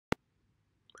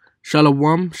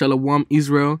Shalawam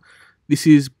Israel. This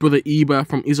is Brother Eba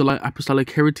from Israelite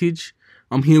Apostolic Heritage.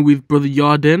 I'm here with Brother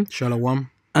Yarden. Shalawam.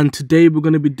 And today we're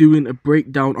going to be doing a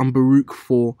breakdown on Baruch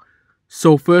 4.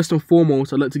 So first and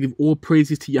foremost, I'd like to give all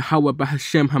praises to Yahweh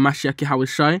Bahashem Hamashiach Yahweh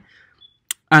Shai.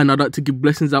 And I'd like to give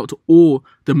blessings out to all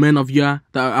the men of Yah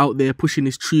that are out there pushing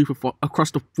this truth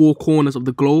across the four corners of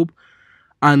the globe.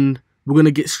 And we're going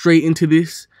to get straight into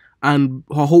this. And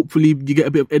hopefully you get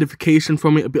a bit of edification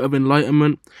from it, a bit of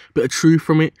enlightenment, a bit of truth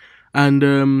from it.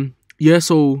 And yeah,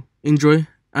 so enjoy.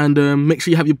 And make sure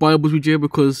you have your Bibles with you,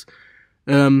 because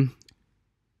when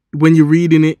you're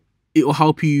reading it, it will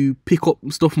help you pick up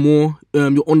stuff more.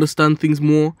 You'll understand things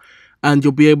more, and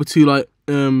you'll be able to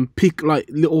pick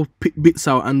little bits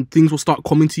out, and things will start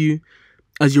coming to you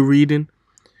as you're reading.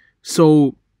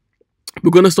 So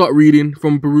we're going to start reading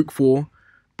from Baruch 4,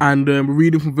 and we're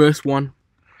reading from verse 1.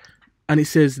 And it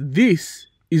says, "This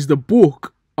is the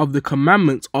book of the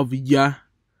commandments of Yah,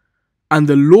 and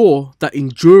the law that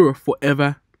endureth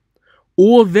forever.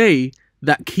 All they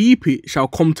that keep it shall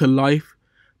come to life,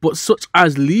 but such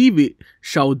as leave it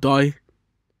shall die."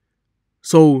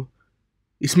 So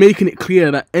it's making it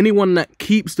clear that anyone that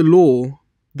keeps the law,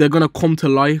 they're going to come to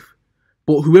life.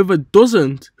 But whoever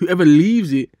doesn't, whoever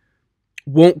leaves it,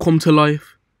 won't come to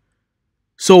life.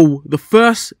 So the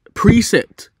first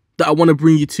precept that I want to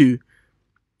bring you to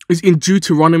is in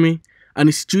Deuteronomy. And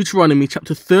it's Deuteronomy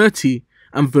chapter 30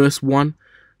 and verse 1.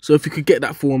 So if you could get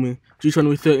that for me,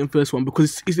 Deuteronomy 30 and verse 1.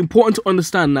 Because it's important to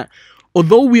understand that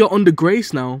although we are under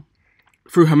grace now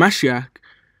through Hamashiach,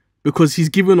 because he's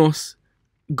given us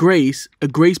grace, a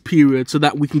grace period, so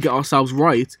that we can get ourselves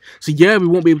right. So yeah, we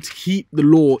won't be able to keep the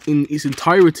law in its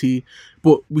entirety,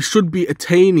 but we should be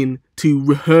attaining to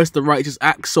rehearse the righteous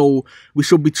acts. So we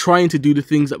should be trying to do the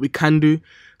things that we can do.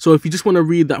 So if you just want to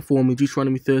read that for me,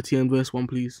 Deuteronomy 30 and verse 1,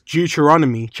 please.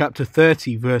 Deuteronomy chapter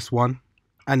 30 verse 1.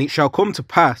 "And it shall come to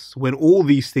pass, when all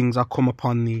these things are come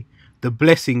upon thee, the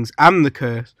blessings and the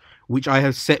curse, which I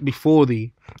have set before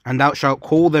thee, and thou shalt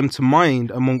call them to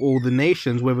mind among all the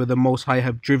nations, whither the Most High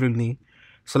have driven thee."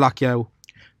 Salakia,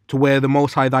 to where the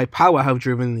Most High thy power have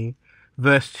driven thee.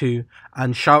 Verse 2.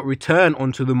 "And shalt return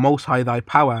unto the Most High thy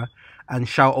power, and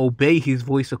shalt obey his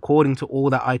voice according to all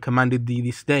that I commanded thee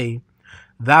this day,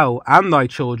 thou and thy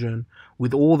children,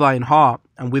 with all thine heart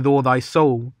and with all thy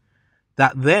soul,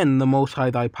 that then the Most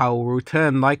High thy power will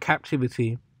return thy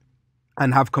captivity,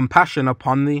 and have compassion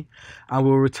upon thee, and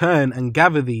will return and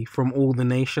gather thee from all the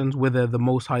nations whither the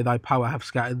Most High thy power have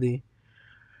scattered thee.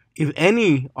 If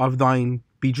any of thine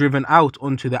be driven out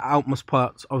unto the outmost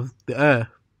parts of the earth,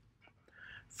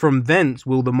 from thence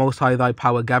will the Most High thy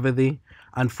power gather thee,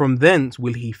 and from thence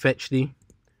will he fetch thee.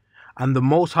 And the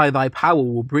Most High thy power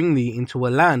will bring thee into a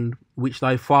land which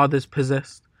thy fathers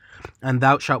possessed, and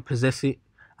thou shalt possess it,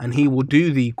 and he will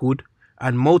do thee good,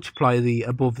 and multiply thee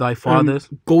above thy fathers."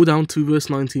 Go down to verse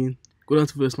 19. Go down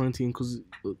to verse 19, because...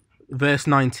 Verse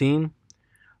 19.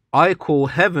 "I call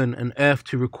heaven and earth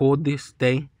to record this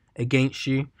day against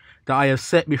you, that I have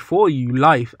set before you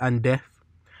life and death,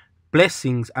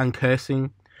 blessings and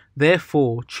cursing.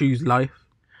 Therefore choose life."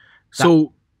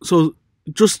 So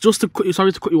just to cut you,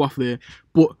 sorry to cut you off there,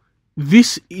 but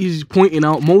this is pointing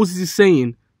out, Moses is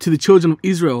saying to the children of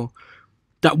Israel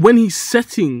that when he's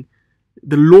setting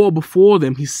the law before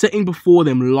them, he's setting before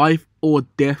them life or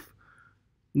death.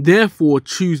 Therefore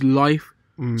choose life.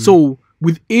 So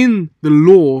within the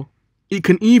law, it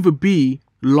can either be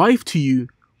life to you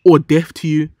or death to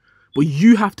you, but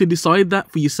you have to decide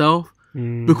that for yourself.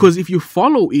 Because if you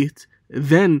follow it,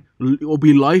 then it will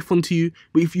be life unto you.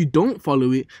 But if you don't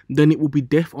follow it, then it will be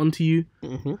death unto you.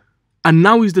 And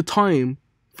now is the time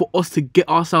for us to get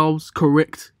ourselves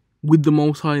correct with the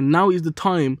Most High. Now is the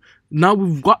time. Now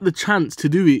we've got the chance to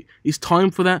do it. It's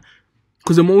time for that.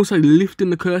 Because the Most High lifting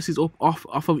the curses off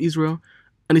of Israel.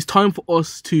 And it's time for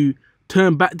us to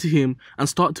turn back to him and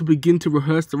start to begin to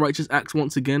rehearse the righteous acts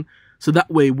once again. So that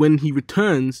way, when he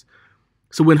returns...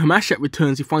 So when Hamashiach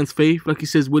returns, he finds faith. Like he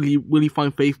says, will he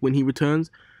find faith when he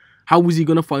returns? How is he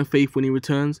going to find faith when he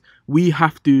returns? We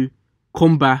have to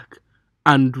come back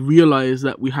and realize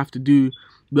that we have to do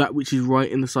that which is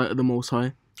right in the sight of the Most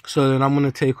High. So then I'm going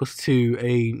to take us to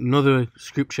another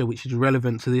scripture which is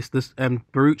relevant to this.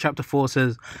 Baruch chapter 4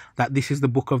 says that this is the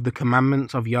book of the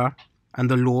commandments of Yah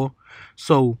and the law.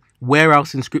 So where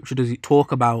else in scripture does it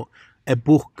talk about a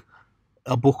book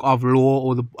of law,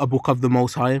 or a book of the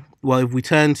Most High? Well, if we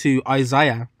turn to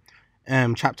Isaiah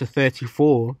chapter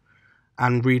 34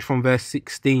 and read from verse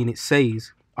 16, it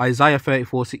says, Isaiah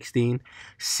 34:16,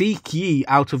 "Seek ye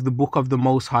out of the book of the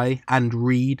Most High and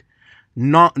read.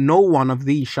 No one of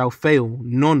these shall fail,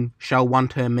 none shall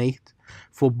want her mate.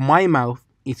 For my mouth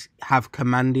it have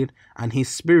commanded, and his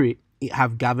spirit it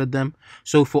have gathered them.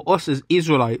 So for us as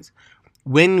Israelites,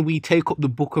 when we take up the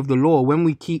book of the law, when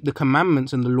we keep the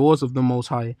commandments and the laws of the Most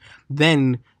High,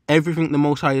 then everything the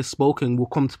Most High has spoken will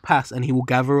come to pass, and he will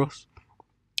gather us.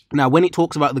 Now, when it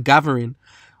talks about the gathering,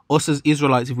 us as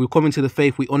Israelites, if we come into the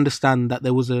faith, we understand that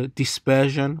there was a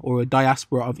dispersion or a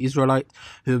diaspora of Israelites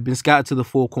who have been scattered to the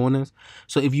four corners.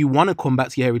 So if you want to come back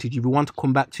to your heritage, if you want to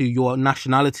come back to your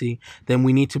nationality, then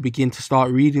we need to begin to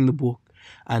start reading the book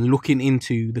and looking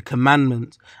into the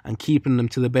commandments and keeping them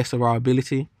to the best of our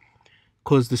ability.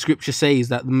 Because the scripture says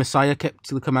that the Messiah kept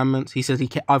to the commandments. He says,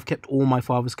 I've kept all my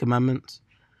Father's commandments.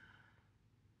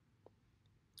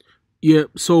 Yeah,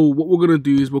 so what we're going to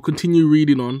do is we'll continue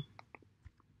reading on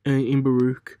in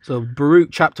Baruch. So Baruch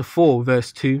chapter 4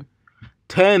 verse 2.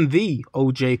 Turn thee,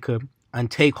 O Jacob, and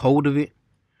take hold of it.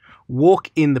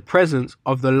 Walk in the presence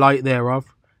of the light thereof,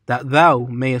 that thou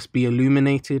mayest be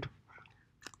illuminated.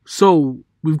 So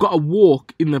we've got to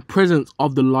walk in the presence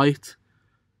of the light.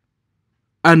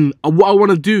 And what I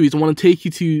want to do is I want to take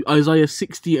you to Isaiah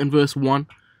 60 and verse 1.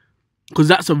 Because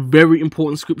that's a very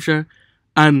important scripture.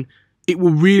 And it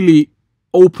will really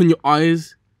open your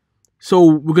eyes. So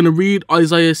we're going to read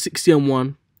Isaiah 60 and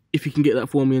 1. If you can get that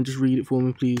for me and just read it for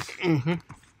me, please.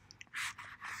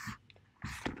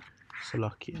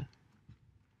 Salakia.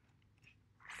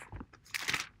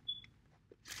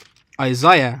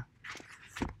 Isaiah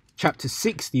chapter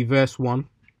 60 verse 1.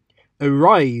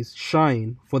 Arise,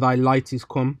 shine, for thy light is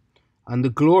come, and the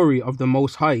glory of the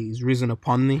Most High is risen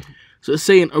upon thee. So it's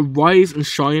saying, arise and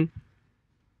shine,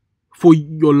 for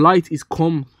your light is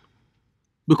come.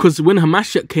 Because when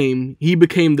Hamashiach came, he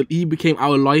became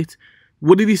our light.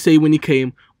 What did he say when he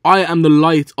came? I am the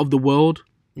light of the world.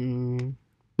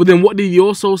 But then what did he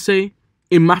also say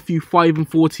in Matthew 5 and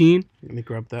 14? Let me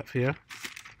grab that for you.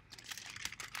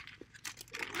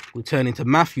 We turn into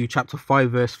Matthew chapter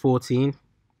 5 verse 14.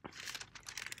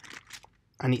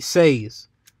 And it says,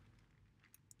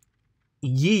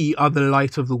 Ye are the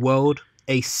light of the world.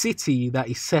 A city that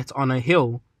is set on a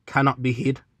hill cannot be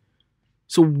hid.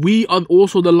 So we are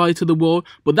also the light of the world,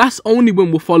 but that's only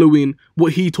when we're following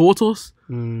what he taught us.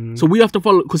 So we have to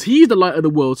follow, because he's the light of the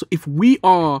world. So if we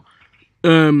are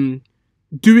doing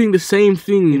the same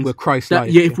things, if we're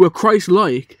Christ-like, if we're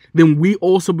Christ-like, then we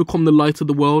also become the light of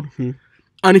the world.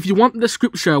 And if you want the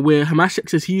scripture where Hamashiach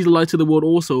says he's the light of the world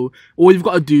also, all you've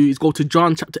got to do is go to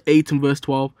John chapter 8 and verse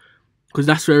 12, because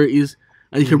that's where it is.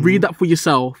 And you can read that for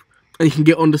yourself, and you can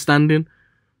get understanding.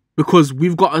 Because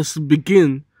we've got to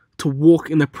begin to walk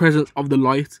in the presence of the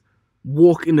light,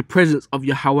 walk in the presence of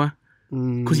Yahweh,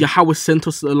 because Yahweh sent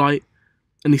us the light,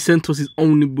 and he sent us his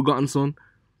only begotten son.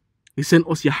 He sent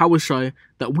us Yahweh Shai,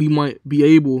 that we might be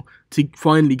able to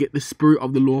finally get the spirit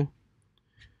of the law.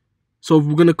 So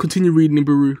we're going to continue reading in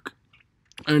Baruch,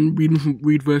 and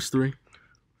read verse 3.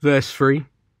 Verse 3.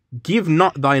 Give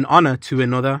not thine honour to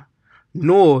another,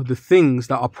 nor the things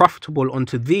that are profitable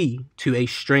unto thee to a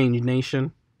strange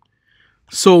nation.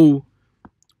 So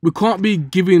we can't be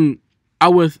giving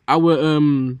our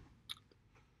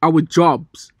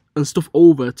jobs and stuff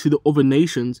over to the other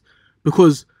nations,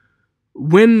 because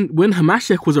when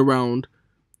Hamashiach was around,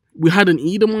 we had an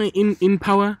Edomite in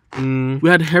power. We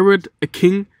had Herod a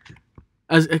king,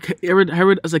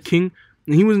 Herod as a king,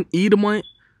 and he was an Edomite,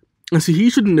 and so he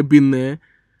shouldn't have been there.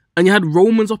 And you had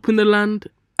Romans up in the land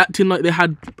acting like they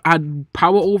had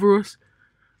power over us,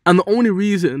 and the only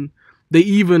reason they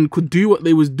even could do what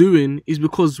they was doing is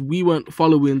because we weren't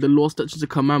following the law, statutes, and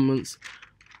commandments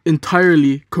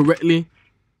entirely correctly.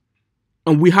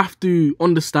 And we have to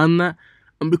understand that,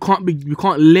 and we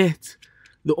can't let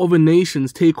the other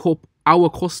nations take up our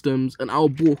customs and our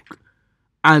book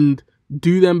and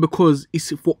do them because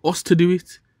it's for us to do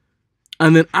it.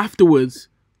 And then afterwards,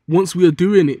 once we are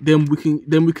doing it, then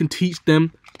we can teach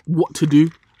them what to do,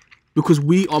 because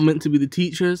we are meant to be the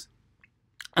teachers.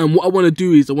 And what I want to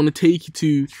do is I want to take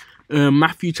you to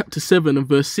Matthew chapter 7 and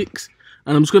verse 6.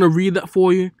 And I'm just going to read that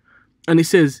for you. And it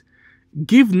says,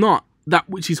 Give not that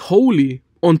which is holy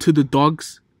unto the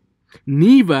dogs,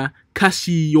 neither cast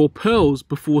ye your pearls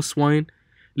before swine,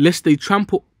 lest they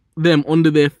trample them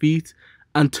under their feet,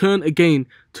 and turn again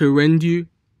and rend you.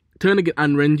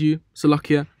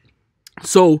 Salakia.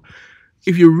 So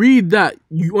if you read that,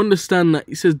 you understand that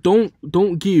it says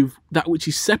don't give that which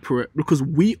is separate, because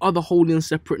we are the holy and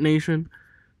separate nation.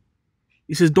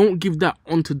 It says don't give that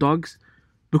unto dogs,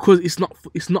 because it's not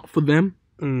for them.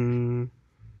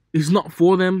 It's not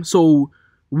for them. So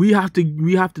we have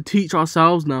to teach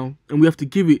ourselves now, and we have to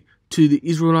give it to the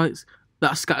Israelites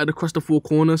that are scattered across the four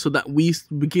corners, so that we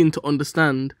begin to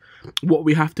understand what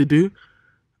we have to do.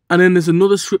 And then there's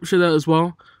another scripture there as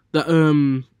well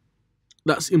that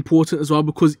that's important as well,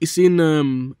 because it's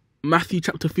in Matthew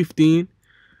chapter 15,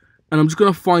 and I'm just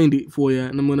gonna find it for you,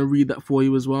 and I'm gonna read that for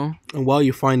you as well. And while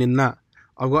you're finding that,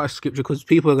 I've got a scripture, because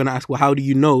people are going to ask, well, how do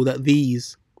you know that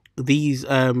these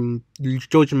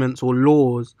judgments or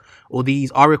laws or these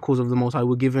oracles of the Most High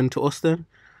were given to us then?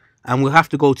 And we'll have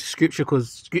to go to scripture,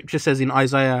 because scripture says in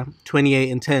Isaiah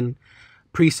 28:10,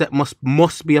 precept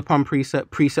must be upon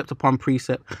precept, precept upon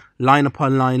precept, line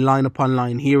upon line upon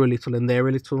line, here a little and there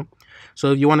a little.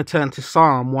 So if you want to turn to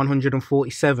Psalm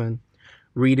 147,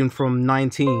 reading from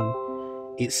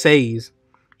 19, it says,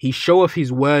 He showeth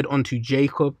his word unto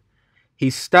Jacob,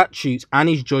 his statutes and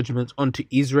his judgments unto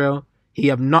Israel. He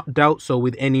have not dealt so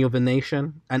with any other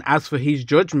nation. And as for his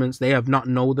judgments, they have not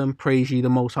known them. Praise ye the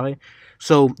Most High.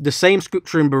 So the same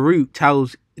scripture in Baruch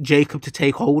tells Jacob to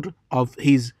take hold of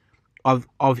his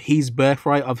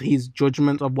birthright, of his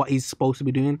judgment, of what he's supposed to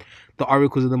be doing, the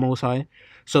oracles of the Most High.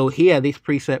 So here, this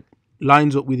precept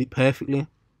lines up with it perfectly.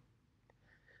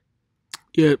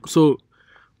 Yeah, so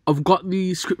I've got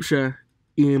the scripture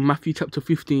in Matthew chapter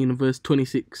 15, verse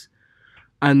 26.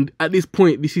 And at this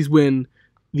point, this is when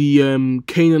the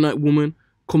Canaanite woman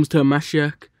comes to her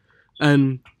Mashiach,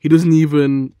 and he doesn't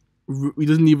even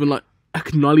like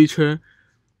acknowledge her,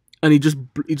 and he just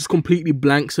completely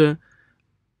blanks her.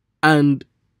 And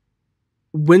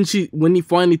when he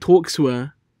finally talks to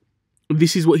her,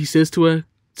 this is what he says to her.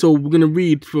 So we're gonna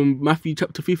read from Matthew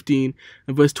chapter 15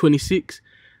 and verse 26,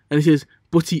 and it says,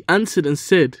 "But he answered and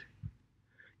said,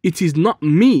 It is not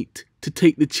meet to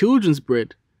take the children's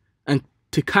bread and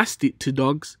to cast it to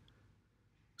dogs."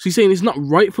 So he's saying it's not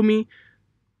right for me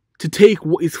to take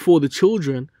what is for the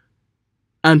children.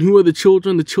 And who are the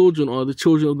children? The children are the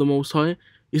children of the Most High.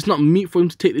 It's not meet for him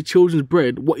to take the children's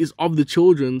bread, what is of the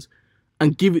children's,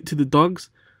 and give it to the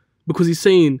dogs. Because he's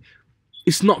saying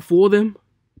it's not for them.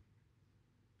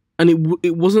 And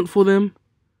it wasn't for them.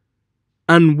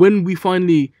 And when we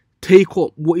finally take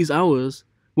up what is ours,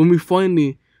 when we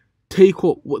finally take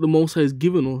up what the Most High has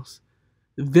given us,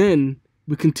 then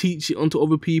we can teach it unto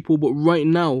other people. But right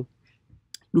now,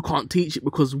 we can't teach it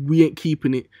because we ain't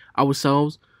keeping it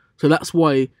ourselves. So that's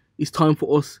why it's time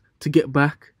for us to get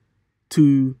back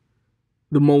to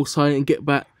the Most High and get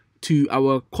back to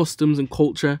our customs and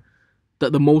culture,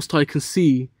 that the Most High can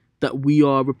see that we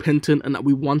are repentant and that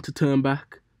we want to turn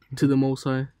back to the Most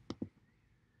High.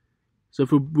 So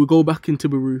if we go back into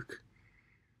Baruch.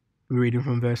 We're reading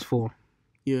from verse 4.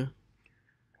 Yeah.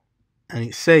 And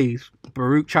it says,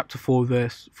 Baruch chapter 4,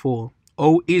 verse 4,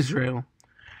 O Israel,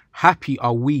 happy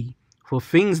are we, for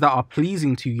things that are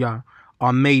pleasing to Yah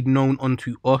are made known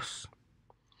unto us.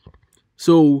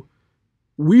 So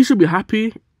we should be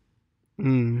happy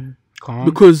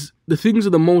because the things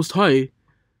of the Most High,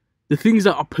 the things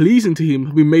that are pleasing to him,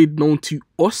 have been made known to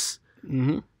us.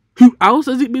 Mm-hmm. Who else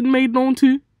has it been made known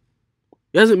to?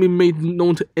 It hasn't been made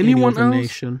known to anyone else.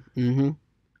 Nation. Mm-hmm.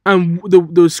 And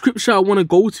the scripture I want to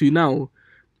go to now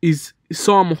is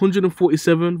Psalm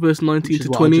 147, verse 19 to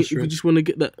 20. If you just want to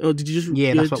get that. Oh, did you just?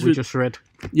 Yeah, that's what we just read.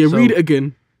 Yeah, so, read it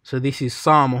again. So this is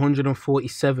Psalm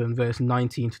 147, verse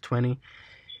 19 to 20.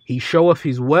 He showeth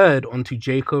his word unto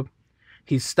Jacob,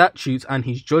 his statutes and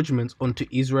his judgments unto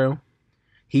Israel.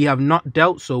 He have not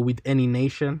dealt so with any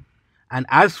nation. And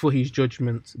as for his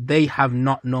judgments, they have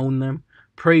not known them.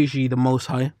 Praise ye the Most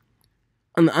High.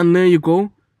 And there you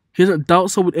go. He hasn't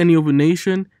dealt so with any other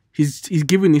nation. He's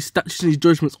given his statutes and his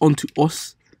judgments unto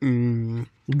us.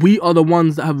 We are the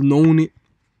ones that have known it.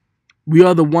 We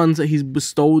are the ones that he's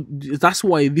bestowed. That's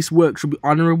why this work should be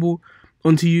honourable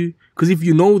unto you. Because if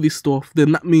you know this stuff,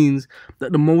 then that means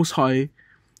that the Most High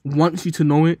wants you to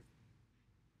know it.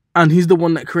 And he's the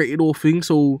one that created all things.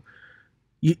 So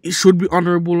it should be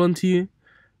honourable unto you.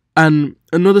 And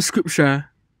another scripture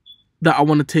that I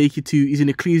want to take you to is in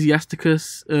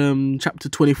Ecclesiasticus chapter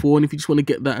 24. And if you just want to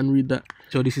get that and read that.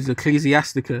 So this is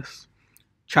Ecclesiasticus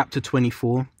chapter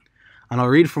 24. And I'll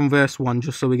read from verse 1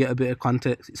 just so we get a bit of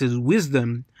context. It says,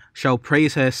 Wisdom shall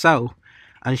praise herself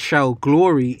and shall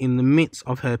glory in the midst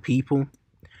of her people.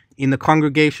 In the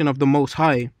congregation of the Most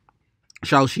High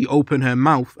shall she open her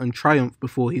mouth and triumph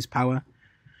before his power.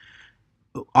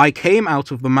 I came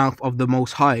out of the mouth of the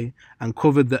Most High and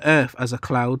covered the earth as a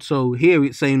cloud. So here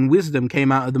it's saying wisdom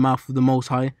came out of the mouth of the Most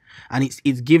High, and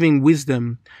it's giving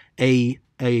wisdom a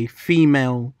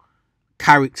female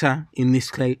character in this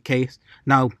case.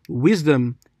 Now,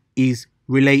 wisdom is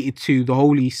related to the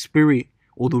Holy Spirit,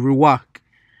 or the Ruach,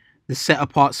 the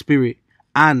set-apart spirit,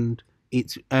 and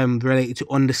it's related to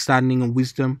understanding and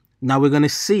wisdom. Now we're going to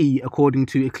see, according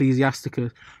to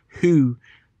Ecclesiasticus, who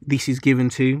this is given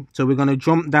to. So we're going to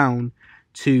jump down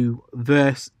to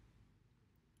verse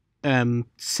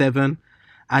 7,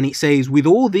 and it says, "With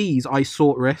all these I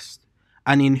sought rest,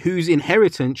 and in whose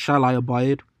inheritance shall I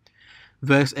abide?"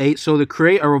 Verse 8, "So the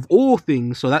creator of all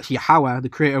things," so that's Yahweh, the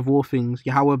creator of all things,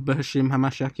 Yahweh B'Hashem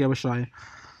HaMashiach Yahushai,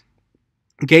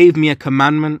 "gave me a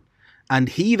commandment, and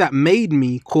he that made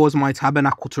me caused my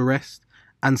tabernacle to rest,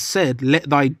 and said, Let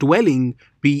thy dwelling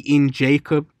be in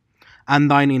Jacob, and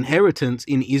thine inheritance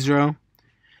in Israel.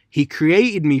 He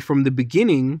created me from the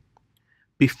beginning,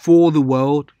 before the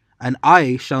world, and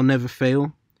I shall never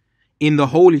fail. In the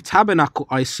holy tabernacle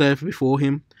I served before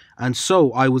him, and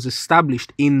so I was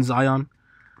established in Zion.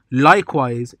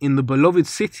 Likewise, in the beloved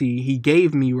city he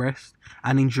gave me rest,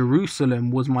 and in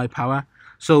Jerusalem was my power."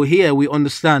 So here we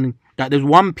understand that there's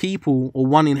one people or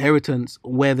one inheritance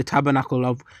where the tabernacle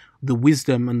of the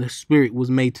wisdom and the spirit was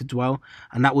made to dwell,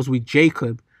 and that was with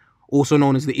Jacob, also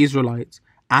known as the Israelites,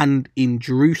 and in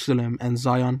Jerusalem and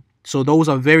Zion. So those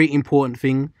are very important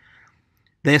things.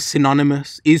 They're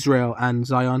synonymous, Israel and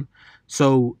Zion.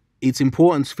 So it's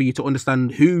important for you to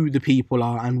understand who the people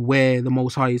are and where the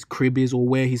Most High's crib is, or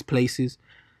where his place is.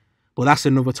 But that's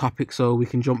another topic, so we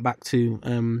can jump back to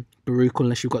Baruch,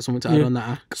 unless you've got something to add on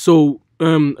that. So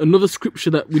another scripture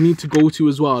that we need to go to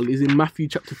as well is in Matthew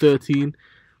chapter 13,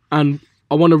 and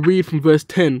I want to read from verse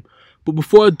 10. But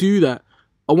before I do that,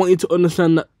 I want you to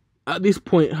understand that at this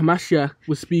point, Hamashiach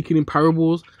was speaking in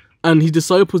parables, and his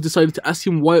disciples decided to ask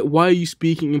him, why are you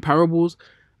speaking in parables?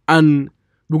 And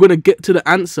we're going to get to the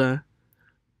answer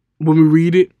when we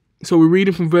read it. So we're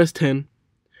reading from verse 10,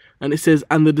 and it says,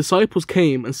 "And the disciples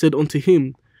came and said unto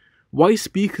him, Why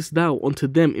speakest thou unto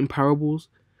them in parables?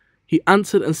 He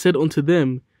answered and said unto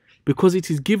them, Because it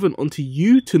is given unto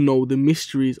you to know the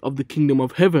mysteries of the kingdom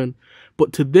of heaven,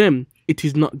 but to them it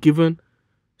is not given."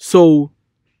 So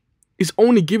it's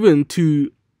only given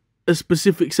to a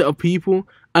specific set of people,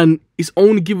 and it's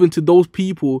only given to those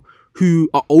people who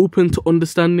are open to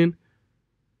understanding.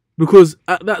 Because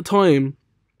at that time,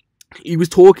 he was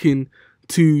talking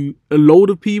to a load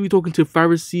of people, talking to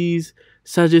Pharisees,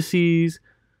 Sadducees,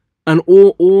 and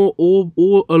all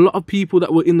a lot of people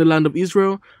that were in the land of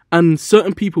Israel, and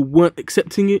certain people weren't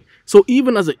accepting it. So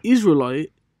even as an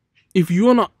Israelite, if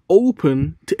you're not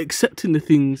open to accepting the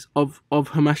things of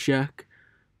Hamashiach,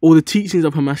 or the teachings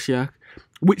of Hamashiach,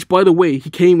 which, by the way, he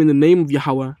came in the name of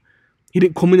Yahweh. He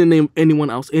didn't come in the name of anyone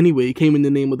else anyway. He came in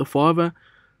the name of the Father.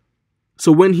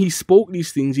 So when he spoke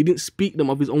these things, he didn't speak them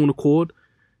of his own accord.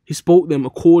 He spoke them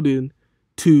according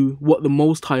to what the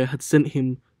Most High had sent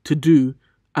him to do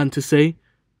and to say,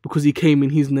 because he came in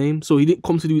his name. So he didn't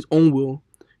come to do his own will.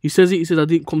 He says, he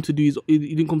didn't come to do his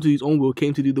own will, he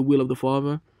came to do the will of the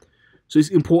Father. So it's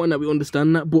important that we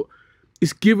understand that. But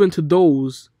it's given to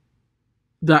those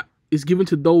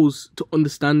to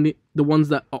understand it, the ones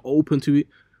that are open to it,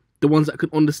 the ones that can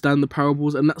understand the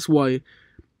parables. And that's why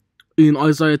in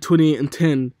Isaiah 28 and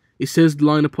 10, it says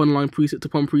line upon line, precept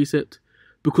upon precept.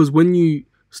 Because when you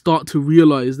start to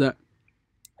realize that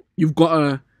you've got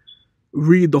to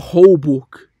read the whole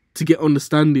book to get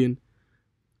understanding,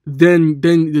 then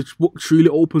the book truly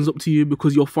opens up to you,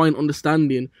 because you'll find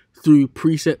understanding through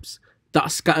precepts that are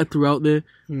scattered throughout there.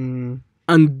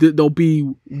 And there'll be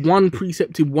one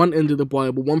precept in one end of the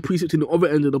Bible, one precept in the other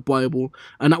end of the Bible,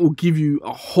 and that will give you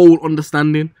a whole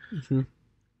understanding.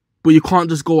 But you can't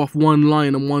just go off one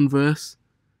line and one verse,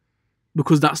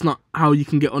 because that's not how you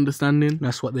can get understanding.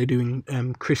 That's what they do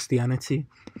in Christianity.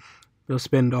 They'll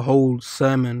spend a whole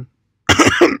sermon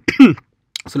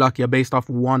based off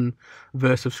one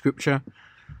verse of scripture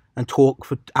and talk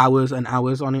for hours and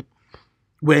hours on it.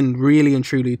 When really and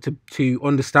truly, to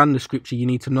understand the scripture, you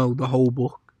need to know the whole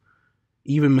book.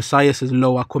 Even Messiah says,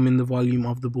 "Lo, I come in the volume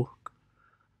of the book."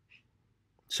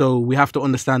 So we have to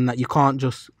understand that you can't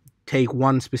just take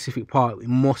one specific part. It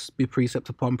must be precept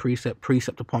upon precept,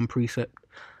 precept upon precept,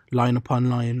 line upon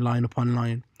line, line upon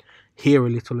line. Here a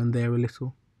little and there a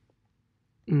little.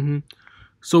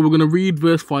 So we're going to read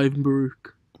verse 5 in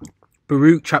Baruch.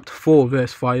 Baruch chapter 4,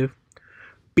 verse 5.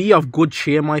 "Be of good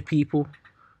cheer, my people,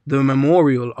 the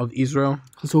memorial of Israel."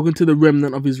 He's talking to the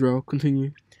remnant of Israel.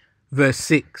 Continue. Verse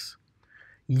 6.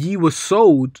 "Ye were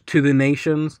sold to the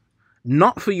nations,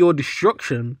 not for your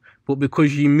destruction, but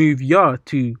because ye moved Yah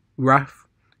to wrath,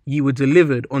 ye were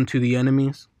delivered unto the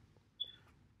enemies."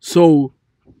 So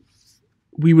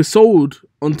we were sold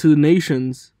unto the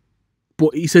nations,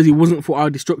 but he says it wasn't for our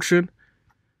destruction.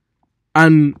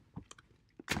 And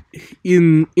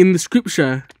in the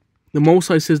scripture, the Most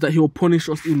High says that he will punish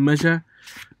us in measure.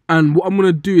 And what I'm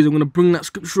going to do is I'm going to bring that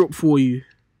scripture up for you,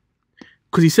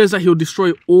 because he says that he'll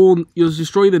destroy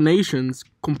the nations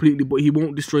completely, but he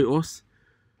won't destroy us.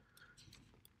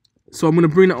 So I'm going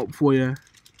to bring that up for you.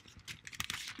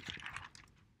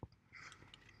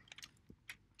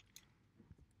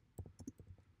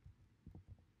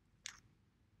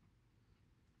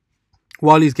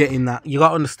 while he's getting that, you got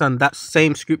to understand that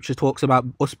same scripture talks about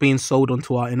us being sold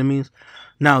unto our enemies.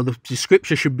 Now, the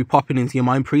scripture should be popping into your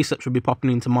mind. Precept should be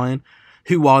popping into mine.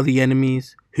 Who are the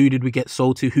enemies? Who did we get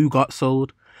sold to? Who got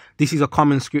sold? This is a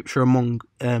common scripture among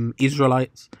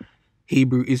Israelites,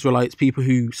 Hebrew Israelites, people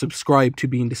who subscribe to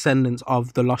being descendants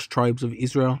of the lost tribes of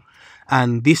Israel.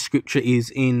 And this scripture is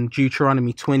in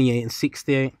Deuteronomy 28 and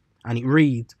 68. And it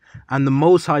reads, "And the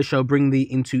Most High shall bring thee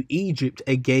into Egypt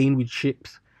again with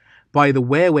ships, by the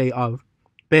way whereof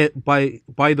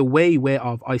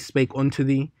I spake unto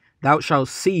thee. Thou shalt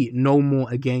see it no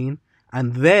more again.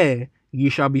 And there ye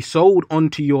shall be sold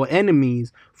unto your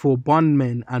enemies for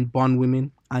bondmen and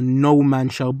bondwomen, and no man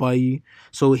shall buy you."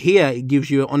 So here it gives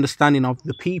you an understanding of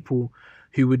the people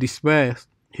who were dispersed,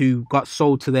 who got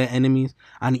sold to their enemies,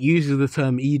 and it uses the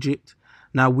term Egypt.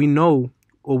 Now we know,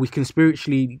 or we can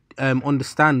spiritually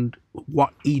understand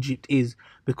what Egypt is,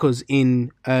 because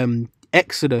in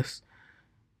Exodus,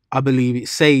 I believe it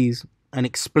says and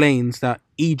explains that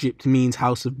Egypt means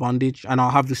house of bondage, and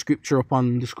I'll have the scripture up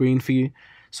on the screen for you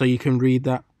so you can read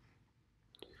that.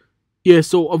 Yeah,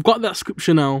 so I've got that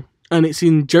scripture now, and it's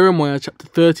in Jeremiah chapter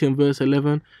 30 and verse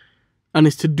 11, and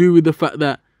it's to do with the fact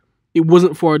that it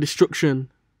wasn't for our destruction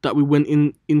that we went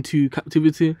into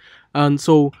captivity. And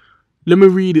so let me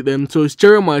read it then. So it's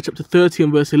Jeremiah chapter 30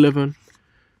 and verse 11.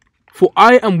 "For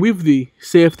I am with thee,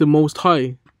 saith the Most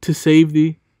High, to save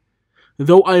thee.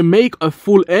 Though I make a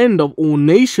full end of all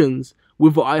nations,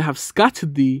 whither I have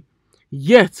scattered thee,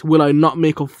 yet will I not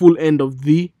make a full end of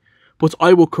thee, but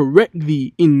I will correct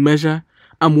thee in measure,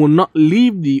 and will not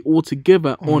leave thee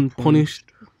altogether unpunished."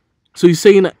 So he's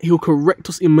saying that he'll correct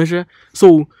us in measure.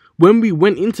 So when we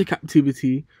went into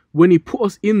captivity, when he put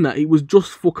us in that, it was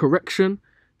just for correction.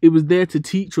 It was there to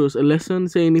teach us a lesson,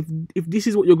 saying if this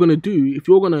is what you're going to do, if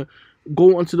you're going to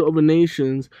go onto the other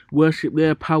nations, worship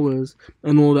their powers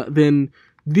and all that, then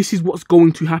this is what's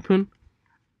going to happen.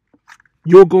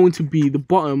 You're going to be the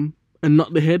bottom and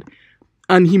not the head.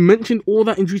 And he mentioned all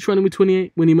that in Deuteronomy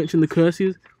 28 when he mentioned the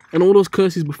curses. And all those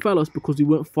curses befell us because we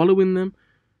weren't following them.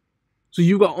 So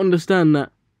you got to understand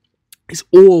that it's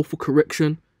all for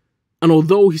correction. And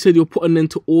although he said he'll put an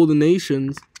end to all the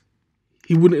nations,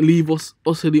 he wouldn't leave us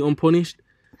utterly unpunished.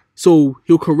 So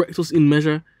he'll correct us in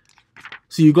measure.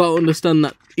 So you got to understand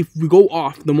that if we go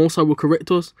off, the Most High will correct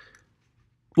us.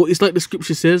 But it's like the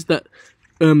scripture says that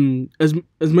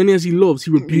as many as he loves,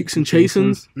 he rebukes and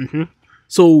chastens. Mm-hmm.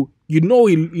 So you know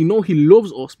he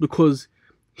loves us because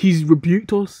he's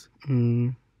rebuked us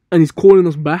and he's calling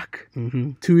us back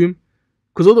to him.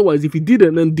 Because otherwise, if he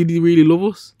didn't, then did he really love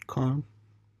us? Can't.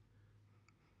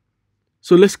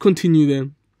 So let's continue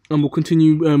then, and we'll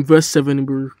continue verse 7 in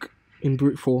Baruch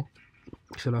 4.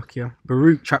 Shalakia.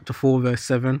 Baruch chapter 4 verse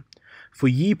 7. "For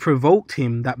ye provoked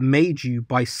him that made you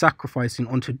by sacrificing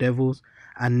unto devils,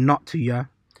 and not to Yah."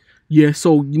 Yeah,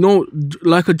 so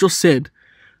like I just said,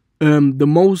 the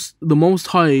most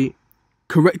High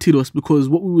corrected us because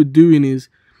what we were doing is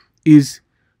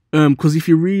because if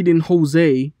you read in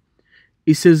Hosea,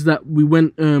 it says that we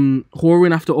went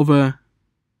whoring after other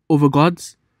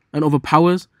gods and other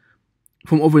powers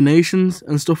from other nations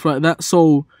and stuff like that.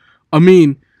 So I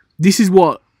mean, this is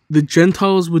what the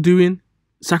Gentiles were doing,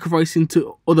 sacrificing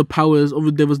to other powers, other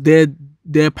devils,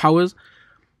 their powers,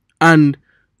 and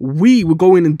we were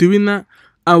going and doing that.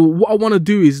 And what I want to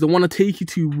do is I want to take you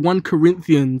to 1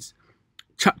 Corinthians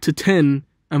chapter 10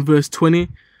 and verse 20.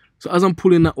 So as I'm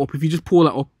pulling that up, if you just pull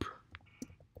that up.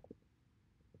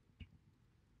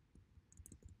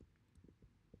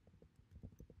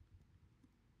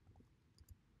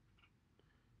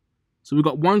 So we've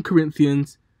got 1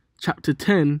 Corinthians chapter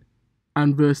 10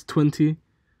 and verse 20.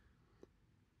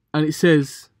 And it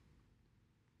says,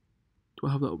 do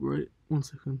I have that up right? 1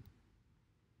 second.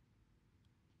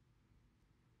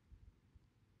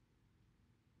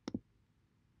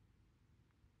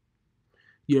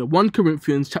 Yeah, 1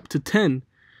 Corinthians chapter 10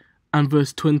 and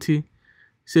verse 20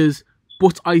 says,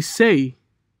 "But I say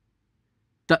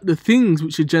that the things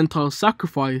which the Gentiles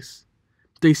sacrifice,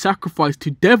 they sacrifice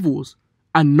to devils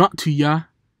and not to Yah.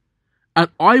 And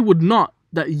I would not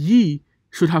that ye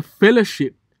should have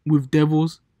fellowship with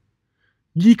devils.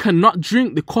 Ye cannot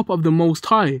drink the cup of the Most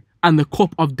High and the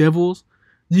cup of devils.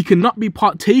 Ye cannot be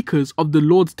partakers of the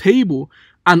Lord's table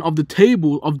and of the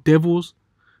table of devils.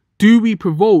 Do we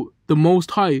provoke the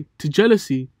Most High to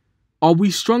jealousy? Are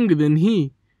we stronger than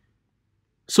he?"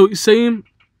 So it's saying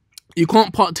you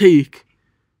can't partake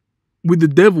with the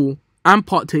devil and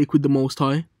partake with the Most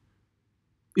High.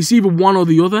 It's either one or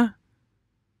the other.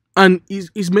 And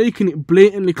he's making it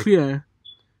blatantly clear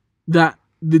that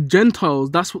the Gentiles,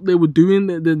 that's what they were doing.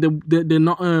 They're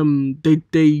not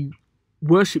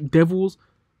worship devils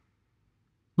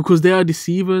because they are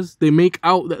deceivers. They make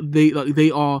out that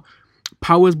they are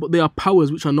powers, but they are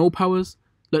powers which are no powers,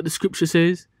 like the scripture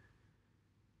says.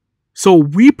 So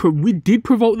we did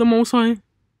provoke the Most High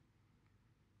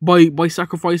by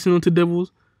sacrificing unto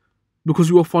devils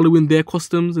because we were following their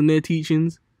customs and their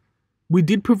teachings. We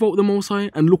did provoke the Most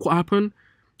High, and look what happened.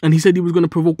 And he said he was going to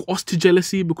provoke us to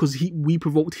jealousy because we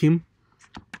provoked him.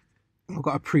 I've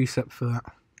got a precept for that.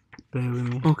 Bear with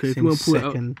me. Okay, if you want to pull it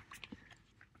up.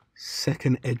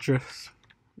 Second Esdras.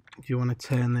 Do you want to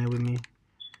turn there with me?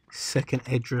 Second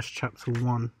Esdras chapter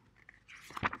 1.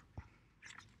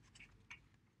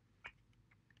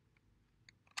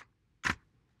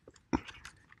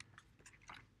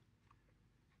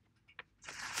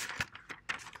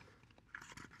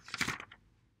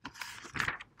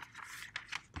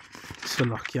 So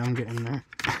lucky, I'm getting there.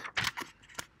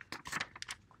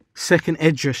 Second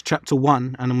Esdras chapter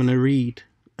 1, and I'm going to read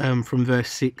from verse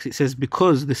 6. It says,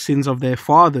 because the sins of their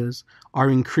fathers are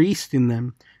increased in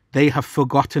them, they have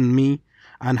forgotten me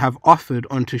and have offered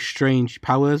unto strange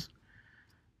powers.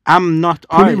 Am not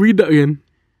I... Can you read that again?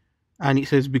 And it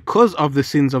says, because of the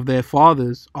sins of their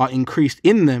fathers are increased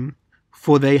in them,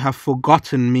 for they have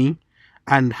forgotten me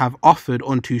and have offered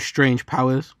unto strange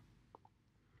powers.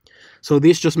 So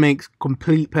this just makes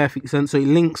complete perfect sense. So it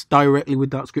links directly with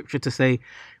that scripture to say,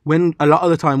 when a lot of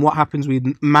the time what happens with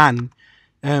man,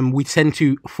 we tend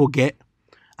to forget.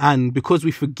 And because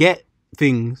we forget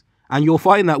things, and you'll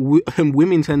find that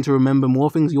women tend to remember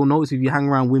more things. You'll notice if you hang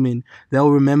around women,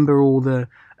 they'll remember all the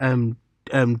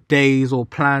days or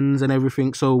plans and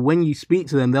everything. So when you speak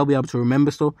to them, they'll be able to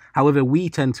remember stuff. However, we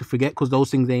tend to forget because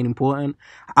those things ain't important.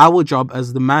 Our job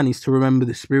as the man is to remember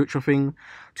the spiritual thing,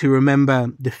 to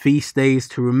remember the feast days,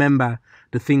 to remember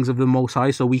the things of the Most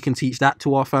High, so we can teach that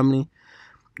to our family.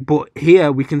 But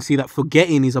here we can see that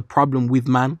forgetting is a problem with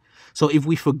man. So if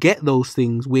we forget those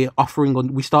things, we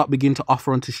begin to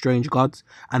offer unto strange gods,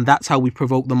 and that's how we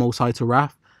provoke the Most High to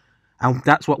wrath. And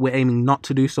that's what we're aiming not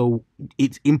to do. So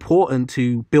it's important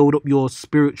to build up your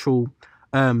spiritual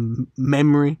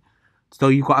memory, so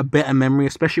you've got a better memory,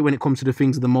 especially when it comes to the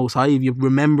things of the Most High. If you're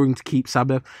remembering to keep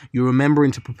Sabbath, you're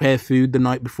remembering to prepare food the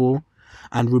night before,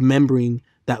 and remembering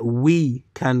that we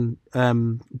can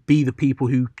be the people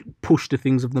who push the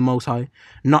things of the Most High,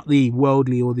 not the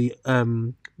worldly or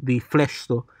the flesh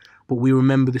stuff, but we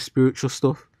remember the spiritual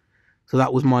stuff. So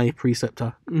that was my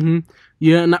preceptor.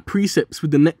 Yeah, and that precepts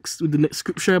with the next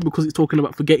scripture because it's talking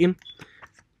about forgetting,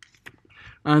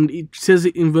 and it says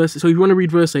it in verse. So if you want to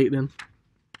read verse 8, then.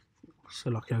 So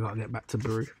lucky, I gotta get back to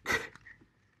Baruch.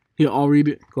 Here, I'll read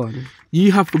it. Go on. Ye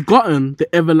have forgotten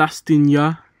the everlasting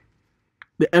Yah,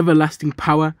 the everlasting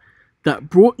power that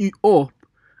brought you up,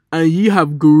 and ye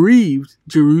have grieved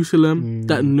Jerusalem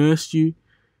that nursed you.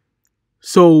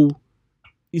 So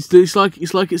it's like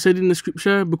it said in the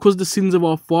scripture, because the sins of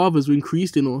our fathers were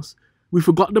increased in us, we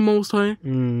forgot the Most High,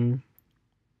 and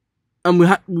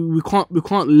we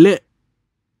can't let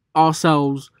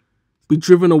ourselves be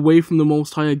driven away from the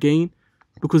Most High again,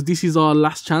 because this is our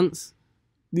last chance.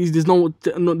 There's not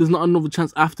another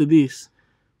chance after this,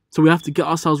 so we have to get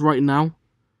ourselves right now.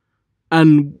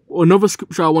 And another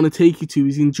scripture I want to take you to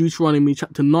is in Deuteronomy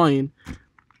chapter 9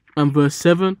 and verse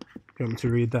 7. You want me to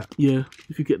read that? Yeah,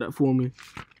 if you get that for me.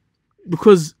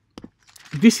 Because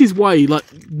this is why, like,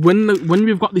 when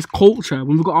we've got this culture,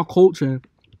 when we've got our culture,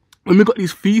 when we've got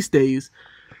these feast days,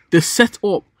 they're set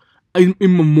up in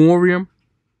memoriam.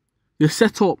 They're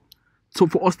set up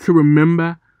for us to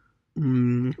remember.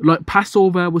 Like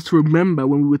Passover was to remember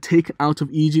when we were taken out of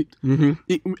Egypt.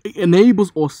 It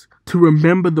enables us to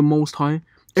remember the Most High.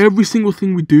 Every single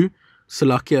thing we do.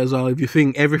 Salakia as well. If you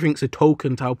think everything's a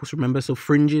token to help us remember. So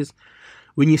fringes,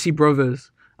 when you see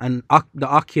brothers and the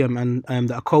Akim and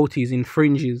the Akotis in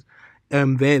fringes,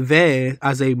 they're there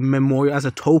as a memorial, as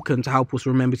a token to help us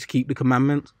remember to keep the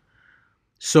commandments.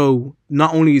 So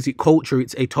not only is it culture,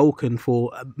 it's a token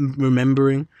for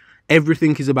remembering.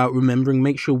 Everything is about remembering.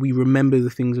 Make sure we remember the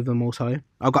things of the Most High.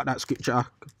 I got that scripture.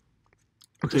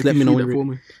 Okay, just let me know when for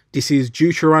me. This is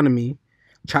Deuteronomy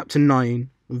chapter 9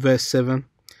 verse 7.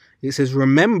 It says,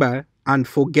 remember and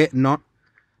forget not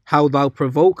how thou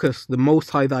provokest the Most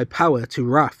High thy power to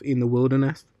wrath in the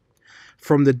wilderness,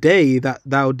 from the day that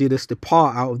thou didst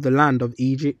depart out of the land of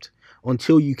Egypt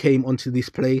until you came unto this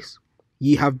place.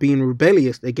 Ye have been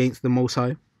rebellious against the Most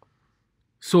High.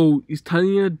 So he's telling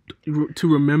you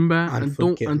to remember and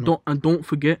don't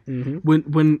forget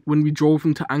when we drove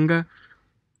him to anger,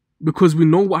 because we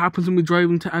know what happens when we drive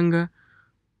him to anger.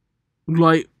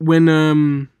 Like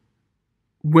when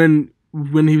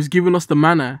he was giving us the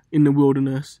manna in the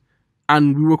wilderness,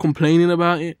 and we were complaining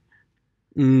about it.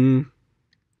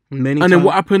 Many And then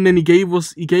what times. happened? Then he gave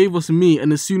us meat,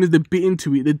 and as soon as they bit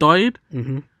into it, they died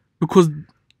Mm-hmm. because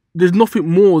there's nothing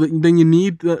more than you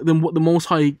need than what the Most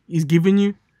High is giving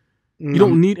you. You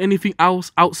don't need anything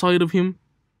else outside of Him.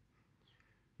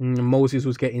 Moses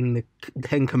was getting the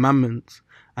 10 Commandments,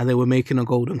 and they were making a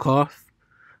golden calf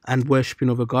and worshipping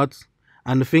other gods.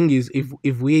 And the thing is,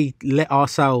 if we let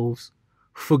ourselves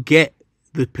forget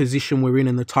the position we're in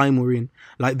and the time we're in,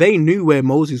 like they knew where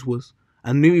Moses was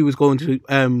and knew he was going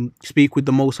to speak with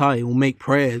the Most High or make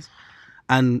prayers,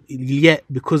 and yet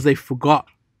because they forgot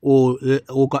or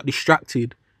got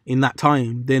distracted in that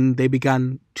time, then they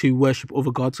began to worship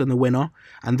other gods and they went on.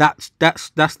 And that's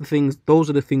the things. Those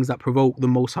are the things that provoke the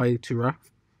Most High to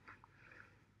wrath.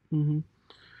 Mm-hmm.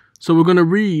 So we're gonna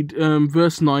read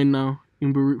verse 9 now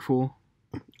in Baruch 4.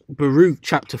 Baruch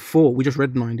chapter 4. We just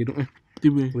read 9, didn't we?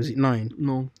 Did we? Was it 9?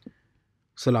 No.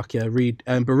 So read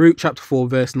Baruch chapter 4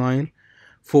 verse 9.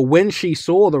 For when she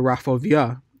saw the wrath of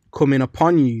Yah coming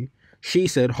upon you, she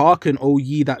said, Hearken, O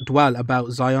ye that dwell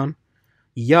about Zion,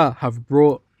 Yah have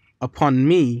brought upon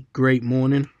me great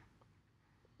mourning.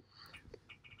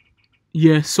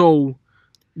 Yeah, so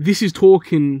this is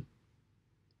talking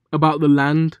about the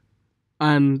land,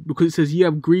 and because it says, Ye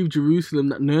have grieved Jerusalem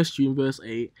that nursed you in verse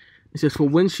 8, it says, For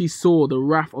when she saw the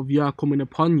wrath of Yah coming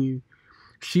upon you,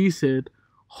 she said,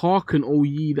 Hearken, O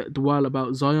ye that dwell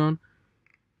about Zion,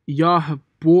 Yah have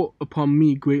brought upon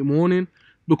me great mourning.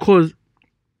 Because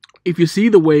if you see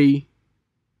the way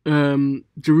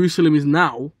Jerusalem is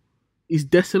now, it's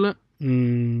desolate.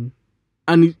 And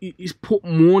it's put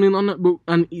mourning on it,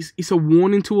 and it's a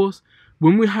warning to us.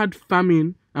 When we had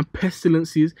famine and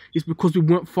pestilences, it's because we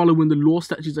weren't following the law,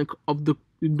 statutes, and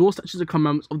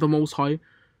commandments of the Most High.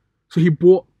 So He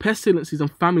brought pestilences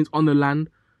and famines on the land.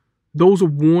 Those are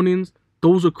warnings.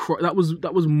 Those are that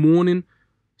was mourning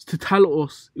to tell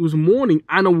us. It was mourning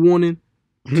and a warning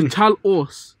to tell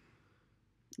us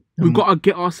we gotta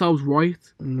get ourselves right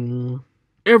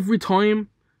every time.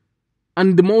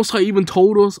 And the Most High even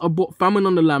told us, I brought famine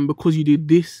on the land because you did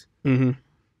this and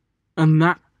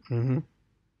that.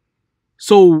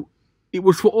 So it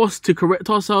was for us to correct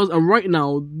ourselves. And right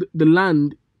now, the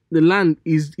land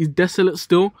is desolate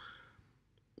still.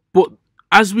 But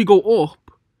as we go up,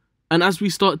 and as we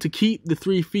start to keep the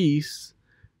 3 feasts,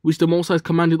 which the Most High has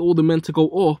commanded all the men to go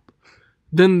up,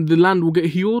 then the land will get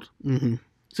healed.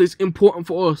 So it's important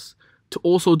for us to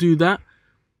also do that.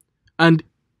 And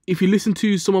if you listen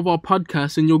to some of our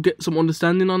podcasts, and you'll get some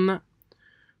understanding on that.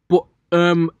 But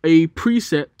a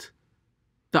precept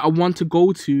that I want to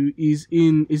go to is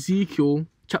in Ezekiel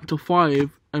chapter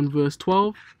 5 and verse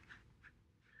 12.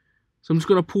 So I'm just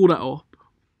going to pull that up.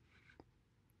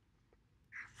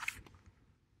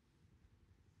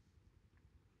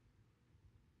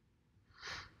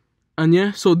 And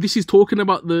yeah, so this is talking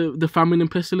about the famine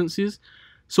and pestilences.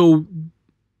 So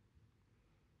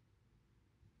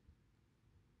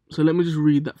let me just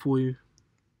read that for you.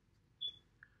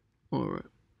 Alright.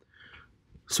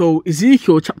 So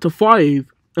Ezekiel chapter 5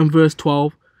 and verse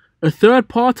 12. A third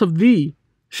part of thee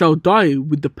shall die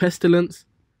with the pestilence,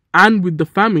 and with the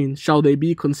famine shall they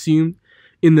be consumed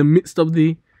in the midst of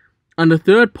thee. And a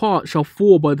third part shall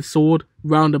fall by the sword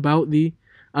round about thee.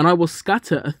 And I will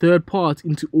scatter a third part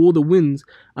into all the winds,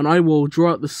 and I will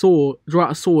draw out a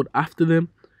sword after them.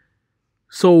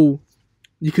 So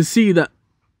you can see that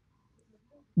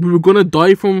we were going to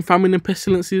die from famine and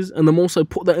pestilences, and the Most High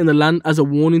put that in the land as a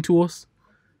warning to us.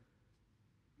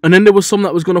 And then there was some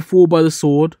that was going to fall by the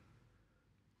sword,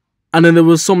 and then there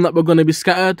was some that were going to be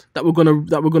scattered, that were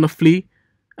going to flee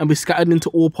and be scattered into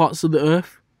all parts of the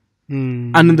earth.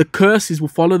 And then the curses will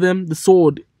follow them. The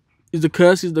sword is the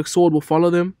curses, the sword will follow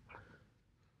them.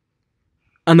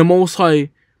 And the Most High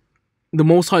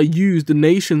used the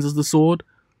nations as the sword,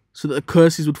 so that the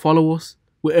curses would follow us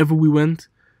wherever we went.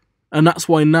 And that's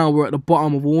why now we're at the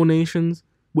bottom of all nations,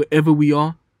 wherever we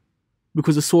are,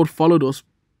 because the sword followed us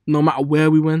no matter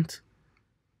where we went.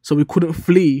 So we couldn't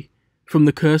flee from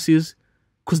the curses,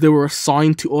 because they were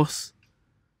assigned to us.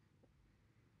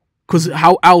 Because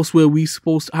how else were we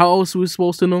supposed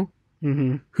to know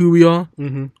who we are,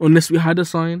 unless we had a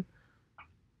sign?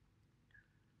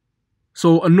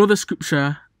 So another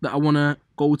scripture that I want to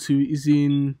go to is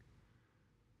in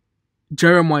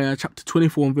Jeremiah chapter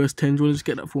 24 and verse 10. Do you want to just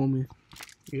get that for me?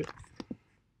 Yeah.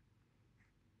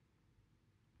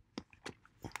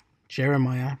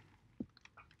 Jeremiah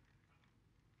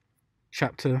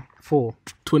chapter 4.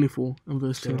 24 and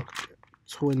verse 10.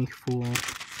 24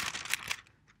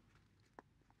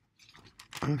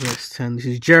 and verse 10. This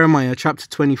is Jeremiah chapter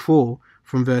 24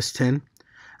 from verse 10.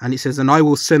 And it says, And I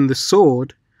will send the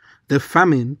sword, the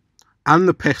famine, and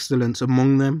the pestilence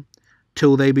among them,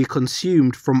 till they be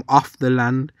consumed from off the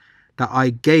land that I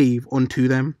gave unto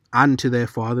them and to their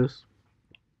fathers.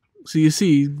 So you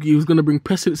see, he was going to bring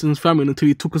pestilence and famine until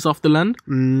he took us off the land.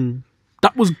 Mm.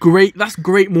 That was great. That's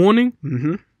great mourning.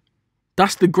 Mm-hmm.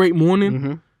 That's the great mourning.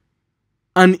 Mm-hmm.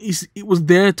 And it was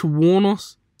there to warn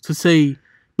us, to say,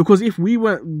 because if we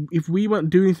weren't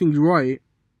doing things right,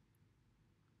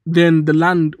 then the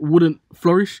land wouldn't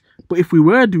flourish. But if we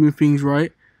were doing things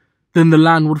right, then the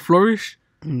land would flourish.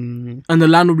 Mm. And the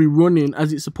land would be running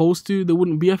as it's supposed to. There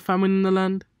wouldn't be a famine in the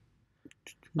land.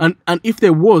 And if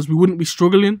there was, we wouldn't be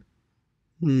struggling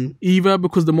either,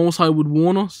 because the Most High would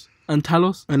warn us and tell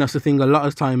us. And that's the thing, a lot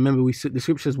of the time, remember, the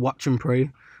scriptures watch and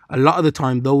pray. A lot of the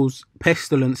time, those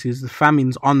pestilences, the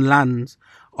famines on lands,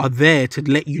 are there to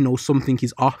let you know something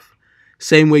is off.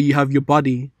 Same way you have your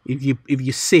body. If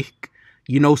you're sick,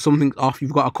 you know something's off.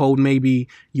 You've got a cold, maybe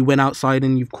you went outside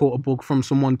and you've caught a bug from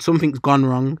someone. Something's gone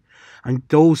wrong. And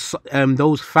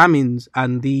those famines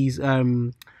and these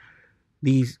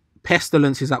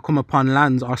pestilences that come upon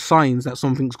lands are signs that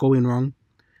something's going wrong.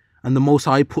 And the Most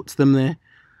High puts them there.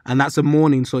 And that's a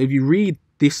mourning. So if you read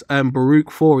this Baruch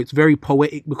 4, it's very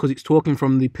poetic, because it's talking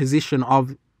from the position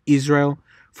of Israel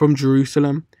from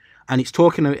Jerusalem. And it's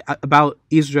talking about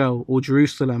Israel or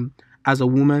Jerusalem as a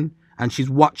woman. And she's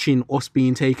watching us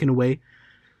being taken away.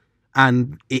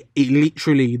 And it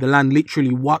literally, the land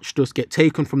literally watched us get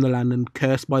taken from the land and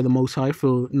cursed by the Most High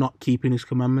for not keeping his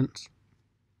commandments.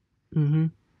 Mm-hmm.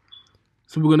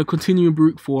 So we're going to continue in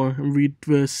Baruch 4 and read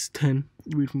verse 10.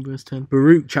 Read from verse 10.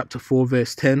 Baruch chapter 4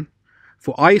 verse 10.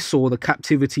 For I saw the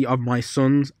captivity of my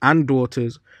sons and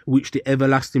daughters, which the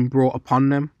everlasting brought upon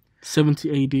them.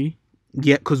 70 AD.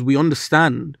 Yeah, because we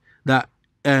understand that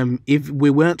if we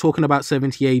weren't talking about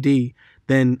 70 AD,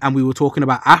 then, and we were talking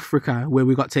about Africa, where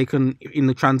we got taken in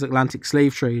the transatlantic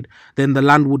slave trade, then the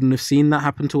land wouldn't have seen that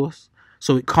happen to us.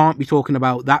 So it can't be talking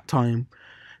about that time.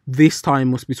 This time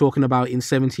must be talking about in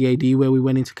 70 AD, where we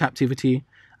went into captivity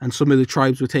and some of the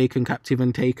tribes were taken captive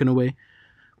and taken away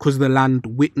because the land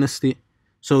witnessed it.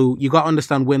 So you got to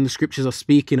understand when the scriptures are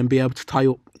speaking and be able to tie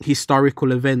up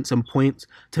historical events and points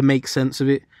to make sense of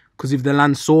it. Because if the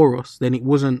land saw us, then it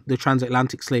wasn't the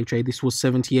transatlantic slave trade. This was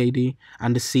 70 AD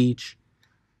and the siege.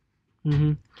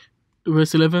 Mm-hmm.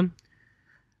 Verse 11.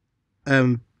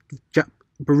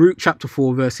 Baruch chapter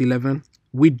 4 verse 11.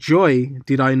 With joy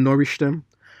did I nourish them,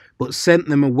 but sent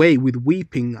them away with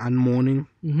weeping and mourning.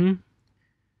 Mm-hmm.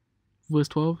 Verse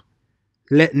 12.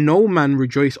 Let no man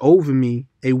rejoice over me,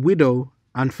 a widow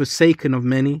and forsaken of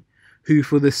many, who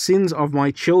for the sins of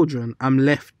my children am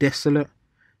left desolate,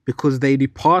 because they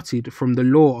departed from the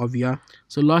law of Yah.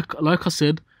 So like I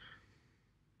said,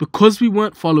 because we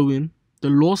weren't following the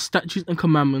law, statutes and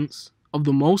commandments of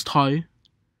the Most High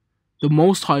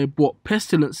brought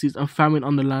pestilences and famine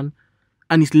on the land,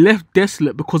 and it's left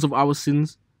desolate because of our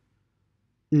sins.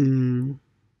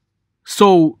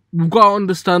 So we've got to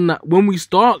understand that when we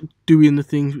start doing the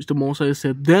things which the Most High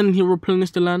said, then he'll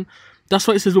replenish the land. That's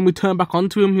why it says when we turn back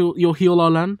onto him, he'll heal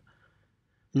our land.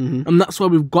 Mm-hmm. And that's why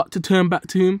we've got to turn back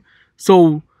to him.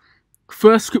 So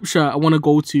first scripture I want to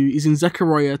go to is in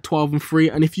Zechariah 12 and 3.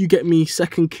 And if you get me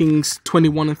 2 Kings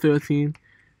 21 and 13.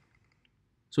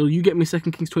 So you get me 2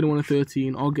 Kings 21 and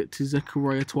 13. I'll get to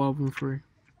Zechariah 12 and 3.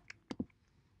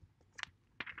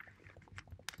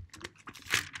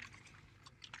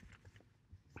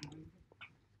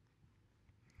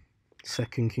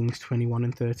 Second Kings 21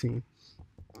 and 13.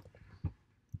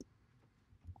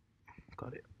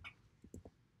 Got it.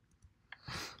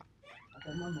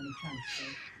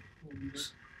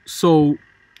 So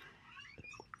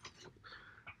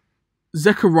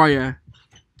Zechariah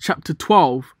chapter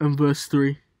 12 and verse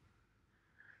 3.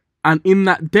 And in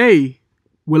that day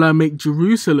will I make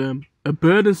Jerusalem a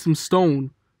burdensome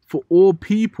stone for all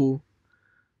people.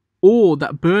 All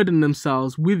that burden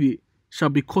themselves with it shall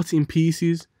be cut in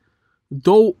pieces,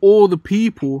 though all the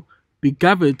people be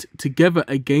gathered together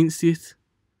against it.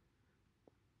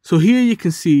 So here you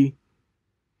can see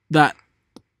that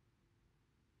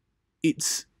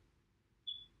it's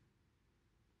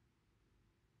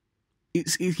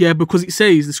because it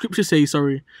says, the scripture says,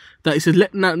 that it says,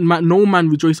 let no man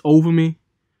rejoice over me.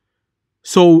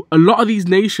 So a lot of these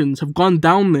nations have gone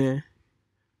down there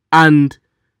and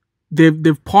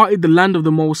they've parted the land of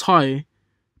the Most High,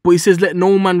 but it says, let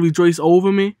no man rejoice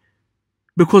over me,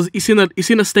 because it's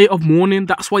in a state of mourning.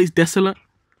 That's why it's desolate.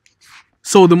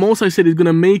 So the Most High said he's going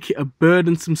to make it a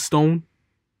burdensome stone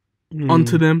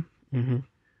unto them. Mm-hmm.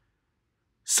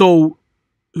 So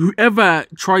whoever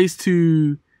tries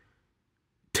to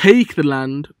take the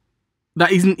land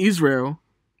that isn't Israel,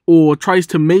 or tries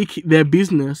to make it their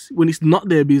business when it's not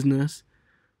their business,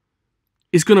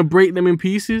 it's going to break them in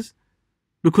pieces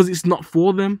because it's not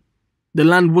for them. The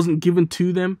land wasn't given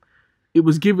to them. It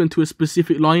was given to a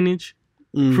specific lineage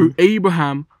through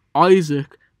Abraham,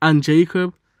 Isaac, and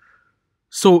Jacob.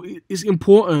 So it's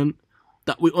important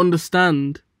that we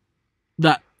understand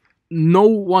that no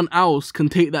one else can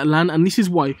take that land. And this is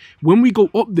why when we go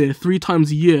up there 3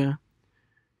 times a year,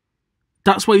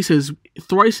 that's why he says,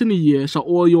 thrice in a year shall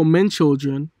all your men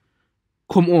children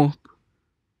come up,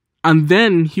 and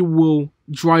then he will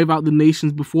drive out the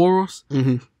nations before us.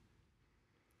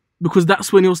 Because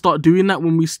that's when he'll start doing that,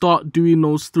 when we start doing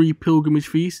those 3 pilgrimage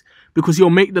feasts, because he'll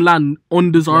make the land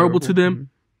undesirable to them.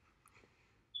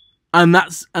 And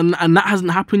that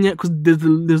hasn't happened yet, because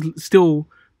there's still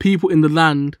people in the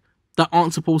land that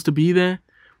aren't supposed to be there.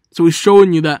 So it's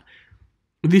showing you that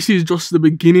this is just the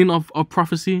beginning of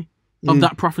prophecy, of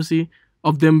that prophecy,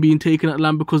 of them being taken at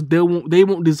land, because they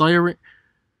won't desire it.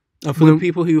 And for the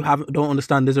people who don't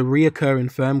understand, there's a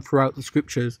reoccurring theme throughout the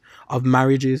scriptures of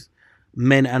marriages,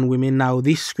 men and women. Now,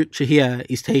 this scripture here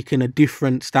is taking a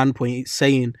different standpoint. It's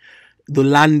saying the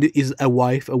land is a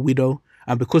wife, a widow,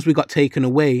 and because we got taken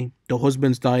away, the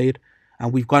husband's died,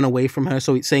 and we've gone away from her.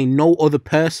 So it's saying no other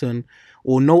person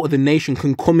or no other nation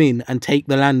can come in and take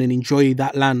the land and enjoy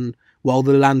that land while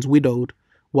the land's widowed,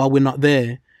 while we're not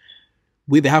there.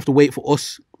 They have to wait for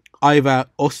us, either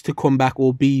us to come back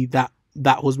or be that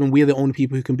husband. We're the only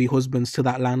people who can be husbands to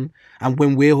that land. And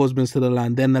when we're husbands to the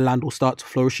land, then the land will start to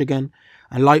flourish again.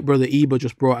 And like Brother Eba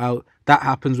just brought out, that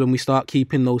happens when we start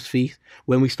keeping those feasts,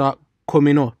 when we start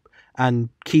coming up and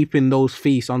keeping those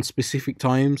feasts on specific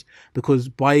times. Because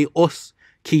by us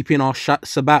keeping our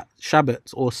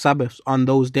Shabbats or Sabbaths on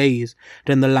those days,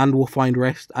 then the land will find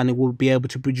rest and it will be able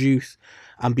to produce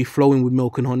and be flowing with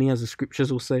milk and honey, as the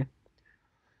scriptures will say.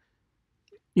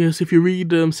 Yes, if you read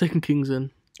 2 Kings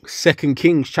then. 2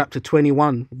 Kings chapter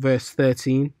 21 verse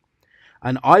 13.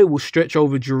 And I will stretch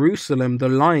over Jerusalem the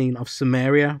line of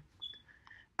Samaria,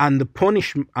 and the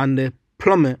punishment and the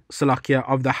plummet Salakia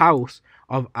of the house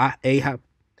of Ahab,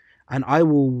 and I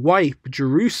will wipe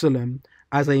Jerusalem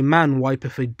as a man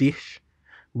wipeth a dish,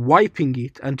 wiping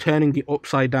it and turning it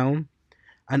upside down.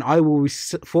 And I will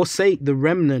forsake the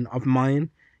remnant of mine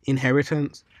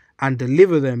inheritance, and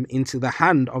deliver them into the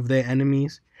hand of their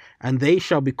enemies, and they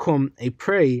shall become a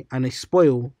prey and a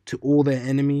spoil to all their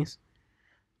enemies.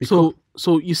 So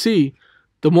you see,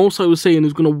 the Most High was saying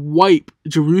he's going to wipe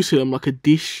Jerusalem like a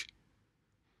dish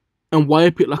and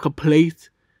wipe it like a plate.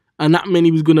 And that meant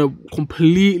he was going to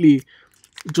completely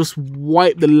just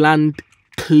wipe the land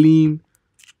clean.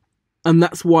 And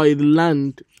that's why the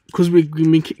land, because we've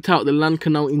been kicked out, the land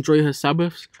can now enjoy her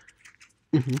Sabbaths.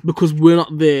 Because we're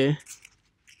not there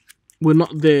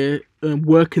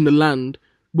working the land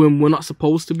when we're not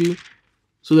supposed to be.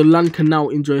 So the land can now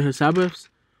enjoy her Sabbaths.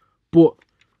 But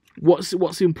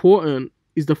what's important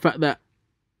is the fact that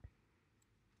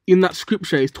in that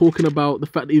scripture it's talking about the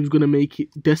fact that he was going to make it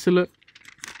desolate.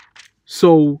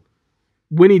 So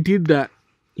when he did that,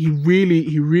 he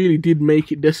really did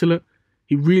make it desolate.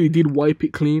 He really did wipe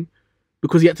it clean,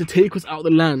 because he had to take us out of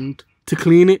the land to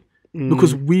clean it,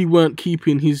 because we weren't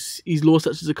keeping his law,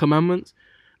 statutes, and commandments.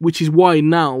 Which is why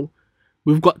now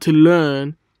we've got to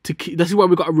learn to keep. That's why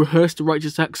we've got to rehearse the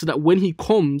righteous acts, so that when he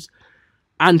comes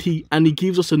and he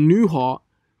gives us a new heart,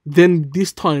 then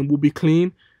this time will be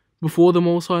clean before the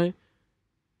Most High,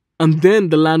 and then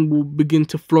the land will begin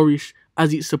to flourish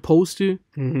as it's supposed to.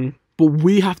 But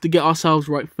we have to get ourselves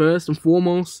right first and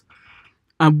foremost,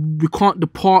 and we can't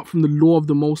depart from the law of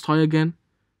the Most High again.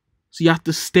 So you have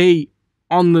to stay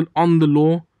on the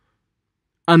law,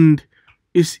 and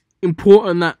it's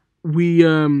important that we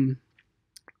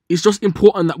it's just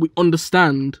important that we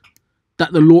understand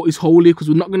that the law is holy, because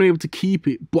we're not going to be able to keep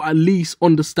it, but at least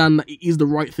understand that it is the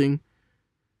right thing.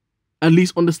 At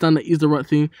least understand that it is the right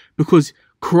thing, because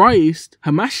Christ,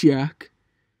 Hamashiach,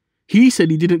 he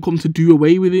said he didn't come to do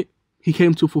away with it. He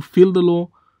came to fulfill the law,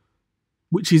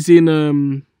 which is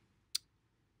in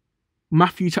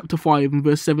Matthew chapter 5 and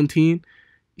verse 17.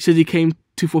 He says he came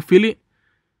to fulfill it.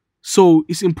 So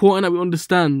it's important that we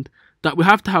understand that we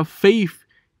have to have faith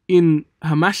in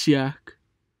Hamashiach,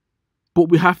 but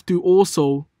we have to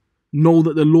also know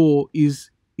that the law is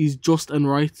just and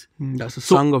right. That's the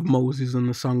song of Moses and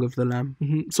the song of the Lamb.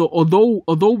 So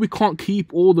although we can't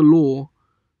keep all the law,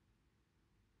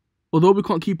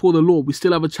 we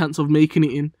still have a chance of making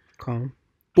it in. Calm.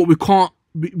 But we can't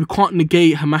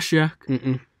negate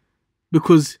Hamashiach,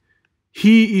 because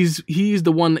he is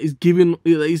the one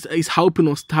that is helping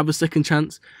us to have a second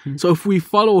chance. So if we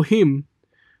follow him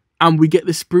and we get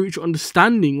the spiritual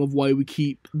understanding of why we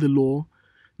keep the law,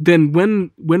 then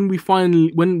when we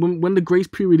finally when the grace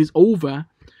period is over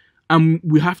and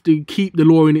we have to keep the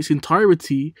law in its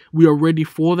entirety, we are ready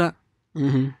for that.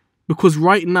 Because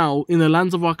right now, in the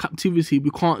lands of our captivity, we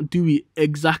can't do it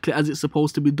exactly as it's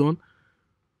supposed to be done.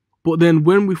 But then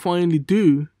when we finally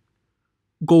do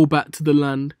go back to the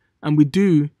land, and we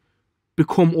do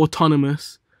become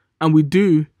autonomous, and we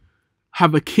do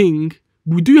have a king,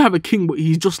 but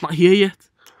he's just not here yet.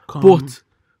 But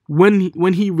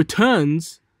when he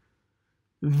returns,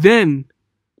 then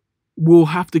we'll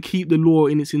have to keep the law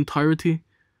in its entirety.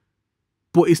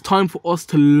 But it's time for us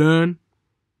to learn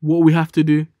what we have to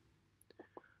do.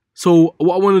 So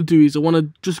what I want to do is I want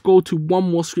to just go to one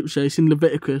more scripture. It's in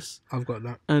Leviticus. I've got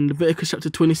that. And Leviticus chapter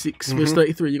 26, verse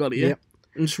 33. You got it, yeah? Yep.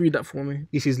 And just read that for me.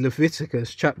 This is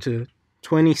Leviticus chapter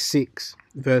 26,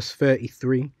 verse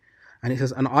 33. And it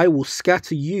says, "And I will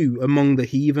scatter you among the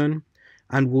heathen,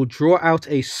 and will draw out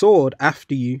a sword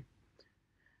after you,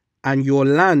 and your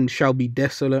land shall be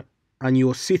desolate, and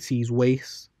your cities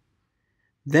waste.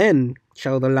 Then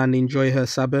shall the land enjoy her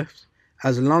Sabbaths,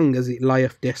 as long as it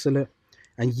lieth desolate,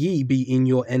 and ye be in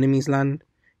your enemy's land.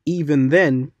 Even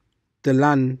then the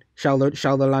land shall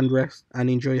the land rest and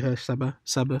enjoy her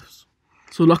Sabbaths."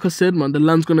 So like I said, man, the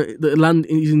land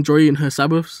is enjoying her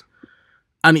Sabbaths,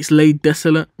 and it's laid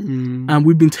desolate, and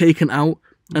we've been taken out,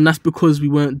 and that's because we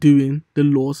weren't doing the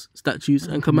laws, statutes,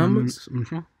 and commandments.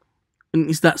 And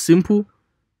it's that simple.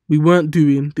 We weren't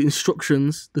doing the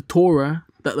instructions, the Torah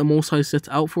that the Most High set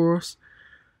out for us.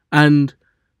 And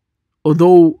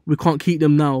although we can't keep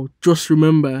them now, just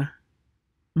remember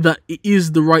that it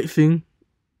is the right thing.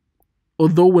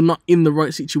 Although we're not in the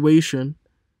right situation,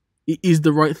 it is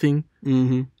the right thing.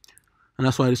 And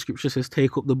that's why the scripture says,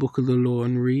 take up the book of the law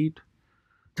and read.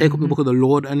 Take up the book of the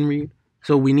Lord and read.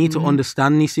 So we need to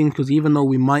understand these things, because even though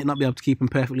we might not be able to keep them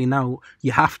perfectly now,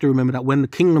 you have to remember that when the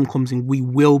kingdom comes in, we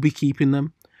will be keeping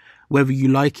them, whether you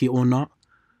like it or not.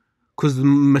 Because the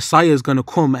Messiah is going to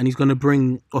come and he's going to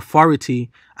bring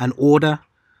authority and order.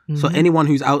 So anyone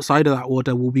who's outside of that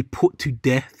order will be put to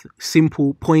death.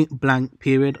 Simple, point blank,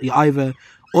 period. You're either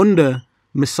under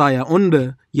Messiah,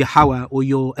 under Yahweh, or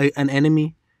you're an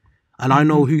enemy. And I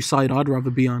know whose side I'd rather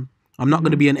be on. I'm not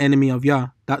going to be an enemy of Yah.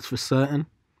 That's for certain.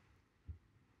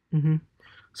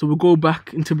 So we'll go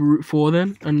back into Baruch 4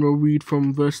 then, and we'll read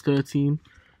from verse 13.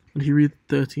 And he read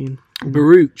 13.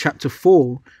 Baruch chapter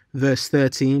 4, verse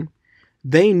 13.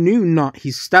 "They knew not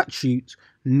his statutes,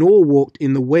 nor walked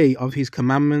in the way of his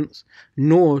commandments,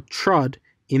 nor trod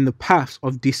in the paths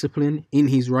of discipline in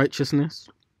his righteousness."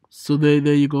 So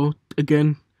there you go.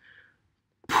 Again,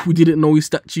 we didn't know his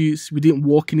statutes. We didn't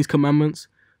walk in his commandments.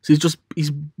 So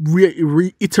he's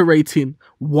reiterating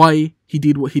why he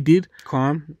did what he did.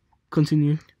 Calm.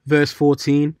 Continue. Verse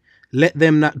 14. "Let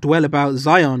them that dwell about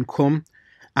Zion come,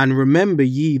 and remember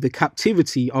ye the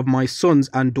captivity of my sons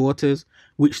and daughters,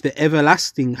 which the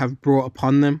everlasting have brought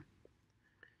upon them."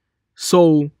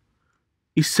 So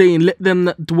he's saying, let them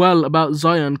that dwell about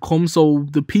Zion come. So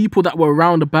the people that were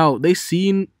around about, they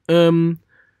seen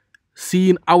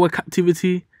our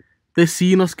captivity. They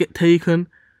seen us get taken,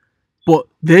 but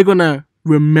they're gonna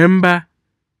remember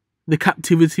the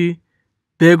captivity.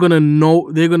 They're gonna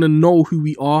know who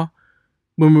we are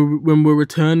when we're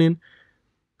returning.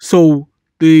 So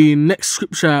the next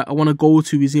scripture I want to go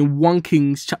to is in 1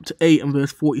 Kings chapter 8 and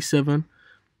verse 47.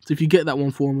 So if you get that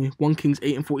one for me, 1 Kings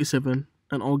 8 and 47,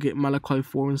 and I'll get Malachi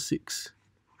 4 and 6.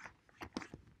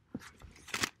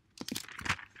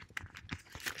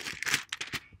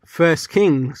 First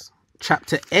Kings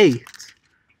chapter 8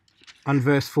 and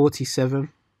verse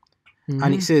 47.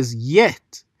 And it says,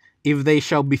 "Yet if they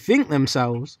shall bethink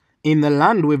themselves in the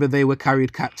land whither they were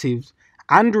carried captives,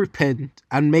 and repent,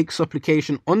 and make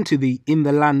supplication unto thee in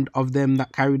the land of them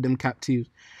that carried them captives,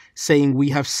 saying, We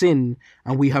have sinned,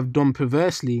 and we have done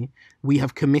perversely, we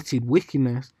have committed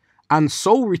wickedness, and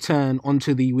so return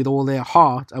unto thee with all their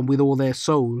heart and with all their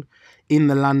soul in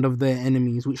the land of their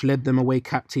enemies, which led them away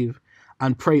captive,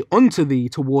 and pray unto thee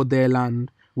toward their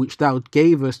land, which thou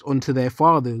gavest unto their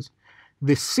fathers,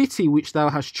 the city which thou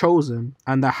hast chosen,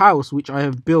 and the house which I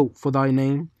have built for thy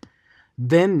name,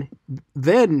 then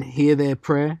hear their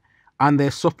prayer and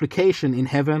their supplication in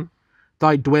heaven,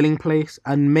 thy dwelling place,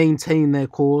 and maintain their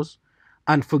cause,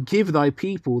 and forgive thy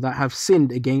people that have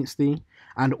sinned against thee,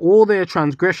 and all their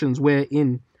transgressions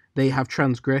wherein they have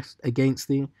transgressed against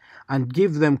thee, and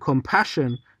give them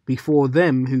compassion before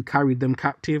them who carried them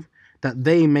captive, that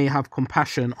they may have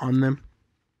compassion on them."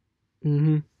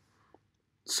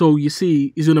 So you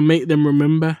see, he's gonna make them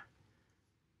remember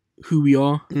who we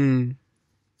are,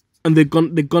 and they're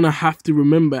gonna have to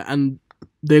remember, and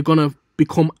they're gonna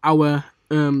become our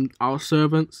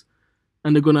servants,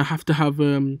 and they're gonna have to have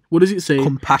what does it say?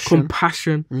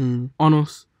 Compassion on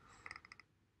us.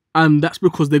 And that's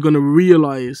because they're going to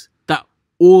realize that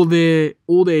all their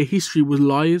history was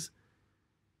lies.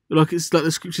 Like it's like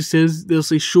the scripture says, they'll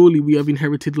say, surely we have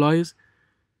inherited lies.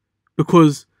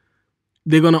 Because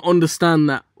they're going to understand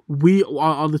that we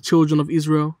are the children of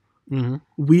Israel. Mm-hmm.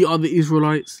 We are the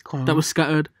Israelites that were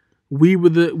scattered. We were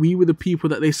the people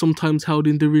that they sometimes held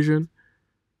in derision.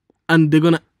 And they're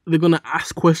gonna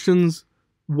ask questions.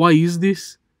 Why is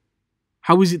this?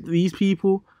 How is it that these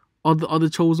people are the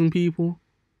chosen people?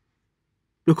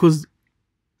 Because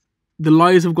the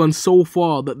lies have gone so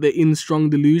far that they're in strong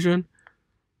delusion,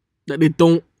 that they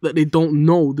don't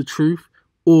know the truth,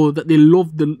 or that they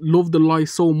love the lie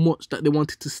so much that they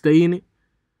wanted to stay in it.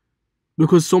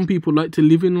 Because some people like to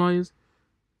live in lies.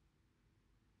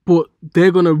 But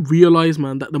they're gonna realize,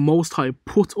 man, that the Most High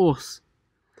put us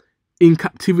in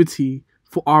captivity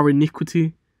for our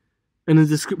iniquity. And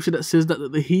there's a scripture that says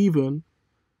that the heathen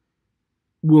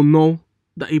will know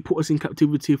that he put us in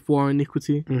captivity for our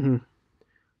iniquity. Mm-hmm.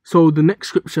 So the next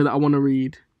scripture that I want to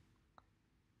read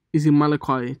is in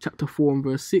Malachi chapter 4 and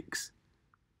verse 6.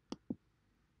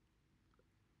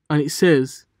 And it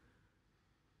says,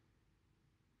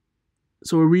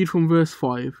 so I read from verse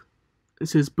 5. It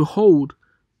says, behold,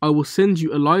 I will send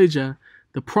you Elijah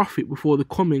the prophet before the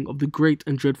coming of the great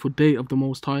and dreadful day of the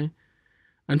Most High.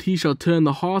 And he shall turn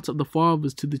the heart of the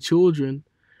fathers to the children,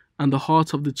 and the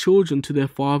heart of the children to their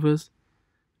fathers,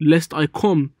 lest I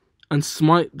come and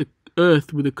smite the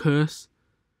earth with a curse.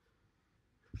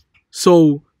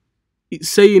 So it's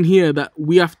saying here that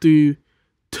we have to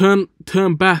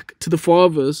turn back to the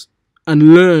fathers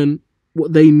and learn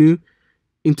what they knew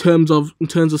in terms of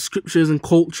scriptures and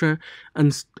culture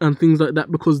and things like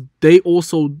that, because they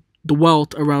also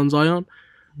dwelt around Zion.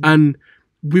 And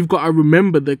we've got to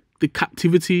remember the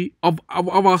captivity of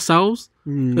ourselves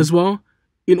as well,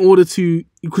 in order to,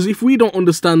 because if we don't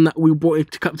understand that we were brought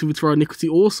into captivity for our iniquity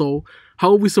also,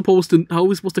 how are we supposed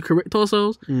to correct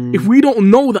ourselves? If we don't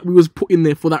know that we was put in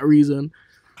there for that reason,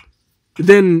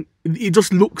 then it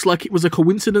just looks like it was a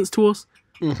coincidence to us.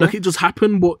 Like it just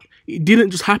happened, but it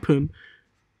didn't just happen.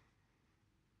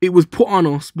 It was put on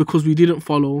us because we didn't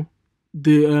follow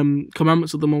the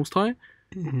commandments of the Most High.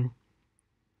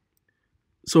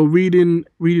 So reading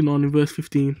on in verse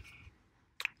 15.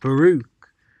 Baruch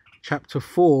chapter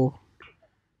 4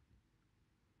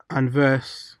 and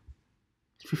verse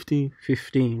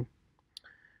 15.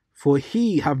 For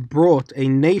he have brought a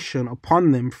nation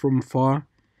upon them from far,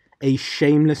 a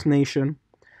shameless nation,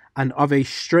 and of a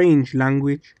strange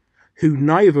language, who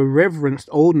neither reverenced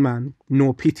old man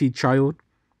nor pitied child.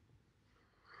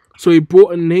 So he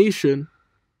brought a nation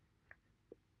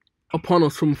upon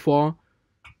us from far,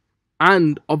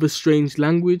 and of a strange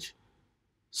language.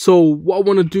 So what I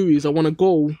want to do is I want to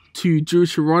go to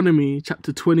Deuteronomy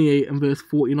chapter 28 and verse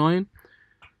 49.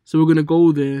 So we're going to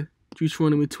go there,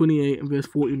 Deuteronomy 28 and verse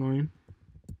 49.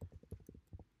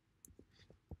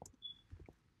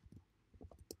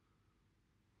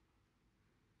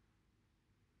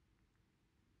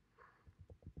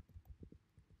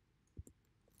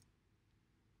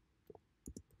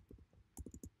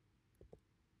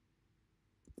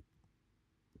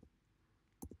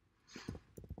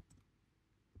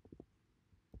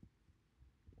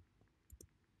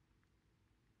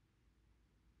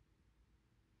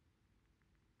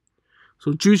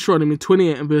 So Deuteronomy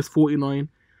 28 and verse 49.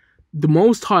 The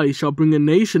Most High shall bring a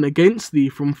nation against thee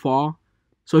from far.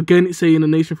 So again it's saying a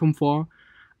nation from far.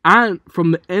 And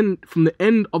from the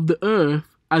end of the earth,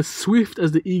 as swift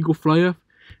as the eagle flieth,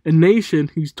 a nation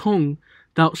whose tongue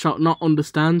thou shalt not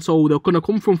understand. So they're going to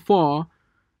come from far,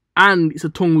 and it's a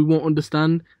tongue we won't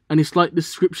understand. And it's like the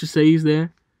scripture says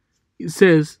there. It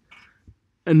says,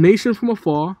 a nation from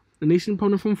afar, a nation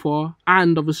coming from far,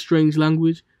 and of a strange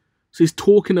language. So he's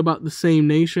talking about the same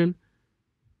nation,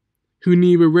 who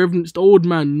neither reverenced old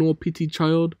man nor pitied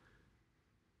child.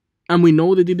 And we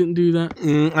know they didn't do that.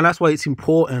 And that's why it's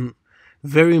important,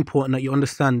 very important, that you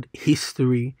understand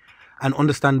history and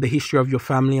understand the history of your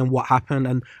family and what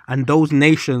happened and those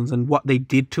nations and what they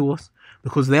did to us,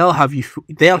 because they'll have you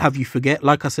forget.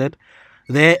 Like I said,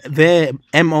 their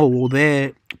MO or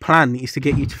their plan is to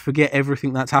get you to forget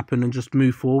everything that's happened and just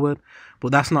move forward.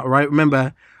 But that's not right.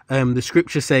 Remember, the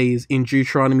scripture says in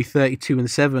Deuteronomy 32 and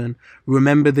 7,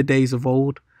 remember the days of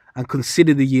old and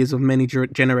consider the years of many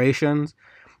generations.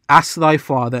 Ask thy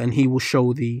father and he will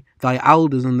show thee, thy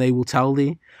elders and they will tell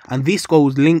thee. And this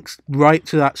links right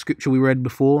to that scripture we read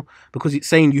before, because it's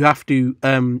saying you have to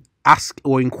ask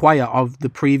or inquire of the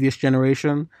previous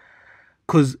generation,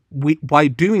 because by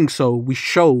doing so we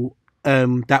show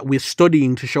that we're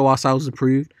studying to show ourselves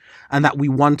approved, and that we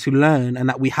want to learn, and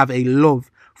that we have a love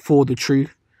for the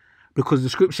truth. Because the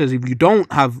scripture says if you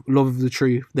don't have love of the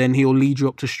truth, then he'll lead you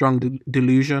up to strong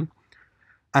delusion.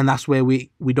 And that's where we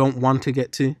don't want to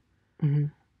get to.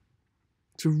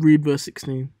 To read verse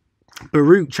 16.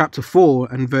 Baruch chapter 4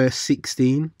 and verse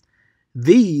 16.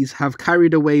 These have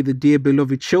carried away the dear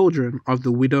beloved children of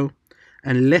the widow,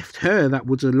 and left her that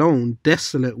was alone,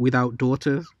 desolate, without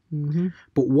daughters.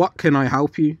 But what can I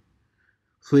help you?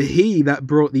 For he that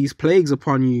brought these plagues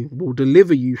upon you will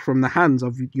deliver you from the hands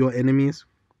of your enemies.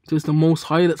 So it's the Most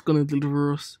High that's going to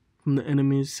deliver us from the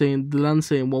enemies. The land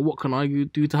saying, well, what can I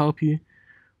do to help you?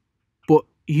 But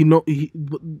but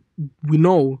we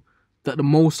know that the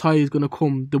Most High is going to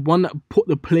come. The one that put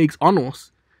the plagues on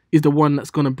us is the one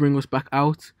that's going to bring us back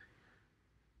out.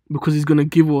 Because he's going to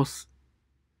give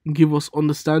us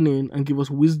understanding and give us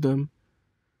wisdom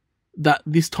that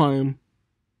this time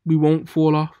we won't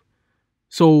fall off.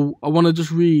 So I want to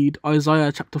just read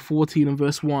Isaiah chapter 14 and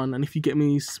verse 1, and if you get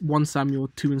me 1 Samuel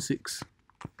 2 and 6.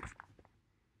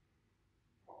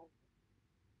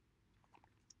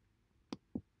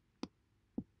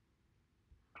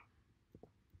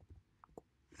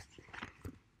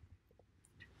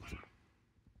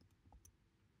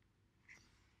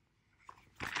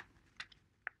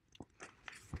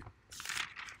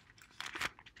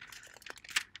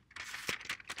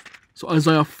 So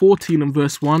Isaiah 14 and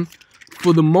verse 1.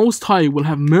 For the Most High will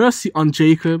have mercy on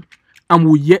Jacob, and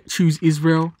will yet choose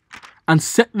Israel, and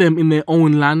set them in their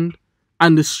own land,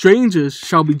 and the strangers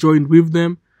shall be joined with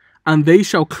them, and they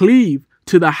shall cleave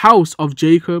to the house of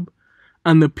Jacob,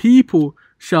 and the people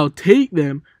shall take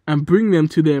them and bring them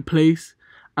to their place,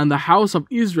 and the house of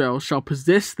Israel shall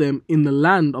possess them in the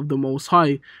land of the Most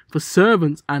High for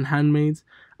servants and handmaids,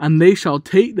 and they shall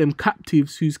take them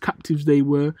captives whose captives they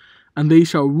were, and they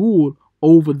shall rule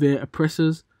over their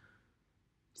oppressors.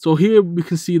 So here we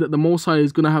can see that the Most High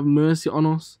is going to have mercy on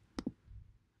us.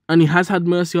 And he has had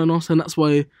mercy on us, and that's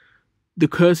why the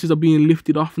curses are being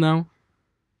lifted off now.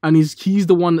 And he's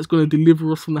the one that's going to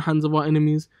deliver us from the hands of our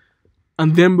enemies.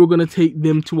 And then we're going to take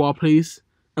them to our place,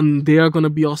 and they are going to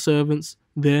be our servants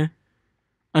there.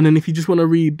 And then if you just want to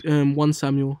read 1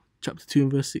 Samuel chapter 2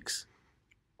 and verse 6.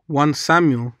 1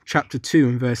 Samuel chapter 2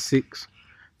 and verse 6.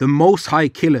 The Most High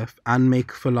killeth and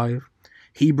maketh alive.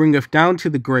 He bringeth down to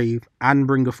the grave and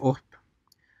bringeth up.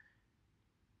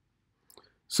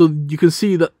 So you can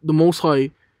see that the Most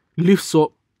High lifts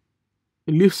up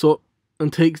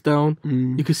and takes down.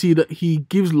 You can see that he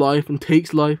gives life and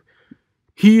takes life.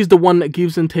 He is the one that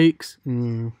gives and takes.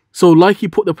 So like he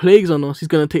put the plagues on us, he's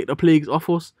going to take the plagues off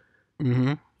us.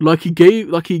 Like he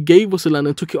gave us a land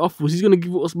and took it off us, he's going to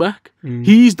give it us back.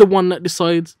 He's the one that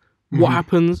decides what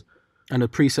happens. And a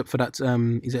precept for that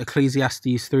is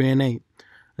Ecclesiastes 3 and 8.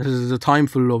 This is a time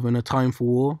for love and a time for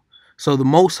war. So the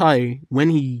Most High, when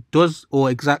he does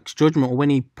or exacts judgment, or when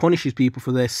he punishes people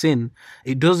for their sin,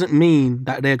 it doesn't mean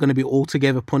that they're going to be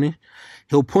altogether punished.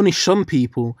 He'll punish some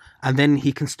people and then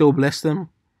he can still bless them.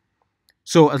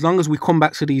 So as long as we come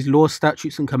back to these laws,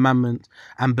 statutes and commandments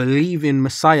and believe in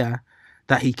Messiah,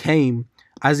 that he came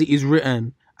as it is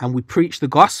written, and we preach the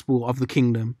gospel of the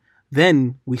kingdom,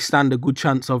 then we stand a good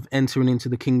chance of entering into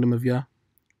the kingdom of Yah.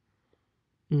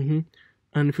 And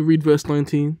if you read verse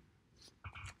 19.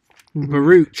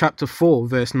 Baruch chapter 4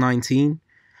 verse 19.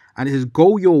 And it says,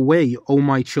 Go your way, O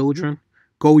my children,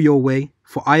 go your way,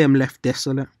 for I am left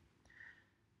desolate.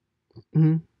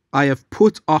 I have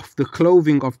put off the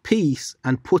clothing of peace,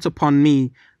 and put upon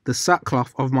me the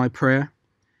sackcloth of my prayer.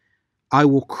 I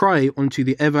will cry unto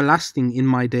the everlasting in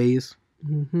my days.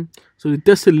 So the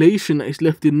desolation that is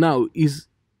left in now is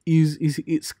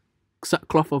its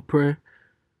sackcloth of prayer,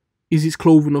 is its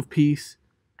clothing of peace.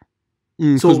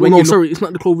 So it's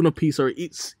not the clothing of peace. Sorry,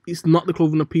 it's not the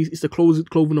clothing of peace. It's the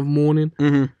clothing of mourning,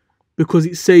 because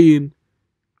it's saying,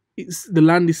 the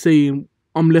land is saying,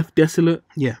 I'm left desolate,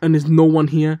 and there's no one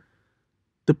here.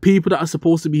 The people that are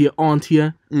supposed to be here aren't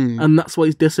here, and that's why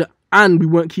it's desolate. And we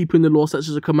weren't keeping the law, such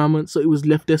as a commandment, so it was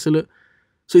left desolate.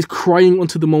 So it's crying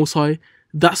unto the Most High.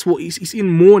 That's what it's in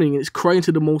mourning, and it's crying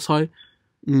to the Most High.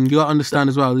 You gotta understand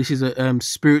as well. This is a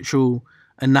spiritual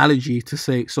analogy to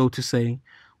say,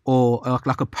 or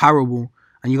like a parable,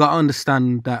 and you gotta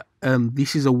understand that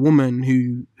this is a woman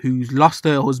who's lost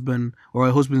her husband, or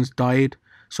her husband's died.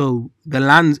 So the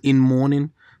land's in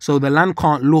mourning. So the land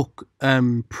can't look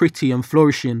pretty and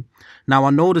flourishing. Now I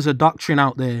know there's a doctrine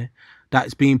out there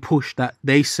that's being pushed that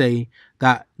they say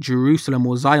that Jerusalem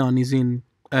or Zion is in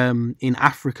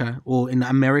Africa or in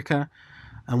America.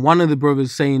 And one of the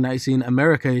brothers saying that it's in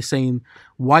America is saying,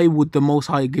 why would the Most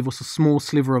High give us a small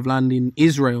sliver of land in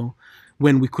Israel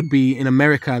when we could be in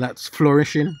America that's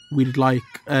flourishing with like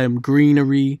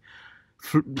greenery,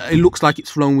 it looks like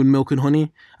it's flowing with milk and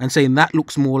honey, and saying that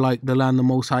looks more like the land the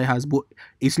Most High has. But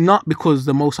it's not because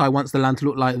the Most High wants the land to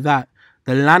look like that.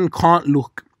 The land can't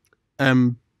look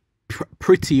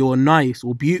pretty or nice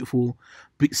or beautiful,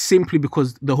 but simply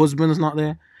because the husband's not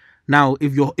there. Now,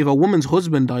 if a woman's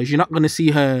husband dies, you're not going to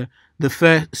see her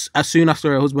as soon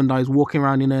after her husband dies walking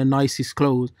around in her nicest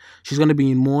clothes. She's going to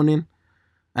be in mourning.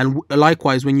 And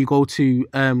likewise, when you go to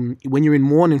when you're in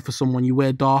mourning for someone, you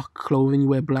wear dark clothing, you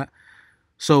wear black.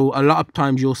 So a lot of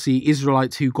times you'll see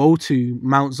Israelites who go to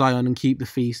Mount Zion and keep the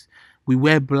feast. We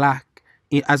wear black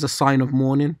as a sign of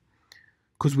mourning,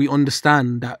 because we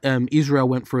understand that Israel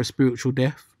went for a spiritual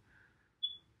death.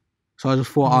 So I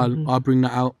just thought I'll bring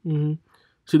that out. Mm-hmm.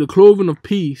 So the clothing of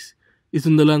peace is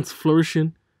in the land's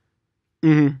flourishing.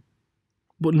 Mm-hmm.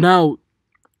 But now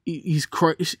she's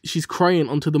crying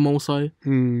unto the Most High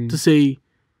to say,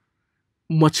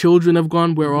 my children have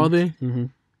gone, where are they? Mm-hmm.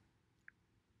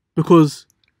 Because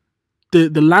the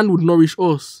land would nourish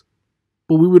us,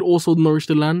 but we would also nourish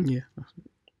the land. Yeah.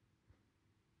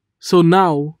 So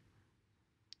now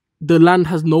the land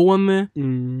has no one there,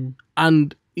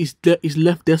 and it's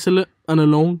left desolate and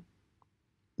alone.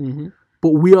 Mm-hmm. But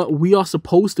we are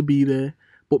supposed to be there,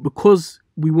 but because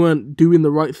we weren't doing the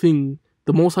right thing,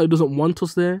 the Most High doesn't want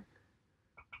us there.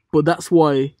 But that's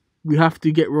why we have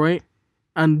to get right,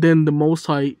 and then the Most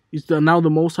High is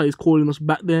calling us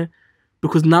back there,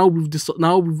 because now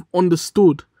we've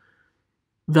understood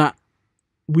that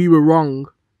we were wrong,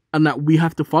 and that we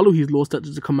have to follow His law,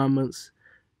 statutes, and commandments.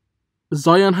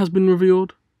 Zion has been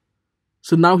revealed,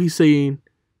 so now He's saying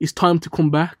it's time to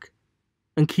come back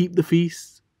and keep the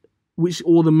feasts, which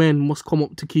all the men must come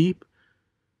up to keep.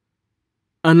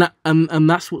 And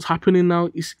that's what's happening now.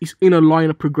 It's in a line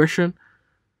of progression,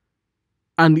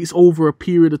 and it's over a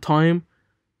period of time.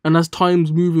 And as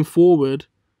time's moving forward,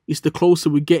 it's the closer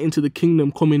we get into the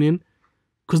kingdom coming in,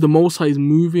 because the Most High is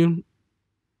moving,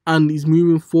 and He's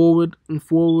moving forward and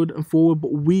forward and forward.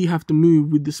 But we have to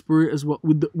move with the Spirit as well,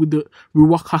 with the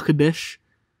Ruach Hakodesh.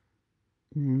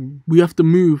 We have to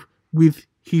move with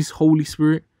His Holy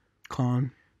Spirit.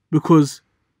 Because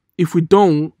if we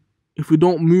don't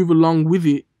move along with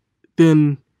it,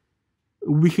 then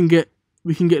we can get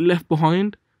left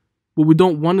behind. But we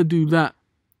don't want to do that.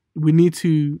 We need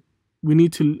to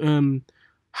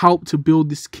help to build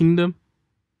this kingdom,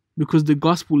 because the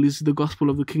gospel is the gospel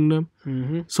of the kingdom.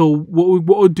 So what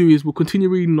we'll do is we'll continue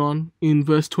reading on in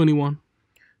verse 21.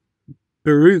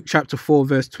 Baruch chapter 4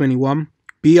 verse 21.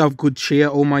 Be of good cheer,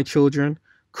 O my children,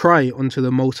 cry unto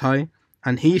the Most High,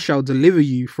 and He shall deliver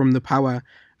you from the power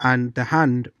and the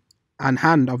hand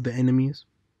of the enemies.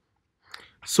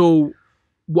 So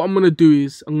what I'm going to do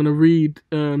is I'm going to read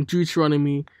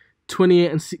Deuteronomy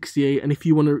 28 and 68, and if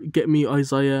you want to get me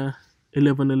Isaiah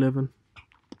 11:11.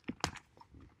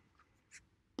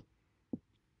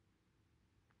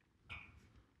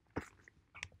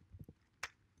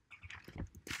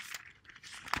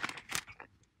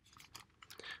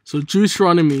 So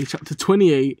Deuteronomy chapter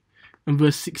 28 and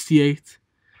verse 68.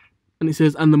 And it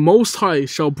says, and the Most High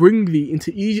shall bring thee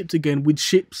into Egypt again with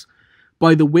ships,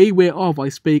 by the way whereof I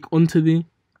spake unto thee.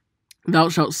 Thou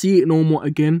shalt see it no more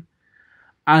again.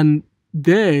 And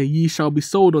there ye shall be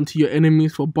sold unto your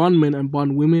enemies for bondmen and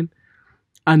bondwomen,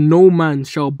 and no man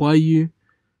shall buy you.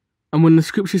 And when the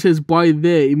scripture says buy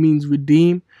there, it means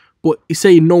redeem. But it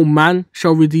say no man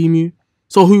shall redeem you.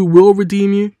 So who will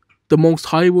redeem you? The Most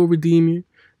High will redeem you.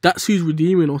 That's who's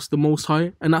redeeming us, the Most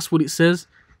High. And that's what it says.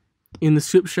 In the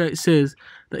scripture, it says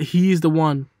that He is the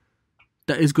one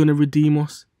that is going to redeem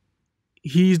us.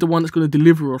 He's the one that's going to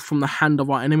deliver us from the hand of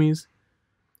our enemies.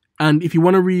 And if you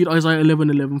want to read Isaiah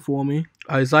 11:11 for me.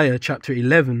 Isaiah chapter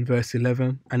 11 verse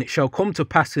 11. And it shall come to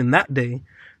pass in that day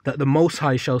that the Most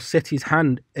High shall set His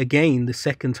hand again the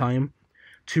second time,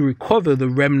 to recover the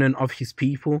remnant of His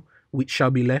people which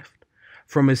shall be left,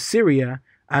 from Assyria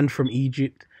and from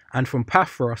Egypt, and from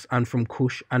Paphros, and from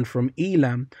Cush, and from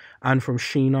Elam, and from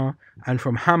Shinar, and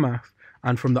from Hamath,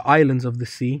 and from the islands of the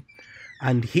sea.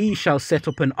 And He shall set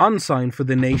up an ensign for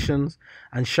the nations,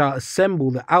 and shall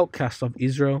assemble the outcasts of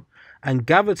Israel, and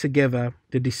gather together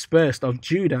the dispersed of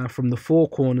Judah from the four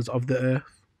corners of the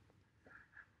earth.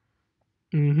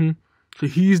 So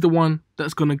He's the one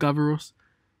that's going to gather us.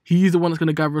 He's the one that's going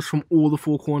to gather us from all the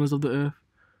four corners of the earth.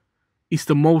 It's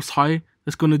the Most High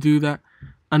that's going to do that.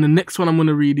 And the next one I'm going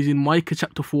to read is in Micah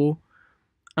chapter 4.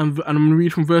 And I'm going to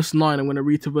read from verse 9. I'm going to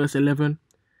read to verse 11.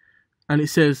 And it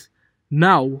says,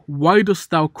 now, why dost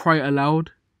thou cry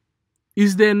aloud?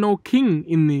 Is there no king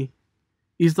in thee?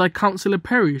 Is thy counselor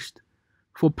perished?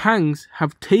 For pangs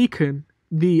have taken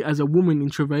thee as a woman in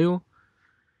travail.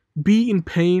 Be in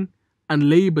pain and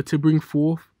labour to bring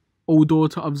forth, O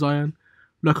daughter of Zion,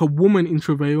 like a woman in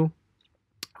travail.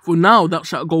 For now thou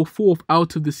shalt go forth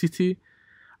out of the city,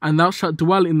 and thou shalt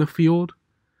dwell in the field,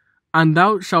 and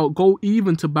thou shalt go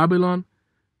even to Babylon,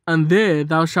 and there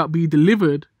thou shalt be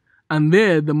delivered, and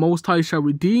there the Most High shall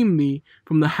redeem thee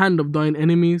from the hand of thine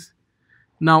enemies.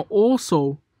 Now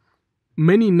also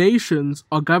many nations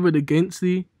are gathered against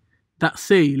thee, that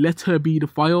say, let her be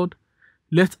defiled,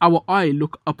 let our eye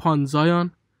look upon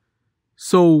Zion.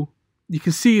 So you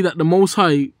can see that the Most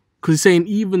High, because he's saying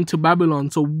even to Babylon,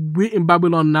 so we're in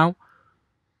Babylon now,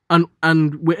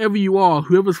 and wherever you are,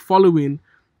 whoever's following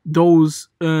those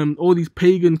all these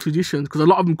pagan traditions, because a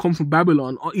lot of them come from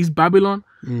Babylon, is Babylon,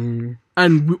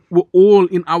 and we're all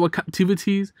in our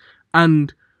captivities,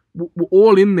 and we're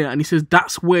all in there, and he says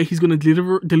that's where he's going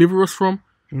to deliver us from.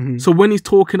 So when he's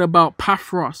talking about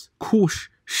Paphros, Cush,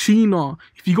 Shinar,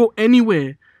 if you go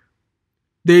anywhere,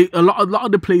 a lot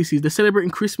of the places they're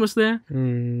celebrating Christmas there,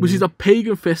 which is a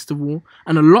pagan festival,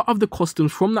 and a lot of the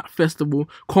customs from that festival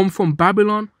come from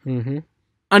Babylon.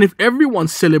 And if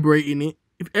everyone's celebrating it,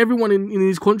 if everyone in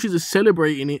these countries is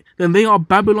celebrating it, then they are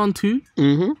Babylon too.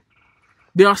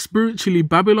 They are spiritually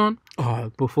Babylon.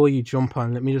 Oh, before you jump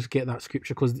on, let me just get that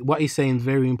scripture, because what he's saying is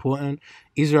very important.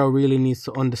 Israel really needs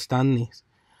to understand this,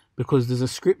 because there's a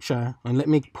scripture, and let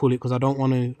me pull it because I don't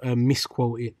want to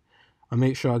misquote it. I'll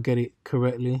make sure I get it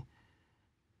correctly.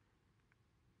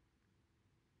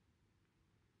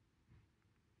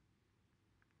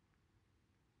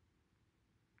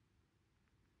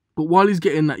 But while he's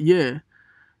getting that,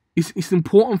 it's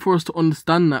important for us to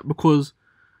understand that, because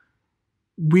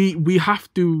we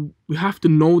have to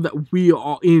know that we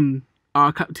are in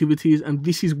our captivities, and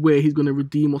this is where he's going to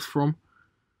redeem us from.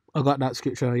 I got that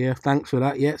scripture, yeah. Thanks for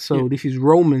that. Yeah. So this is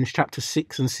Romans chapter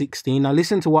 6 and 16. Now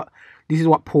listen to this is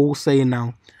what Paul's saying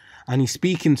now. And he's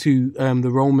speaking to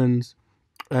the Romans,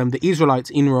 the Israelites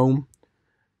in Rome.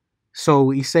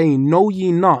 So he's saying, know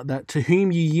ye not that to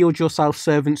whom ye yield yourselves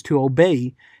servants to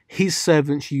obey, his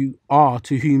servants you are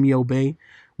to whom ye obey,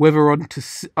 whether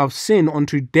of sin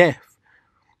unto death,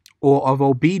 or of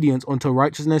obedience unto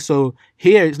righteousness. So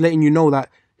here it's letting you know that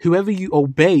whoever you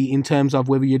obey in terms of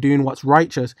whether you're doing what's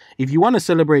righteous, if you want to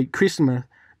celebrate Christmas,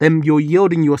 then you're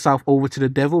yielding yourself over to the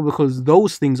devil, because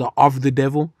those things are of the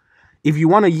devil. If you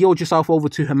want to yield yourself over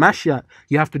to Hamashiach,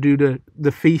 you have to do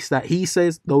the feast that he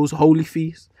says, those holy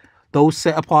feasts, those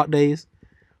set apart days.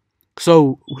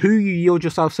 So who you yield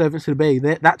yourself servants to obey,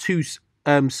 that's whose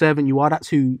servant you are, that's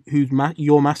whose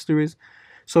your master is.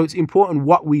 So it's important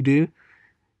what we do,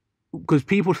 because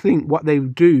people think what they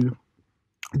do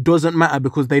doesn't matter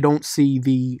because they don't see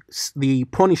the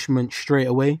punishment straight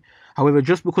away. However,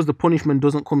 just because the punishment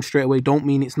doesn't come straight away don't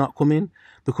mean it's not coming,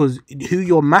 because who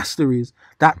your master is,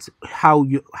 that's how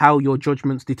your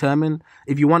judgment's determined.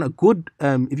 If you want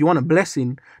a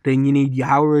blessing, then you need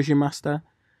Yahweh as your master.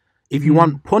 If you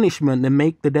want punishment, then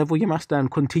make the devil your master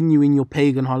and continue in your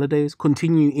pagan holidays,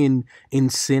 continue in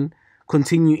sin,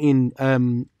 continue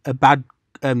in a bad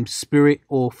spirit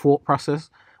or thought process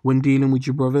when dealing with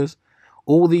your brothers.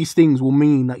 All these things will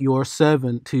mean that you're a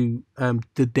servant to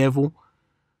the devil.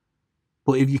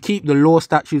 But if you keep the law,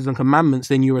 statutes, and commandments,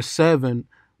 then you're a servant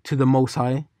to the Most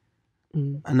High.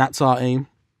 And that's our aim.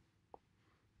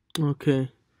 Okay.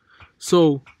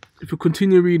 So, if we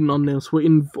continue reading on this, we're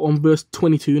on verse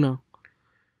 22 now.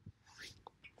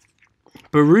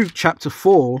 Baruch chapter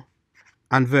 4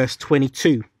 and verse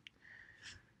 22.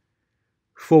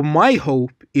 For my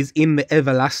hope is in the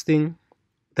everlasting,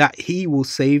 that he will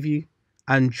save you,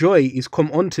 and joy is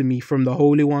come unto me from the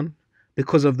Holy One,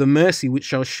 because of the mercy which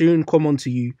shall soon come unto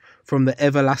you from the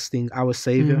everlasting our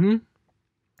Saviour.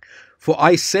 For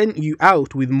I sent you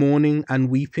out with mourning and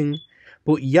weeping,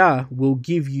 but Yah will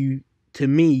give you to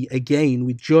me again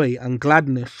with joy and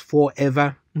gladness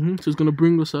forever. So it's going to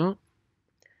bring us out.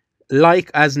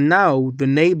 Like as now the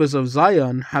neighbours of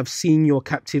Zion have seen your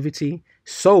captivity,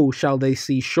 so shall they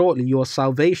see shortly your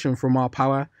salvation from our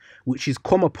power, which is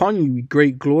come upon you with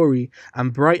great glory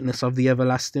and brightness of the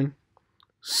everlasting.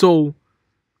 So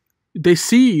they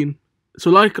seen, so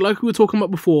like we were talking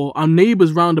about before, our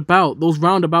neighbours round about, those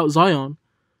round about Zion,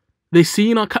 they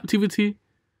seen our captivity,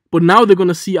 but now they're going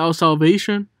to see our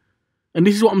salvation. And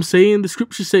this is what I'm saying. The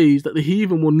scripture says that the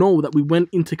heathen will know that we went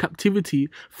into captivity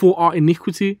for our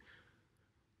iniquity.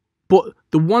 But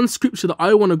the one scripture that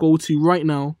I want to go to right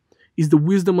now is the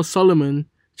Wisdom of Solomon,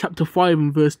 chapter 5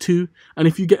 and verse 2. And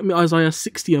if you get me Isaiah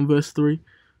 60 and verse 3.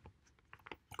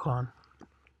 Come on.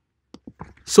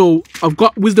 So I've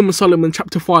got Wisdom of Solomon,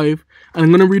 chapter 5, and I'm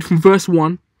going to read from verse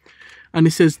 1. And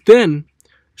it says, Then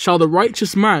shall the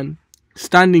righteous man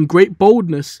stand in great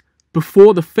boldness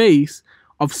before the face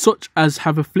of such as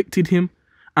have afflicted him,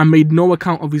 and made no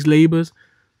account of his labors.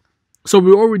 So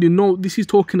we already know this is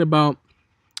talking about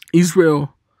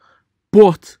Israel.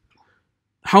 But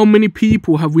how many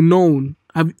people have we known?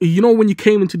 When you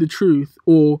came into the truth,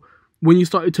 or when you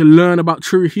started to learn about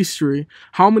true history,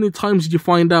 how many times did you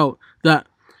find out that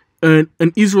an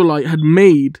Israelite had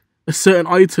made a certain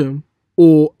item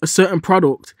or a certain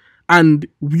product, and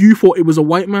you thought it was a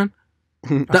white man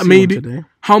that made it? Today.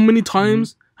 How many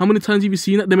times? How many times have you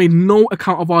seen that? They made no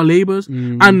account of our labors,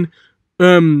 and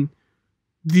a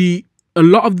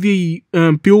lot of the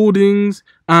buildings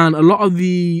and a lot of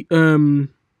these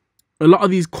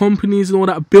companies and all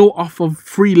that built off of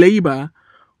free labor,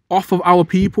 off of our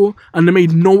people, and they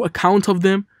made no account of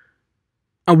them.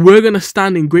 And we're gonna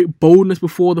stand in great boldness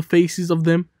before the faces of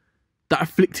them that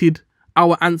afflicted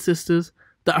our ancestors,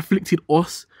 that afflicted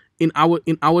us in our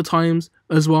times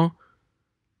as well.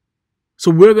 So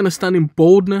we're gonna stand in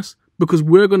boldness because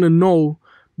we're gonna know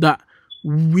that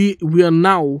we are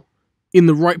now in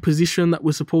the right position that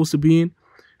we're supposed to be in.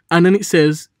 And then it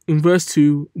says in verse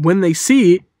 2, when they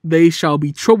see it, they shall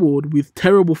be troubled with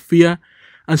terrible fear,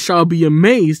 and shall be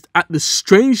amazed at the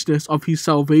strangeness of his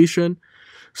salvation,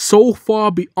 so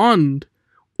far beyond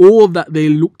all that they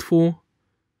looked for.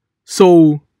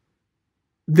 So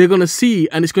they're gonna see,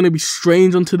 and it's gonna be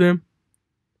strange unto them,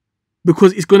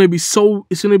 because it's gonna be so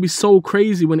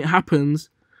crazy when it happens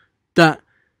that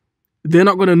they're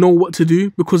not gonna know what to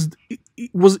do, because it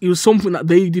was something that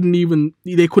they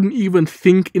couldn't even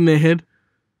think in their head.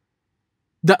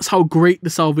 That's how great the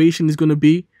salvation is gonna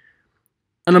be.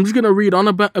 And I'm just going to read on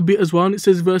a bit as well. And it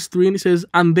says, verse 3, and it says,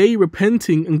 and they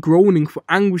repenting and groaning for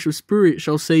anguish of spirit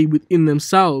shall say within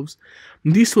themselves,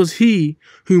 this was he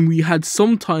whom we had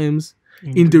sometimes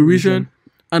in derision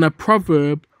and a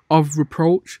proverb of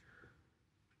reproach.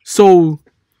 So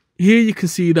here you can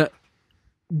see that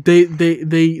they're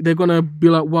going to be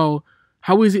like, well,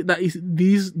 how is it that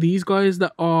these guys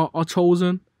that are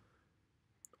chosen?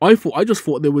 I just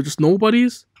thought they were just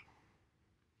nobodies.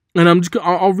 And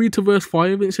I'll read to verse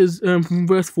 5, and it says, from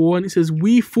verse 4, and it says,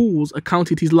 we fools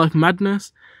accounted his life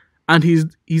madness, and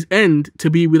his end to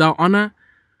be without honor.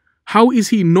 How is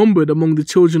he numbered among the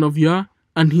children of Yah,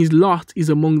 and his lot is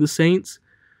among the saints?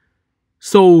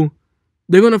 So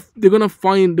they're gonna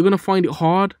find it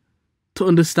hard to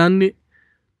understand it,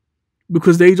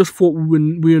 because they just thought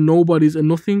we were nobodies and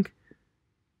nothing.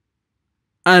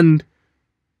 And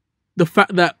the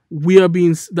fact that we have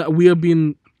been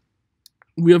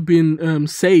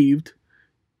saved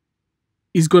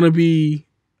is going to be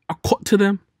a cut to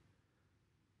them,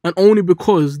 and only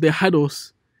because they had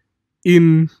us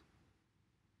in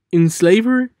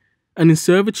slavery and in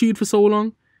servitude for so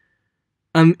long,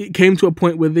 and it came to a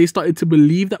point where they started to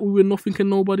believe that we were nothing and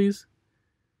nobodies.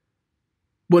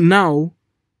 But now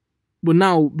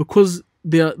because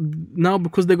they're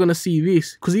going to see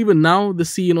this, because even now they're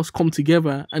seeing us come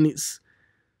together, and it's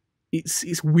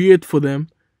weird for them.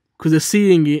 Because they're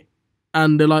seeing it,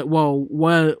 and they're like, "Wow,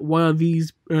 why are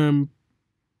these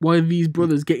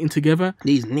brothers getting together?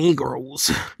 These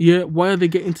Negroes." Yeah, why are they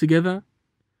getting together?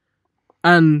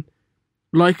 And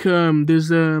like, there's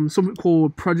something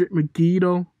called Project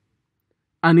Megiddo,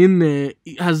 and in there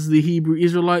it has the Hebrew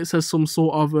Israelites as some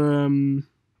sort of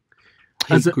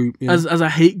as a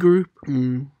hate group,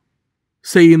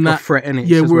 saying that threat, innit?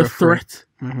 Yeah, we're a threat.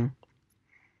 Mm-hmm.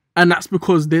 And that's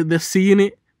because they're seeing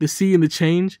it. They're seeing the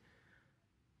change.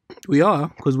 We are,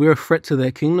 because we're a threat to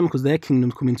their kingdom, because their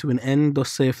kingdom's coming to an end,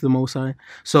 thus saith the Most High.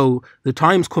 So the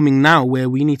time's coming now where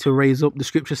we need to raise up. The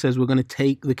scripture says we're going to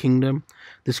take the kingdom.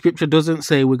 The scripture doesn't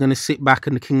say we're going to sit back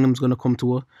and the kingdom's going to come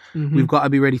to us. Mm-hmm. We've got to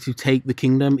be ready to take the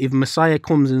kingdom. If Messiah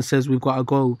comes and says we've got to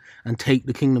go and take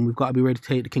the kingdom, we've got to be ready to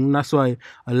take the kingdom. That's why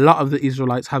a lot of the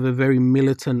Israelites have a very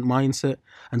militant mindset.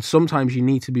 And sometimes you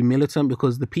need to be militant,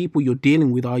 because the people you're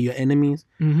dealing with are your enemies.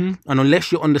 Mm-hmm. And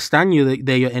unless you understand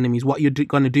they're your enemies, what you're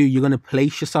going to do, you're going to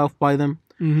place yourself by them.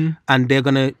 Mm-hmm. And they're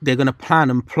gonna plan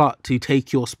and plot to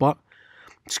take your spot.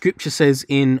 Scripture says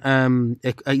in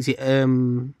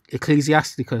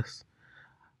Ecclesiasticus,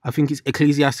 I think it's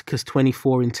Ecclesiasticus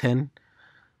 24:10,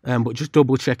 but just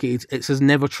double check it. It says,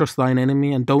 never trust thine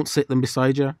enemy, and don't set them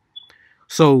beside you.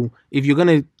 So if you're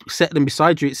going to set them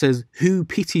beside you, it says, who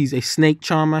pities a snake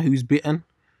charmer who's bitten?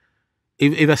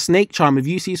 If a snake charmer, if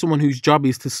you see someone whose job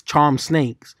is to charm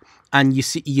snakes, and you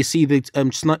see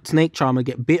the snake charmer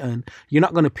get bitten, you're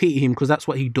not going to pity him, because that's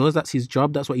what he does. That's his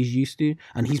job. That's what he's used to.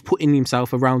 And he's putting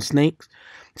himself around snakes.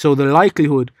 So the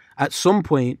likelihood at some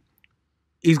point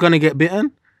he's going to get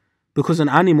bitten, because an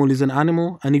animal is an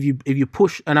animal. And if you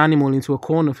push an animal into a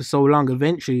corner for so long,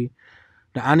 eventually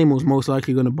the animal's most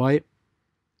likely going to bite.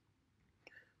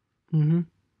 Mm-hmm.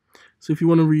 So if you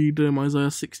want to read Isaiah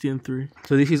 60 and 3.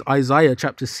 So this is Isaiah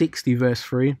chapter 60 verse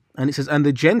 3. And it says, "And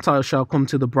the Gentiles shall come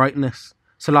to the brightness,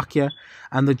 Salakia,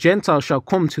 and the Gentiles shall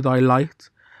come to thy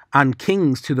light, and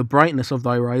kings to the brightness of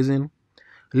thy rising.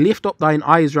 Lift up thine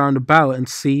eyes round about and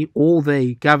see, all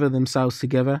they gather themselves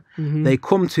together. They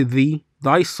come to thee,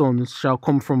 thy sons shall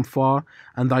come from far,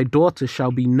 and thy daughters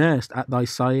shall be nursed at thy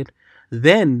side.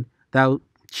 Then thou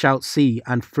shalt see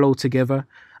and flow together,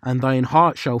 and thine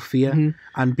heart shall fear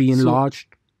and be enlarged."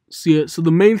 So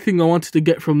the main thing I wanted to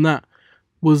get from that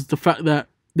was the fact that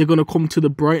they're going to come to the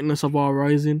brightness of our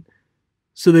rising.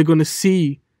 So they're going to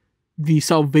see the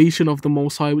salvation of the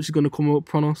Most High, which is going to come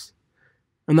upon us.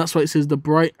 And that's why it says the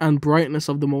brightness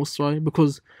of the Most High,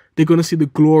 because they're going to see the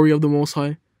glory of the Most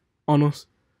High on us.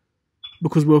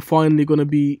 Because we're finally going to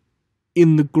be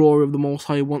in the glory of the Most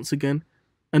High once again.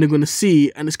 And they're going to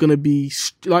see, and it's going to be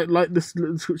like this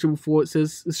scripture before, it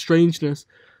says the strangeness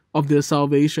of their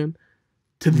salvation.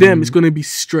 To them, it's going to be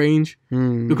strange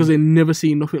because they never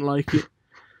seen nothing like it.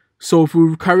 So if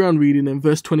we carry on reading in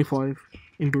verse 25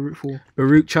 in Baruch 4.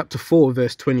 Baruch chapter 4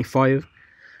 verse 25.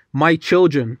 "My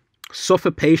children,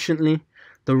 suffer patiently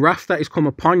the wrath that is come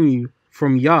upon you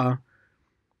from Yah,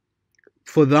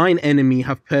 for thine enemy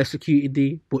have persecuted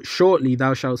thee, but shortly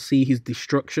thou shalt see his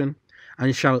destruction,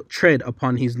 and shalt tread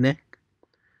upon his neck."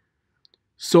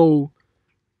 So,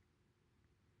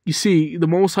 you see, the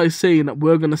Most High is saying that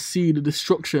we're going to see the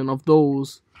destruction of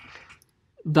those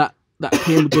that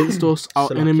came against us,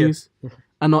 our enemies,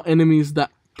 and our enemies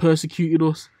that persecuted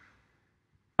us.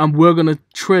 And we're going to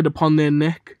tread upon their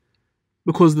neck,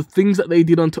 because the things that they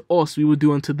did unto us, we will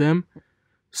do unto them.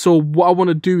 So what I want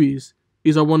to do is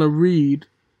I want to read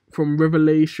from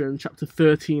Revelation chapter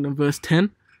 13 and verse 10.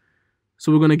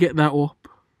 So we're going to get that up.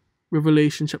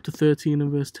 Revelation chapter 13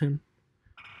 and verse 10.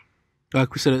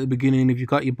 Like we said at the beginning, if you've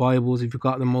got your Bibles, if you've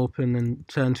got them open and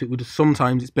turn to it,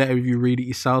 sometimes it's better if you read it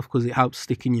yourself because it helps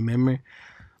stick in your memory.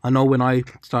 I know when I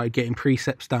started getting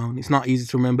precepts down, it's not easy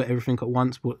to remember everything at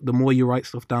once, but the more you write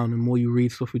stuff down and the more you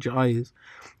read stuff with your eyes,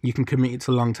 you can commit it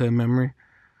to long-term memory.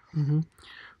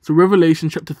 So Revelation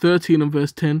chapter 13 and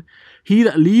verse 10. "He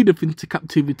that leadeth into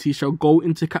captivity shall go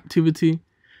into captivity.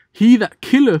 He that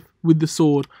killeth with the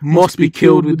sword must be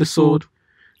killed with the sword.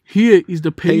 Here is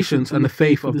the patience and the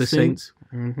faith of the saints."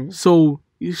 So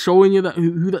he's showing you that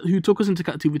who took us into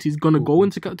captivity is going to go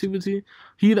into captivity.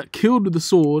 He that killed with the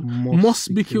sword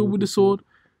must be killed with the sword.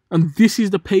 And this is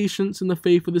the patience and the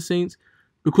faith of the saints,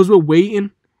 because we're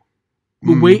waiting.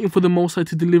 We're waiting for the Most High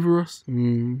to deliver us.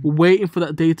 We're waiting for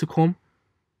that day to come.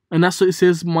 And that's what it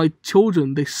says, "My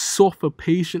children, they suffer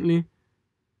patiently."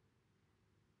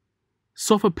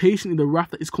 Suffer patiently the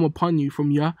wrath that is come upon you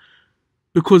from Yah.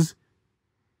 Because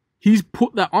he's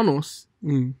put that on us.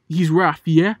 His wrath,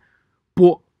 yeah.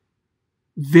 But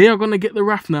they are going to get the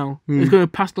wrath now. It's going to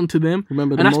pass on to them.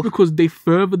 Remember, and that's because they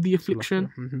furthered the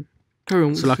affliction. Carry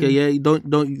on. So like, yeah,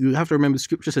 you have to remember the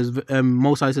scripture says,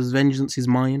 Most High says, "Vengeance is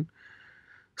mine."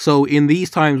 So in these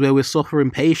times where we're suffering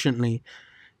patiently,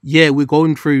 yeah, we're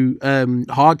going through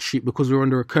hardship because we're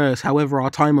under a curse. However,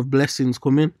 our time of blessings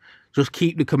come in. Just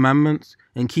keep the commandments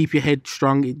and keep your head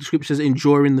strong. The scripture says,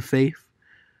 "Endure in the faith."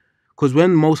 Because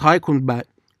when Most High comes back,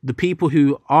 the people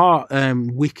who are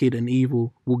wicked and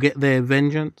evil will get their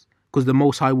vengeance, because the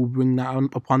Most High will bring that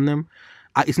upon them.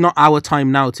 It's not our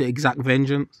time now to exact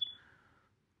vengeance.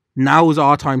 Now is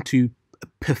our time to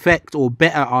perfect or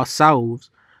better ourselves,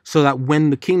 so that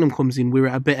when the kingdom comes in, we're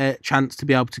at a better chance to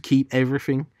be able to keep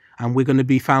everything, and we're going to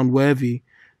be found worthy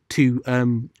to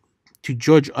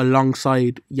judge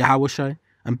alongside Yahushua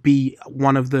and be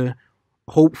one of the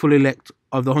hopeful elect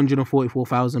of the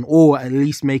 144,000, or at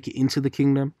least make it into the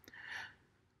kingdom.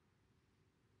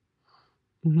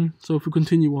 So if we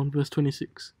continue on, verse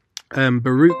 26.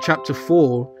 Baruch chapter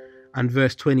 4 and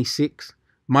verse 26.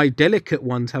 "My delicate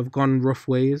ones have gone rough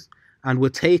ways, and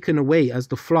were taken away as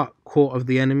the flock caught of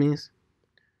the enemies.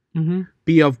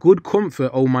 Be of good comfort,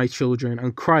 O my children,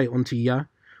 and cry unto Yah,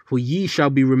 for ye shall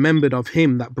be remembered of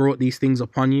him that brought these things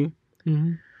upon you.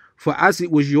 For as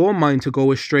it was your mind to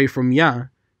go astray from Yah,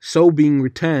 so being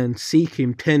returned, seek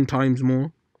him 10 times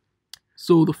more."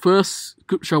 So the first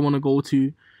scripture I want to go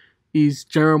to is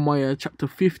Jeremiah chapter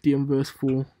 50 and verse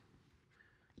 4.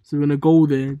 So we're going to go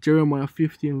there, Jeremiah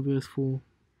 50 and verse 4.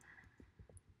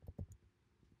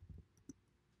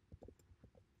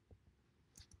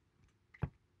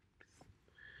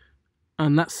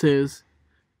 And that says,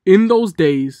 "In those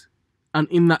days and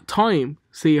in that time,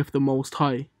 saith the Most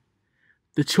High,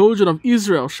 the children of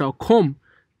Israel shall come,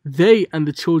 they and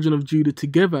the children of Judah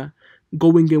together,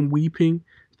 going and weeping.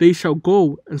 They shall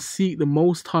go and seek the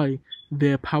Most High,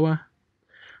 their power.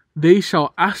 they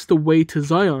shall ask the way to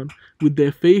Zion with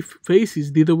their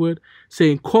faces thitherward,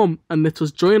 saying, Come and let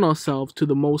us join ourselves to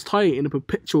the Most High in a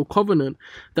perpetual covenant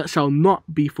that shall not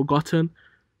be forgotten.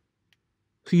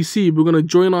 So you see, we're going to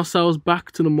join ourselves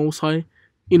back to the Most High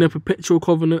in a perpetual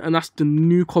covenant, and that's the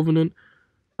new covenant,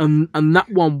 and that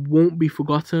one won't be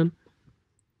forgotten.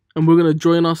 And we're going to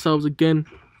join ourselves again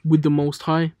with the Most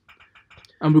High,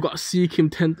 and we've got to seek Him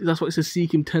 10. That's what it says,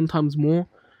 seek Him 10 times more.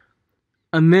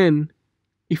 And then,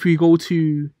 if we go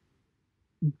to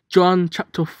John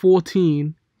chapter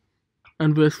 14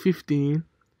 and verse 15,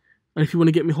 and if you want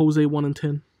to get me Hosea 1 and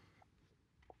 10.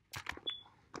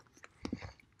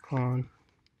 Come on.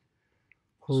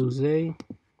 Hosea.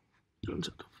 John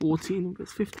chapter 14 and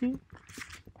verse 15.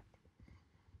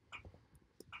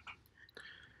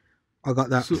 I got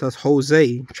that. So that's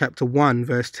Hosea chapter 1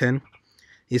 verse 10.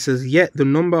 It says, Yet the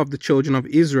number of the children of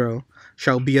Israel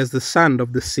shall be as the sand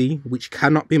of the sea, which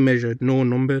cannot be measured nor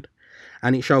numbered.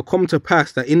 And it shall come to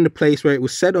pass that in the place where it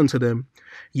was said unto them,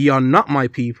 Ye are not my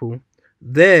people,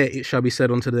 there it shall be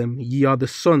said unto them, Ye are the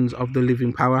sons of the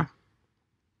living power.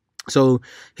 So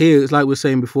here, it's like we were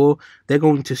saying before, they're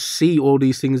going to see all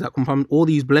these things that come from all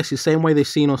these blessings, same way they've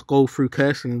seen us go through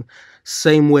cursing,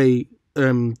 same way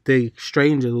the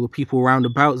strangers or the people round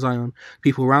about Zion,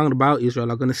 people round about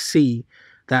Israel are going to see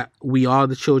that we are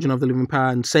the children of the living power.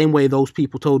 And same way those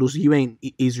people told us, you ain't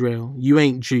Israel, you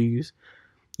ain't Jews,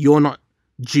 you're not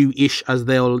Jewish, as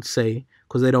they'll say,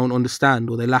 because they don't understand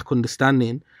or they lack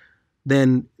understanding.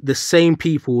 Then the same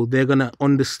people, they're going to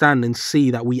understand and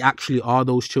see that we actually are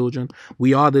those children.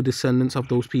 We are the descendants of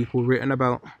those people written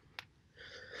about.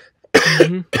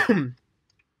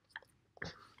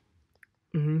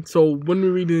 So when we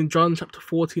read in John chapter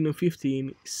 14 and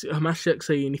 15, Hamashiach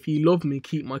saying, if you love me,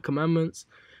 keep my commandments.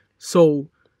 So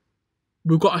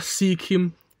we've got to seek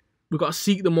Him. We've got to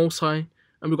seek the Most High.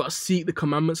 And we've got to seek the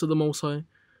commandments of the Most High.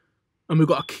 And we've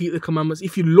got to keep the commandments.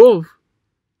 If you love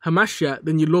Hamashiach,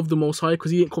 then you love the Most High,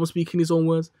 because He didn't come speaking His own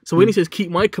words. So when He says keep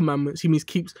my commandments, He means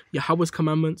keeps Yahweh's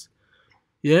commandments.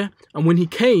 Yeah? And when He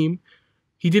came,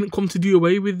 He didn't come to do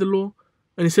away with the law.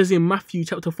 And it says in Matthew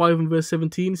chapter 5 and verse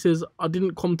 17, it says, I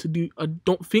don't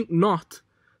think not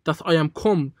that I am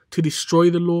come to destroy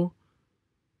the law.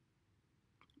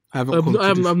 I've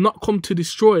not come to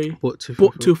destroy, but to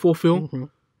fulfill. Mm-hmm.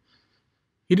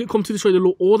 He didn't come to destroy the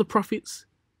law or the prophets.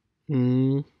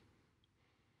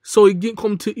 So he didn't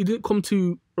come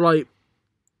to like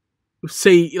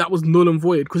say that was null and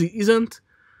void, because it isn't.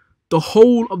 The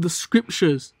whole of the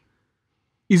scriptures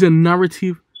is a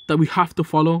narrative that we have to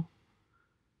follow,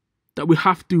 that we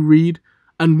have to read.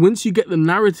 And once you get the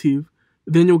narrative,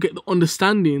 then you'll get the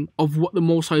understanding of what the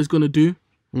Most High is going to do.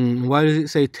 Why does it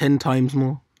say 10 times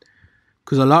more?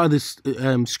 Because a lot of this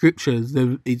scriptures,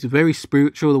 it's very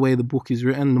spiritual the way the book is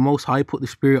written. The Most High put the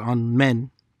spirit on men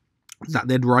that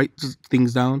they'd write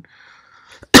things down.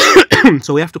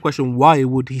 So we have to question, why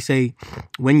would He say,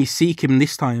 when you seek Him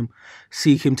this time,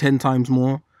 seek Him 10 times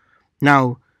more?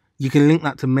 Now, you can link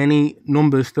that to many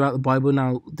numbers throughout the Bible.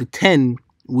 Now, the 10,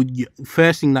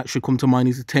 first thing that should come to mind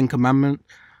is the 10 Commandments.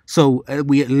 So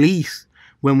we at least,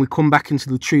 when we come back into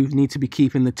the truth, need to be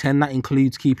keeping the 10. That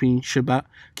includes keeping Shabbat,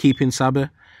 keeping Sabbath.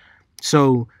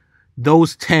 So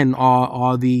those 10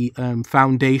 are the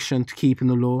foundation to keeping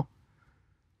the law.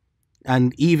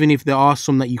 And even if there are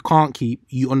some that you can't keep,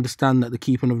 you understand that the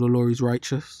keeping of the law is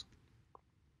righteous.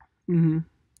 Read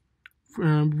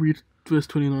verse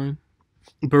 29.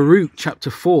 Baruch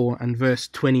chapter 4 and verse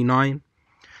 29.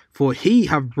 For He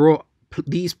have brought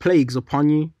these plagues upon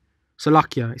you.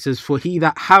 Salakia, it says, for He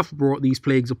that hath brought these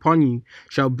plagues upon you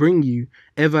shall bring you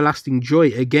everlasting joy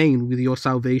again with your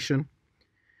salvation.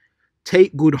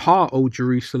 Take good heart, O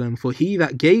Jerusalem, for He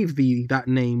that gave thee that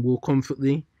name will comfort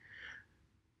thee.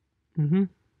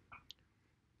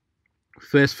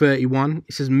 Verse 31,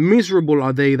 it says, miserable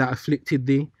are they that afflicted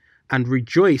thee, and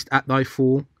rejoiced at thy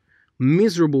fall.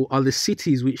 Miserable are the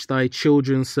cities which thy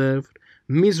children served.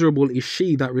 Miserable is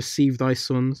she that received thy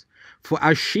sons. For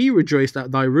as she rejoiced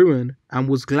at thy ruin, and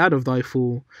was glad of thy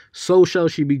fall, so shall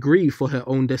she be grieved for her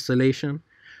own desolation.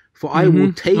 For I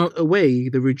will take away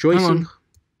the rejoicing.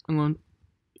 Hang on.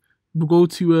 We'll go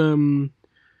to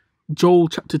Joel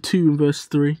chapter 2 and verse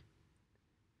 3.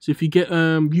 So if you get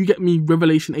me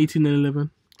Revelation 18 and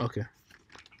 11. Okay.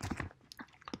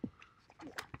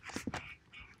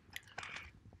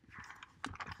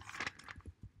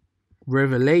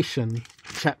 Revelation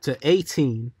chapter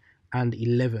 18 and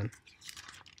 11.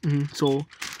 So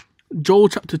Joel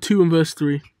chapter 2 and verse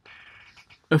 3.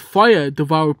 A fire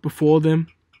devoureth before them,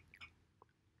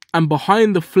 and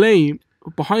behind them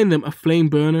a flame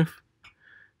burneth.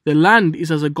 The land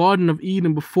is as a garden of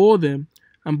Eden before them,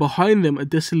 and behind them a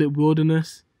desolate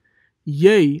wilderness.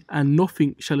 Yea, and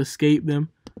nothing shall escape them.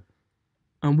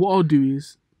 And what I'll do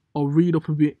is, I'll read up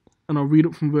a bit, and I'll read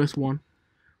up from verse 1.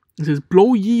 It says,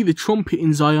 Blow ye the trumpet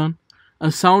in Zion,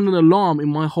 and sound an alarm in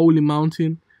my holy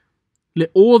mountain.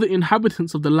 Let all the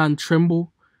inhabitants of the land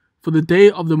tremble, for the day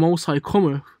of the Most High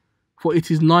cometh, for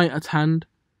it is nigh at hand.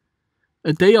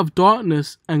 A day of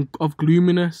darkness and of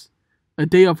gloominess, a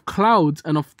day of clouds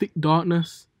and of thick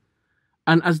darkness.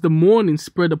 And as the morning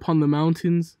spread upon the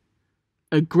mountains,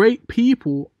 a great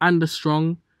people and a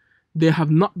strong, there have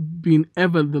not been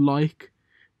ever the like,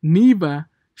 neither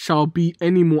shall be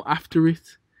any more after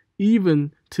it,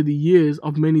 even to the years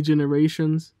of many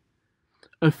generations.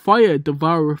 A fire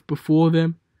devoureth before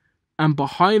them, and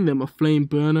behind them a flame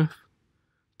burneth.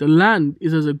 The land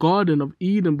is as a garden of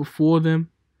Eden before them,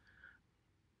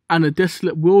 and a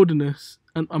desolate wilderness,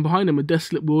 and behind them a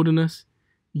desolate wilderness.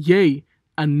 Yea,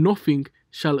 and nothing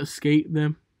shall escape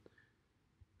them.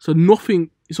 So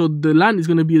the land is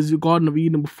going to be as the Garden of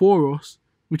Eden before us,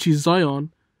 which is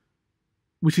Zion,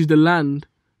 which is the land,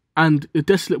 and the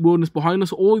desolate wilderness behind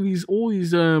us. All these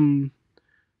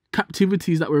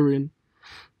captivities that we're in,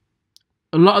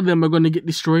 a lot of them are going to get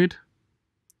destroyed.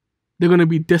 They're going to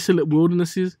be desolate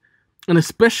wildernesses, and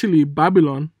especially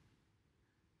Babylon,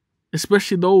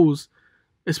 especially those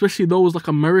like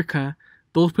America,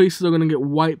 those places are going to get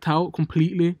wiped out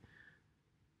completely.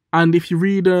 And if you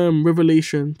read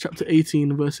Revelation chapter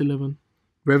 18 verse 11.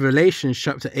 Revelation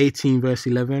chapter 18 verse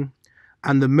 11.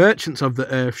 And the merchants of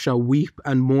the earth shall weep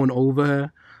and mourn over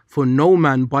her, for no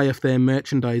man buyeth their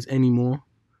merchandise any more.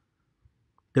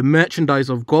 The merchandise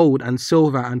of gold and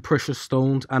silver and precious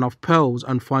stones, and of pearls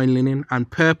and fine linen, and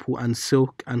purple and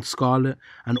silk and scarlet,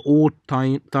 and all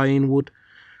dyeing wood,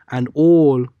 and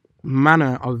all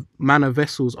manner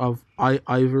vessels of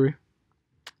ivory,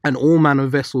 and all manner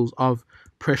vessels of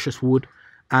precious wood,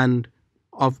 and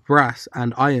of brass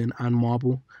and iron and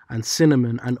marble, and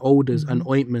cinnamon and odors and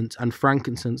ointments and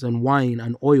frankincense and wine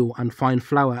and oil and fine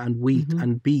flour and wheat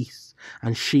and beasts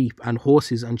and sheep and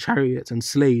horses and chariots and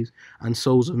slaves and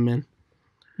souls of men.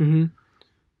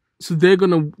 So they're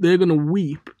gonna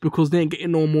weep because they ain't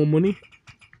getting no more money.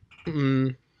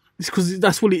 It's because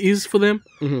that's what it is for them.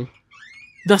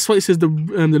 That's why it says the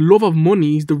love of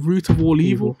money is the root of all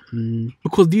evil.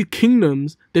 Because these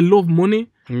kingdoms, they love money,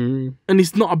 and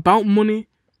it's not about money.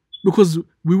 Because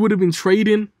we would have been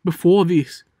trading before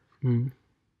this.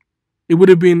 It would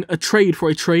have been a trade for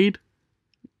a trade.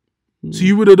 So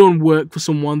you would have done work for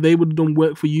someone, they would have done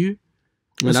work for you.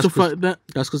 And stuff like that.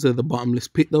 That's because they're the bottomless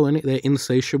pit though, innit? They're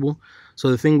insatiable. So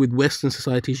the thing with Western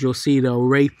societies, you'll see they'll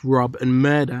rape, rob and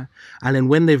murder. And then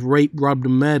when they've raped, robbed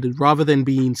and murdered, rather than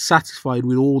being satisfied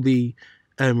with all the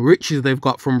riches they've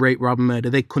got from rape, rob and murder,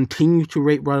 they continue to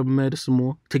rape, rob and murder some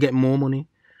more to get more money.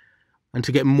 And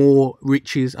to get more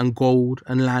riches and gold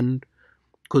and land.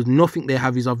 Because nothing they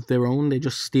have is of their own. They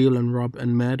just steal and rob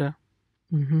and murder.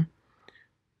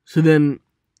 So then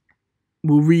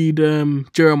we'll read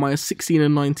Jeremiah 16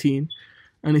 and 19.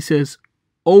 And it says,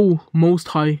 O Most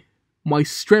High, my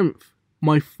strength,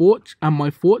 my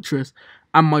fortress,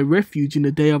 and my refuge in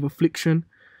the day of affliction.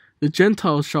 The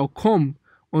Gentiles shall come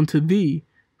unto thee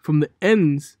from the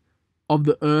ends of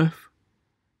the earth,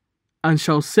 and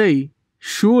shall say,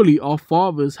 Surely our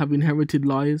fathers have inherited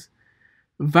lies,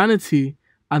 vanity,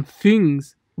 and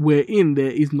things wherein there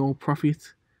is no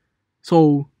profit.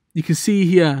 So you can see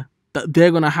here that they're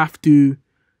going to have to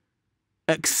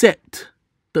accept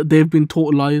that they've been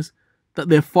taught lies, that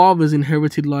their fathers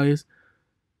inherited lies,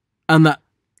 and that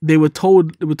they were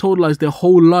told lies their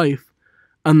whole life,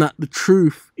 and that the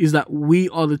truth is that we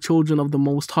are the children of the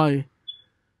Most High,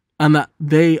 and that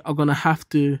they are going to have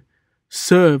to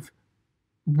serve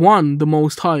the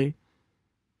Most High,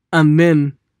 and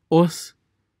then us,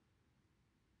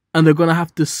 and they're gonna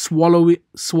have to swallow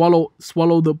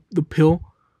the pill,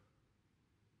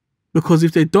 because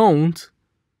if they don't,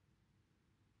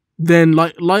 then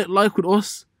like with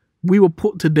us, we were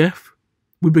put to death.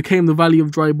 We became the valley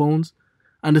of dry bones,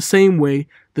 and the same way,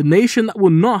 the nation that will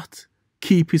not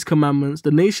keep his commandments,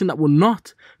 the nation that will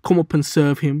not come up and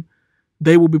serve him,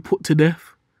 they will be put to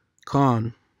death.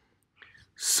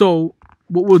 So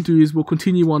what we'll do is we'll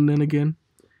continue on then again,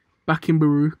 back in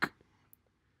Baruch,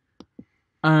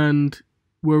 and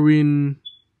we're in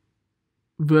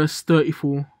verse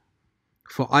 34.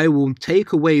 For I will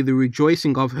take away the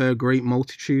rejoicing of her great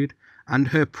multitude, and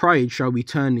her pride shall be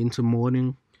turned into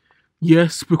mourning.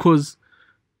 Yes, because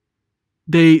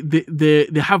they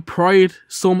have pride,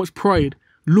 so much pride.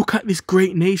 Look at this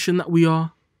great nation that we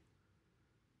are.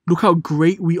 Look how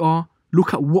great we are.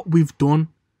 Look at what we've done.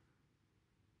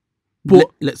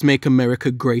 But Let's make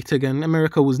America great again.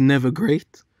 America was never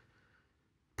great.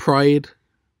 Pride.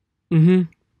 And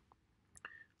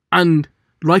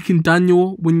like in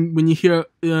Daniel, when you hear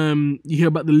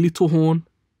about the little horn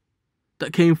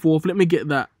that came forth. Let me get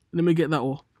that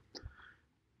off.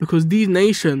 Because these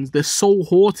nations, they're so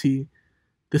haughty,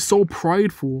 they're so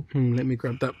prideful. Let me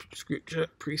grab that scripture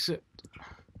precept.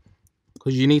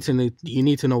 Because you need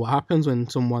to know what happens when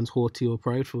someone's haughty or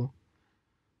prideful.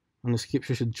 And the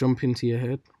scripture should jump into your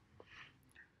head.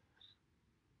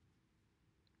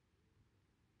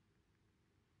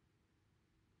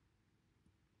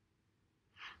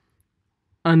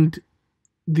 And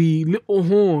the little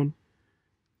horn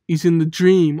is in the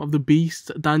dream of the beast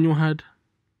that Daniel had.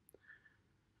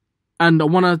 And I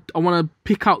wanna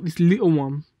pick out this little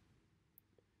one,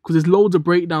 because there's loads of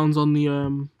breakdowns on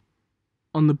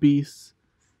the beast.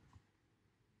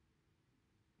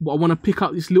 But I want to pick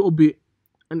out this little bit,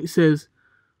 and it says,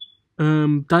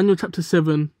 Daniel chapter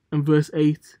 7 and verse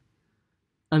 8,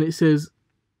 and it says,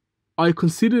 I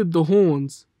considered the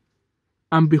horns,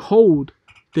 and behold,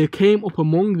 there came up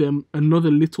among them another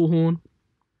little horn,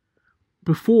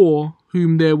 before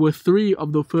whom there were 3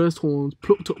 of the first horns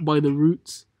plucked up by the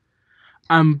roots.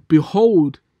 And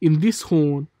behold, in this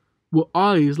horn were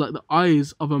eyes like the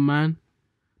eyes of a man,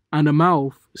 and a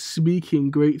mouth speaking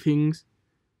great things.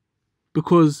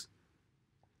 Because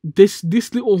this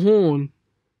little horn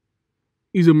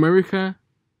is America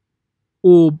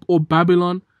or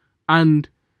Babylon, and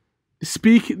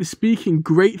speaking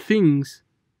great things.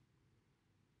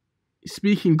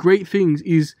 Speaking great things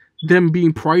is them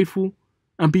being prideful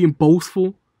and being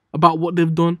boastful about what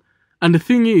they've done. And the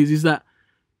thing is that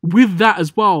with that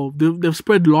as well, they've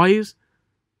spread lies,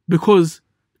 because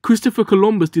Christopher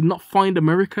Columbus did not find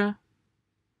America.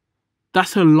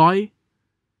 That's a lie.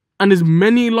 And there's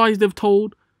many lies they've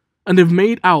told, and they've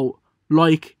made out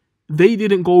like they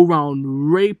didn't go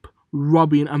around rape,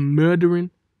 robbing, and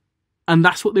murdering, and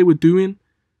that's what they were doing.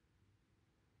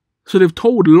 So they've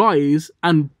told lies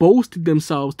and boasted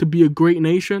themselves to be a great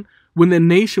nation when their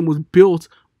nation was built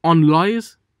on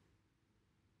lies.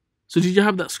 So did you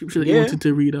have that scripture that you wanted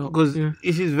to read out? Because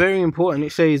this is very important.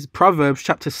 It says, Proverbs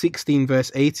chapter 16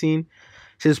 verse 18. It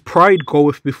says, pride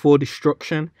goeth before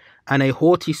destruction, and a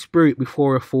haughty spirit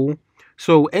before a fall.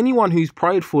 So anyone who's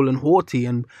prideful and haughty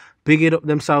and bigged up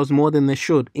themselves more than they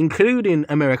should, including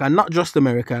America, and not just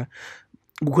America,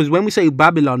 because when we say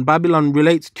Babylon, Babylon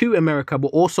relates to America, but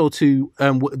also to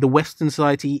the Western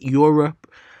society, Europe,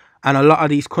 and a lot of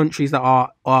these countries that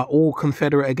are all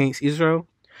confederate against Israel.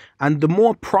 And the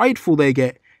more prideful they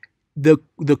get, the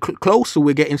closer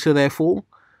we're getting to their fall.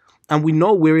 And we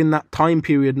know we're in that time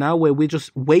period now where we're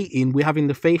just waiting. We're having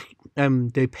the faith,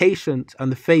 the patience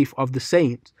and the faith of the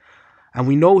saints. And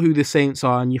we know who the saints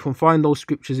are. And you can find those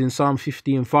scriptures in Psalm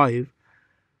 50 and 5.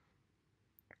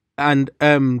 And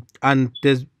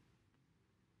there's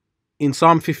in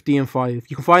Psalm 50 and 5.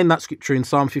 You can find that scripture in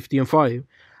Psalm 50 and 5.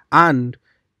 And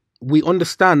we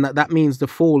understand that means the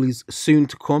fall is soon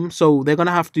to come. So they're going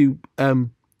to have to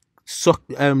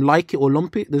like it or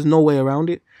lump it. There's no way around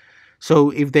it.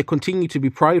 So if they continue to be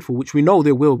prideful, which we know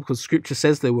they will, because scripture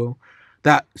says they will,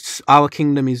 that our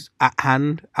kingdom is at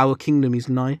hand, our kingdom is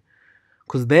nigh,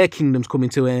 because their kingdom's coming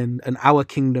to an end, and our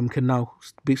kingdom can now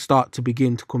start to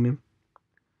begin to come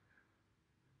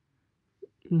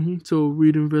in. So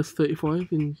reading verse 35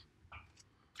 in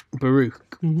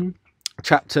Baruch.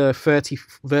 Chapter 4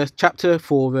 verse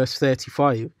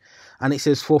 35, and it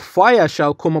says, for fire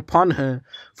shall come upon her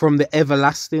from the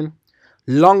everlasting,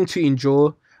 long to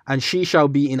endure, and she shall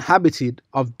be inhabited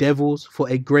of devils for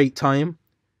a great time.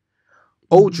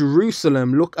 O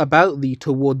Jerusalem, look about thee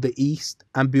toward the east,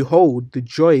 and behold the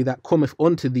joy that cometh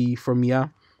unto thee from Yah.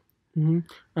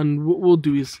 And what we'll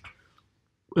do is,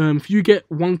 if you get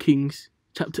 1 Kings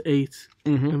chapter 8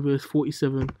 and verse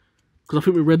 47, because I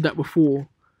think we read that before.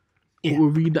 But we'll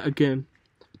read that again,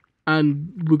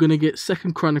 and we're gonna get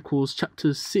 2 Chronicles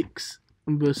chapter 6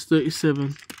 and verse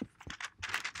 37.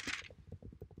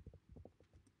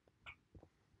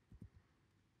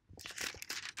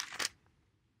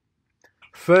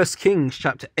 First Kings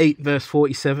chapter 8 verse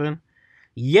 47.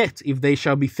 Yet if they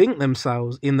shall bethink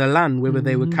themselves in the land whither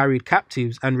they were carried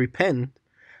captives, and repent,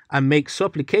 and make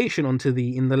supplication unto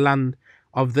thee in the land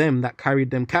of them that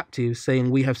carried them captives, saying,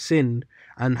 we have sinned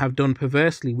and have done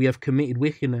perversely, we have committed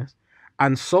wickedness,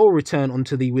 and so return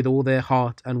unto thee with all their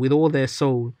heart and with all their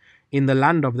soul in the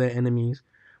land of their enemies,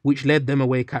 which led them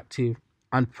away captive,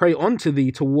 and pray unto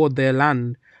thee toward their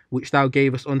land, which thou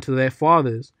gavest unto their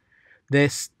fathers, the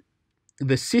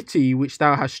city which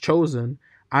thou hast chosen,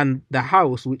 and the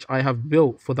house which I have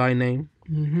built for thy name.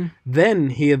 Then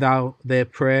hear thou their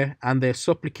prayer and their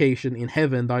supplication in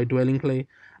heaven, thy dwelling place,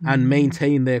 and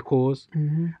maintain their cause,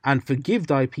 and forgive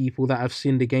thy people that have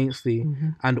sinned against thee,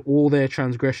 and all their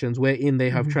transgressions wherein they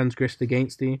have transgressed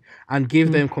against thee, and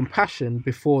give them compassion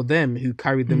before them who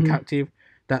carried them captive,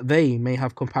 that they may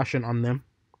have compassion on them.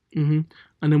 And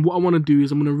then what I want to do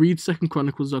is I'm going to read 2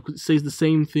 Chronicles because it says the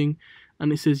same thing.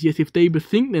 And it says, yet if they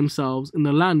bethink themselves in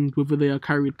the land whither they are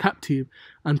carried captive,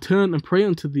 and turn and pray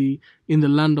unto thee in the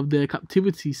land of their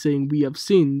captivity, saying, we have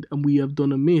sinned, and we have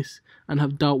done amiss, and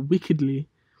have dealt wickedly.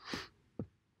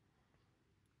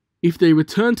 If they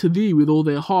return to thee with all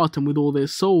their heart and with all their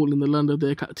soul in the land of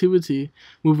their captivity,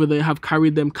 whither they have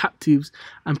carried them captives,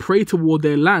 and pray toward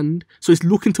their land, so it's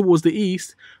looking towards the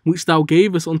east, which thou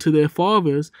gavest unto their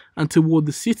fathers, and toward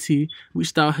the city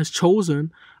which thou hast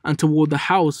chosen, and toward the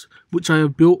house which I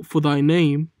have built for thy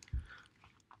name,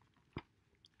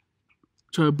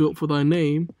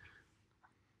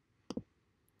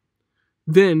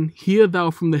 then hear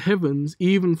thou from the heavens,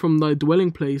 even from thy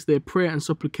dwelling place, their prayer and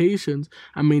supplications,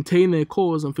 and maintain their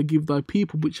cause, and forgive thy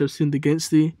people which have sinned against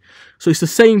thee. So it's the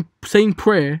same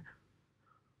prayer,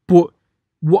 but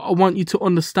what I want you to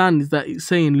understand is that it's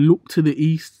saying look to the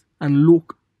east and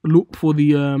look for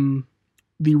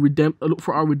look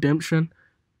for our redemption.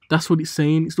 That's what it's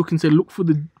saying. It's looking to say, look for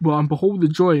and behold the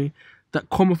joy that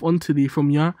cometh unto thee from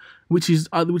Yah, which is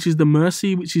the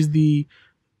mercy, which is the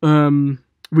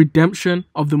redemption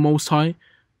of the Most High,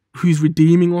 who's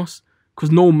redeeming us.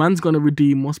 Because no man's gonna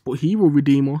redeem us, but He will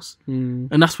redeem us,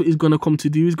 and that's what He's gonna come to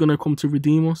do. He's gonna come to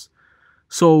redeem us.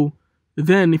 So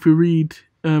then, if we read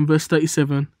verse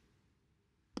 37,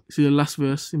 see the last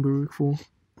verse in Baruch 4.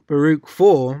 Baruch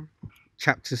 4,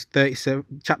 chapter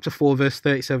 4, verse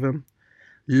 37.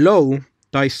 Lo,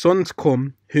 thy sons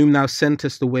come, whom thou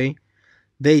sentest away.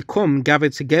 They come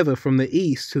gathered together from the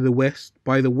east to the west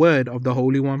by the word of the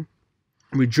Holy One,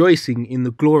 rejoicing in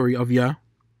the glory of Yah.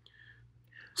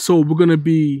 So we're going to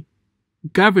be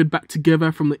gathered back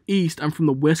together from the east and from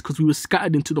the west, because we were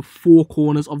scattered into the four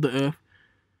corners of the earth.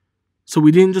 So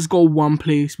we didn't just go one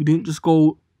place. We didn't just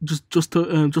go just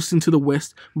into the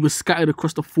west. We were scattered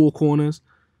across the four corners,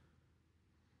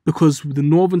 because the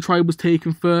northern tribe was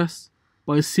taken first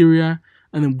by Assyria,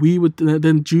 and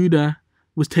then Judah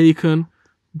was taken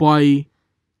by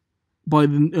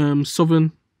Babylon,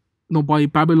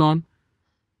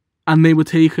 and they were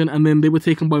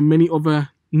taken by many other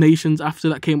nations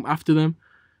that came after them,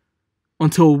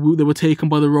 until they were taken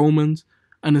by the Romans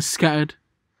and then scattered.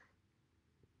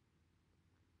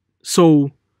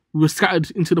 So we were scattered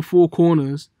into the four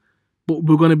corners, but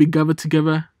we're going to be gathered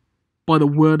together by the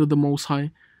word of the Most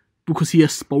High, because He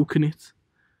has spoken it.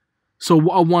 So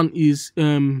what I want is,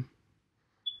 if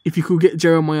you could get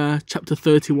Jeremiah chapter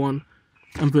 31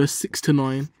 and verse 6 to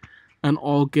 9, and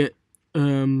I'll get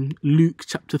Luke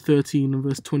chapter 13 and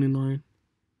verse 29.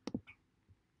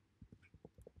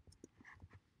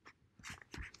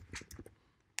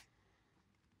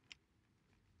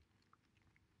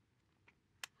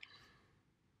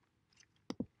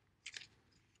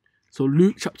 So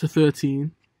Luke chapter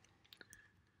 13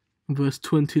 and verse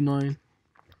 29.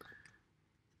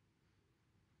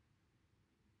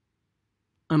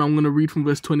 And I'm going to read from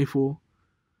verse 24.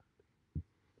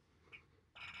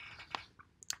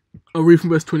 I'll read from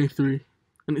verse 23.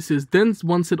 And it says, Then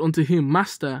one said unto him,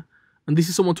 Master, and this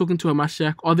is someone talking to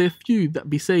Hamashiach, are there few that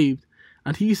be saved?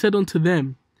 And he said unto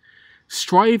them,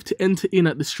 Strive to enter in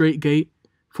at the strait gate,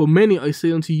 for many, I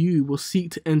say unto you, will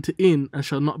seek to enter in, and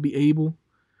shall not be able.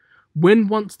 When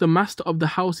once the master of the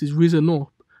house is risen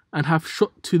up, and hath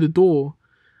shut to the door,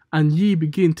 and ye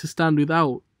begin to stand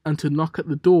without, and to knock at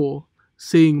the door,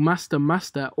 saying, Master,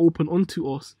 Master, open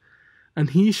unto us.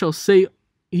 And he shall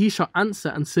answer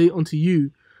and say unto you,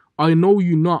 I know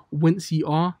you not whence ye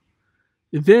are.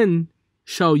 Then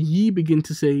shall ye begin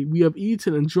to say, We have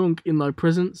eaten and drunk in thy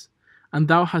presence, and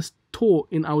thou hast taught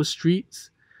in our streets.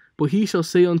 But he shall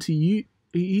say unto you,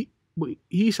 he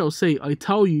shall say, I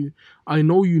tell you, I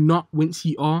know you not whence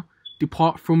ye are.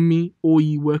 Depart from me, all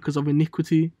ye workers of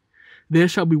iniquity. There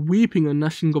shall be weeping and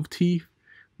gnashing of teeth,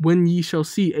 when ye shall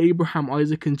see Abraham,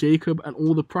 Isaac, and Jacob, and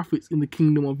all the prophets in the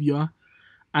kingdom of Yah,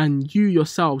 and you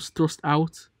yourselves thrust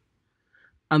out.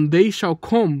 And they shall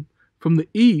come from the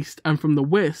east, and from the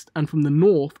west, and from the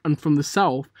north, and from the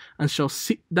south, and shall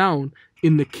sit down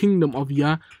in the kingdom of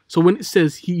Yah. So when it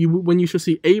says, when you shall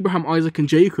see Abraham, Isaac, and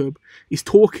Jacob, it's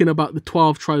talking about the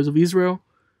 12 tribes of Israel,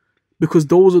 because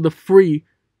those are the three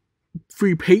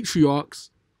patriarchs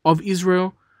of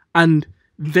Israel, and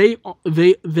that's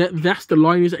the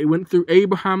lineage that it went through,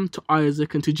 Abraham to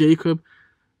Isaac and to Jacob,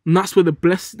 and that's where the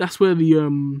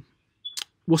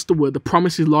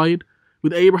promises lied,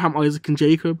 with Abraham, Isaac, and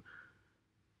Jacob.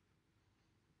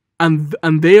 And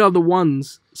they are the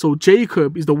ones. So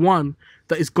Jacob is the one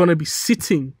that is going to be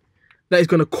sitting, that is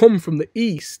going to come from the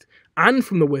east and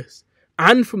from the west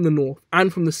and from the north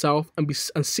and from the south and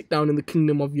sit down in the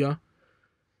kingdom of Yah.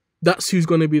 That's who's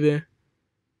going to be there.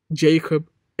 Jacob,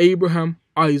 Abraham,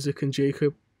 Isaac, and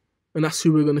Jacob. And that's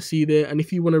who we're going to see there. And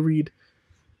if you want to read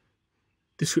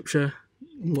the scripture,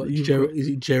 is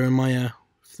it Jeremiah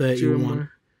 31?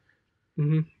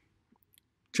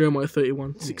 Jeremiah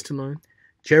 31, 6-9.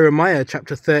 Jeremiah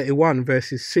chapter 31,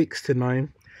 verses 6-9.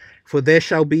 For there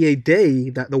shall be a day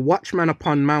that the watchman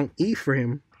upon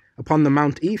the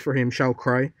Mount Ephraim shall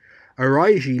cry,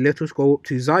 Arise ye, let us go up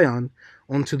to Zion,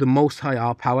 unto the Most High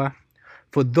our power.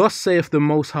 For thus saith the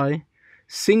Most High,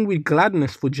 Sing with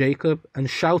gladness for Jacob, and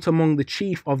shout among the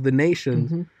chief of the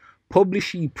nations.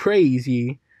 Publish ye praise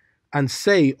ye, and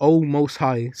say, O Most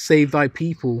High, save thy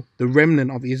people, the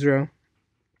remnant of Israel.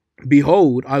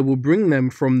 Behold, I will bring them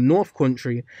from north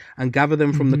country, and gather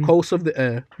them from the coast of the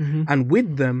earth, and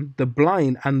with them the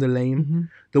blind and the lame,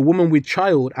 the woman with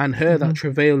child, and her that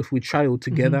travaileth with child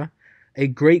together. A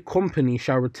great company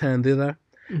shall return thither.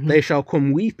 They shall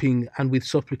come weeping, and with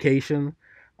supplication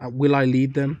will I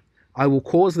lead them. I will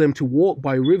cause them to walk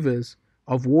by rivers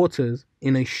of waters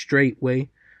in a straight way,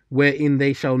 wherein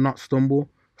they shall not stumble.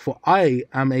 For I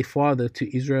am a father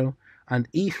to Israel, and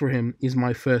Ephraim is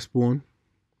my firstborn.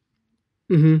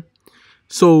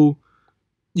 So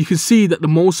you can see that the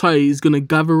Most High is going to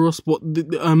gather us. But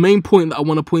the main point that I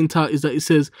want to point out is that it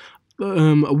says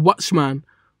a watchman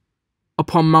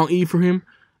upon Mount Ephraim.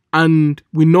 And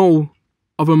we know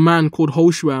of a man called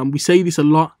Hoshua, and we say this a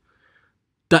lot,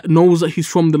 that knows that he's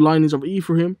from the lineage of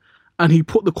Ephraim. And he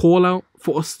put the call out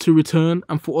for us to return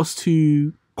and for us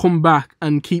to come back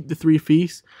and keep the 3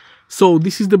 feasts. So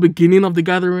this is the beginning of the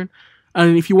gathering.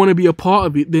 And if you want to be a part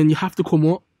of it, then you have to come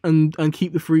up and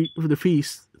keep the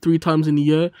feast 3 times in a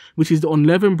year, which is the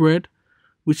unleavened bread,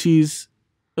 which is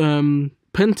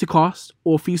Pentecost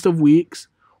or Feast of Weeks,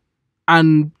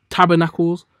 and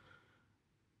Tabernacles.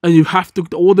 And you have to,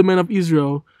 all the men of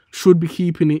Israel should be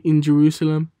keeping it in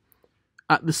Jerusalem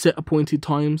at the set appointed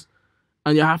times.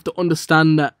 And you have to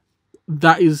understand that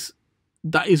is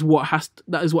what has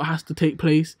to take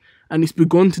place, and it's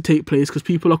begun to take place because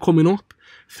people are coming up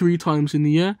 3 times in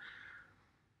the year.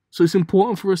 So it's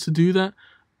important for us to do that.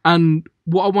 And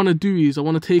what I want to do is I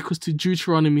want to take us to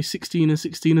Deuteronomy 16 and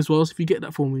 16 as well. So if you get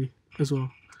that for me as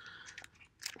well.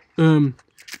 But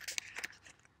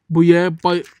yeah,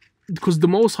 because the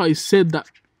Most High said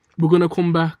that we're going to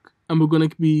come back and we're going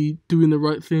to be doing the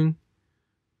right thing.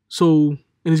 So,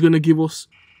 and He's going to give us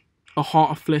a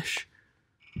heart of flesh.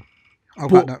 I'll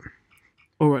got that.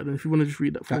 All right, then, if you want to just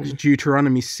read that for me. That's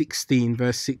Deuteronomy 16,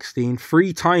 verse 16.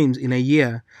 3 times in a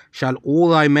year shall all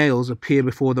thy males appear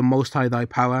before the Most High thy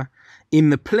power, in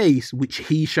the place which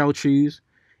he shall choose,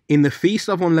 in the feast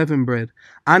of unleavened bread,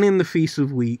 and in the feast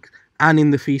of weeks, and in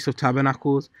the feast of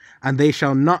tabernacles, and they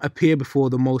shall not appear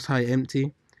before the Most High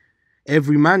empty.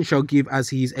 Every man shall give as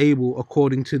he is able,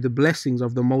 according to the blessings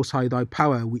of the Most High thy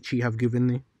power, which he have given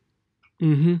thee.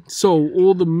 So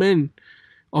all the men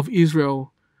of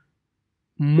Israel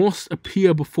must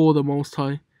appear before the Most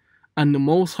High, and the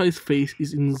Most High's face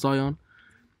is in Zion,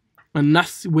 and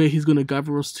that's where He's going to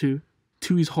gather us to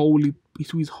His holy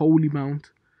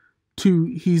mount, to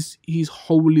His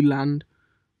holy land,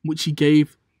 which He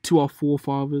gave to our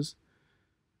forefathers.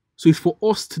 So it's for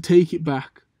us to take it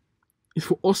back. It's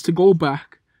for us to go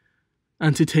back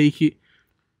and to take it.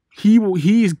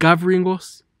 He is gathering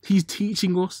us. He's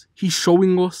teaching us. He's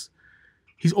showing us.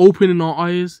 He's opening our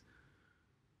eyes.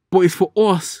 But it's for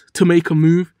us to make a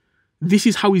move. This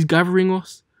is how He's gathering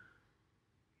us.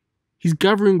 He's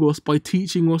gathering us by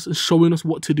teaching us and showing us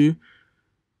what to do.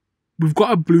 We've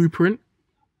got a blueprint,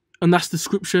 and that's the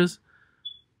scriptures.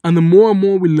 And the more and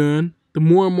more we learn, the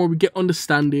more and more we get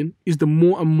understanding, is the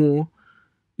more and more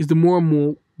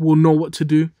we'll know what to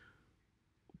do.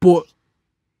 But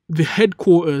the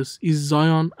headquarters is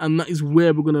Zion, and that is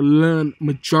where we're going to learn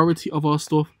majority of our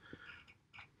stuff.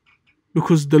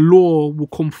 Because the law will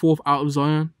come forth out of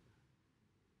Zion.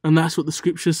 And that's what the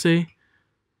scriptures say.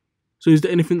 So is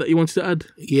there anything that you wanted to add?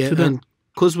 Yeah, to that? and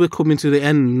because we're coming to the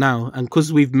end now, and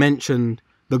because we've mentioned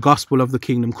the gospel of the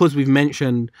kingdom, because we've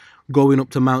mentioned going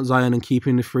up to Mount Zion and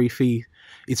keeping the 3 feasts,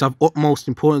 it's of utmost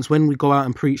importance when we go out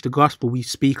and preach the gospel, we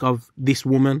speak of this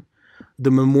woman,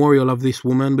 the memorial of this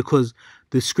woman, because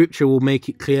the scripture will make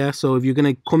it clear. So if you're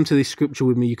going to come to this scripture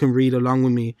with me, you can read along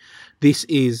with me. This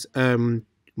is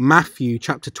Matthew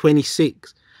chapter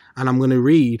 26, and I'm going to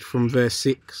read from verse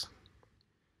 6.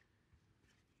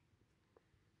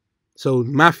 So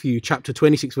Matthew chapter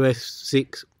 26 verse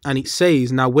 6, and it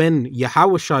says, "Now when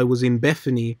Yahushua was in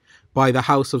Bethany by the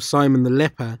house of Simon the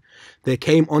leper, there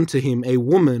came unto him a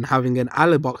woman having an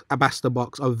alabaster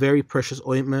box of very precious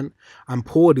ointment, and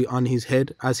poured it on his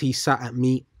head as he sat at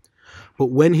meat.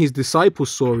 But when his disciples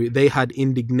saw it, they had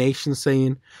indignation,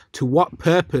 saying, To what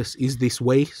purpose is this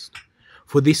waste?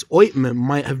 For this ointment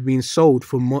might have been sold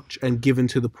for much and given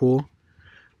to the poor.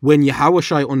 When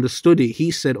Yahushua understood it,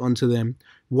 he said unto them,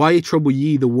 Why trouble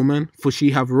ye the woman? For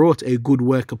she have wrought a good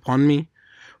work upon me.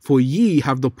 For ye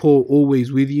have the poor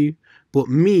always with you, but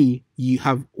me ye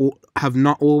have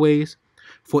not always.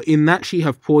 For in that she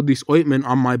have poured this ointment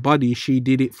on my body, she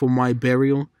did it for my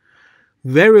burial.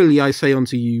 Verily I say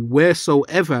unto you,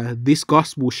 wheresoever this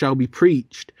gospel shall be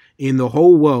preached in the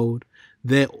whole world,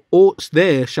 there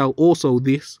shall also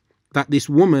that this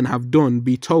woman have done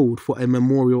be told for a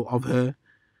memorial of her."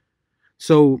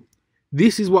 So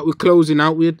this is what we're closing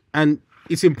out with, and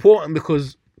it's important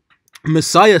because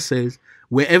Messiah says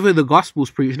wherever the gospel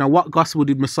is preached. Now, what gospel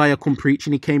did Messiah come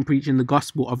preaching? He came preaching the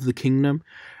gospel of the kingdom,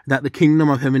 that the kingdom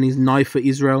of heaven is nigh for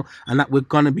Israel, and that we're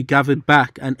going to be gathered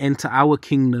back and enter our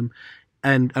kingdom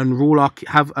and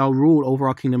have our rule over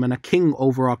our kingdom, and a king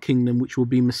over our kingdom, which will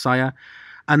be Messiah,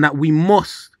 and that we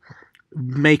must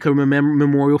make a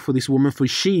memorial for this woman, for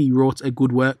she wrought a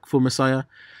good work for Messiah,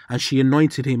 and she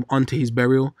anointed him unto his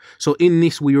burial. So in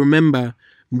this we remember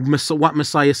what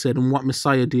Messiah said and what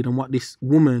Messiah did, and what this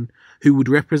woman who would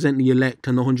represent the elect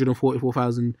and the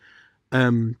 144,000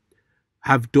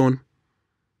 have done.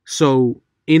 So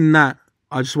in that,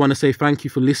 I just want to say thank you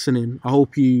for listening. I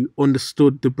hope you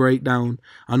understood the breakdown.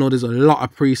 I know there's a lot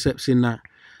of precepts in that,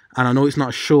 and I know it's not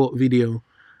a short video,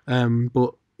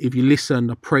 but if you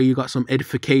listened, I pray you got some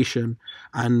edification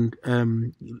and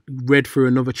read through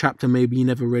another chapter maybe you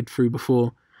never read through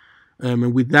before.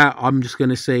 And with that, I'm just going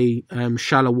to say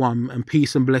Shalawam and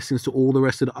peace and blessings to all the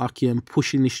rest of the Akim,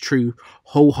 pushing this truth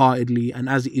wholeheartedly. And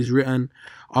as it is written,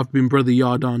 I've been Brother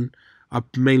Yardan. I've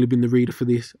mainly been the reader for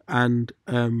this. And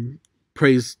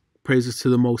praises to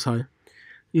the Most High.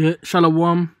 Yeah,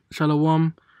 Shalawam.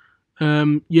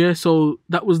 Yeah, so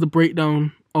that was the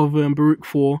breakdown of Baruch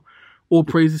 4. All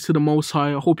praises to the Most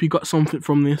High. I hope you got something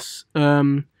from this.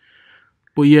 But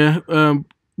yeah,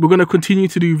 we're going to continue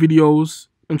to do videos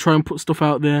and try and put stuff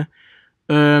out there.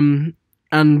 And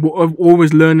we're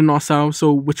always learning ourselves.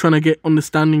 So we're trying to get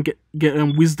understanding,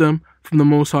 get wisdom from the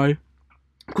Most High.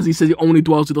 Because he says he only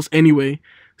dwells with us anyway.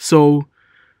 So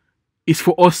it's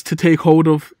for us to take hold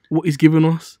of what he's given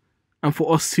us, and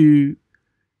for us to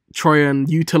try and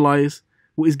utilize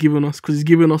what he's given us. Because he's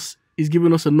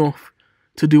given us enough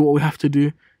to do what we have to do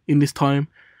in this time.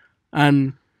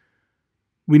 And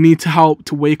we need to help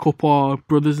to wake up our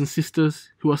brothers and sisters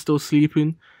who are still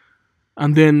sleeping,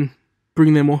 and then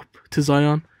bring them up to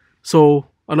Zion. So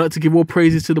I'd like to give all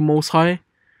praises to the Most High.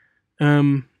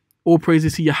 All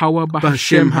praises to Yahweh,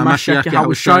 Bahashem, Hamashiach,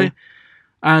 Yahushai.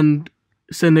 And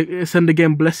send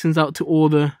again blessings out to all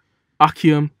the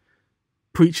Akim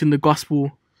preaching the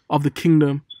gospel of the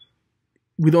kingdom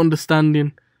with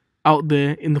understanding out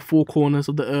there in the four corners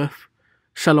of the earth.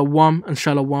 Shalawam and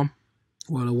Shalawam.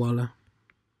 Walla walla.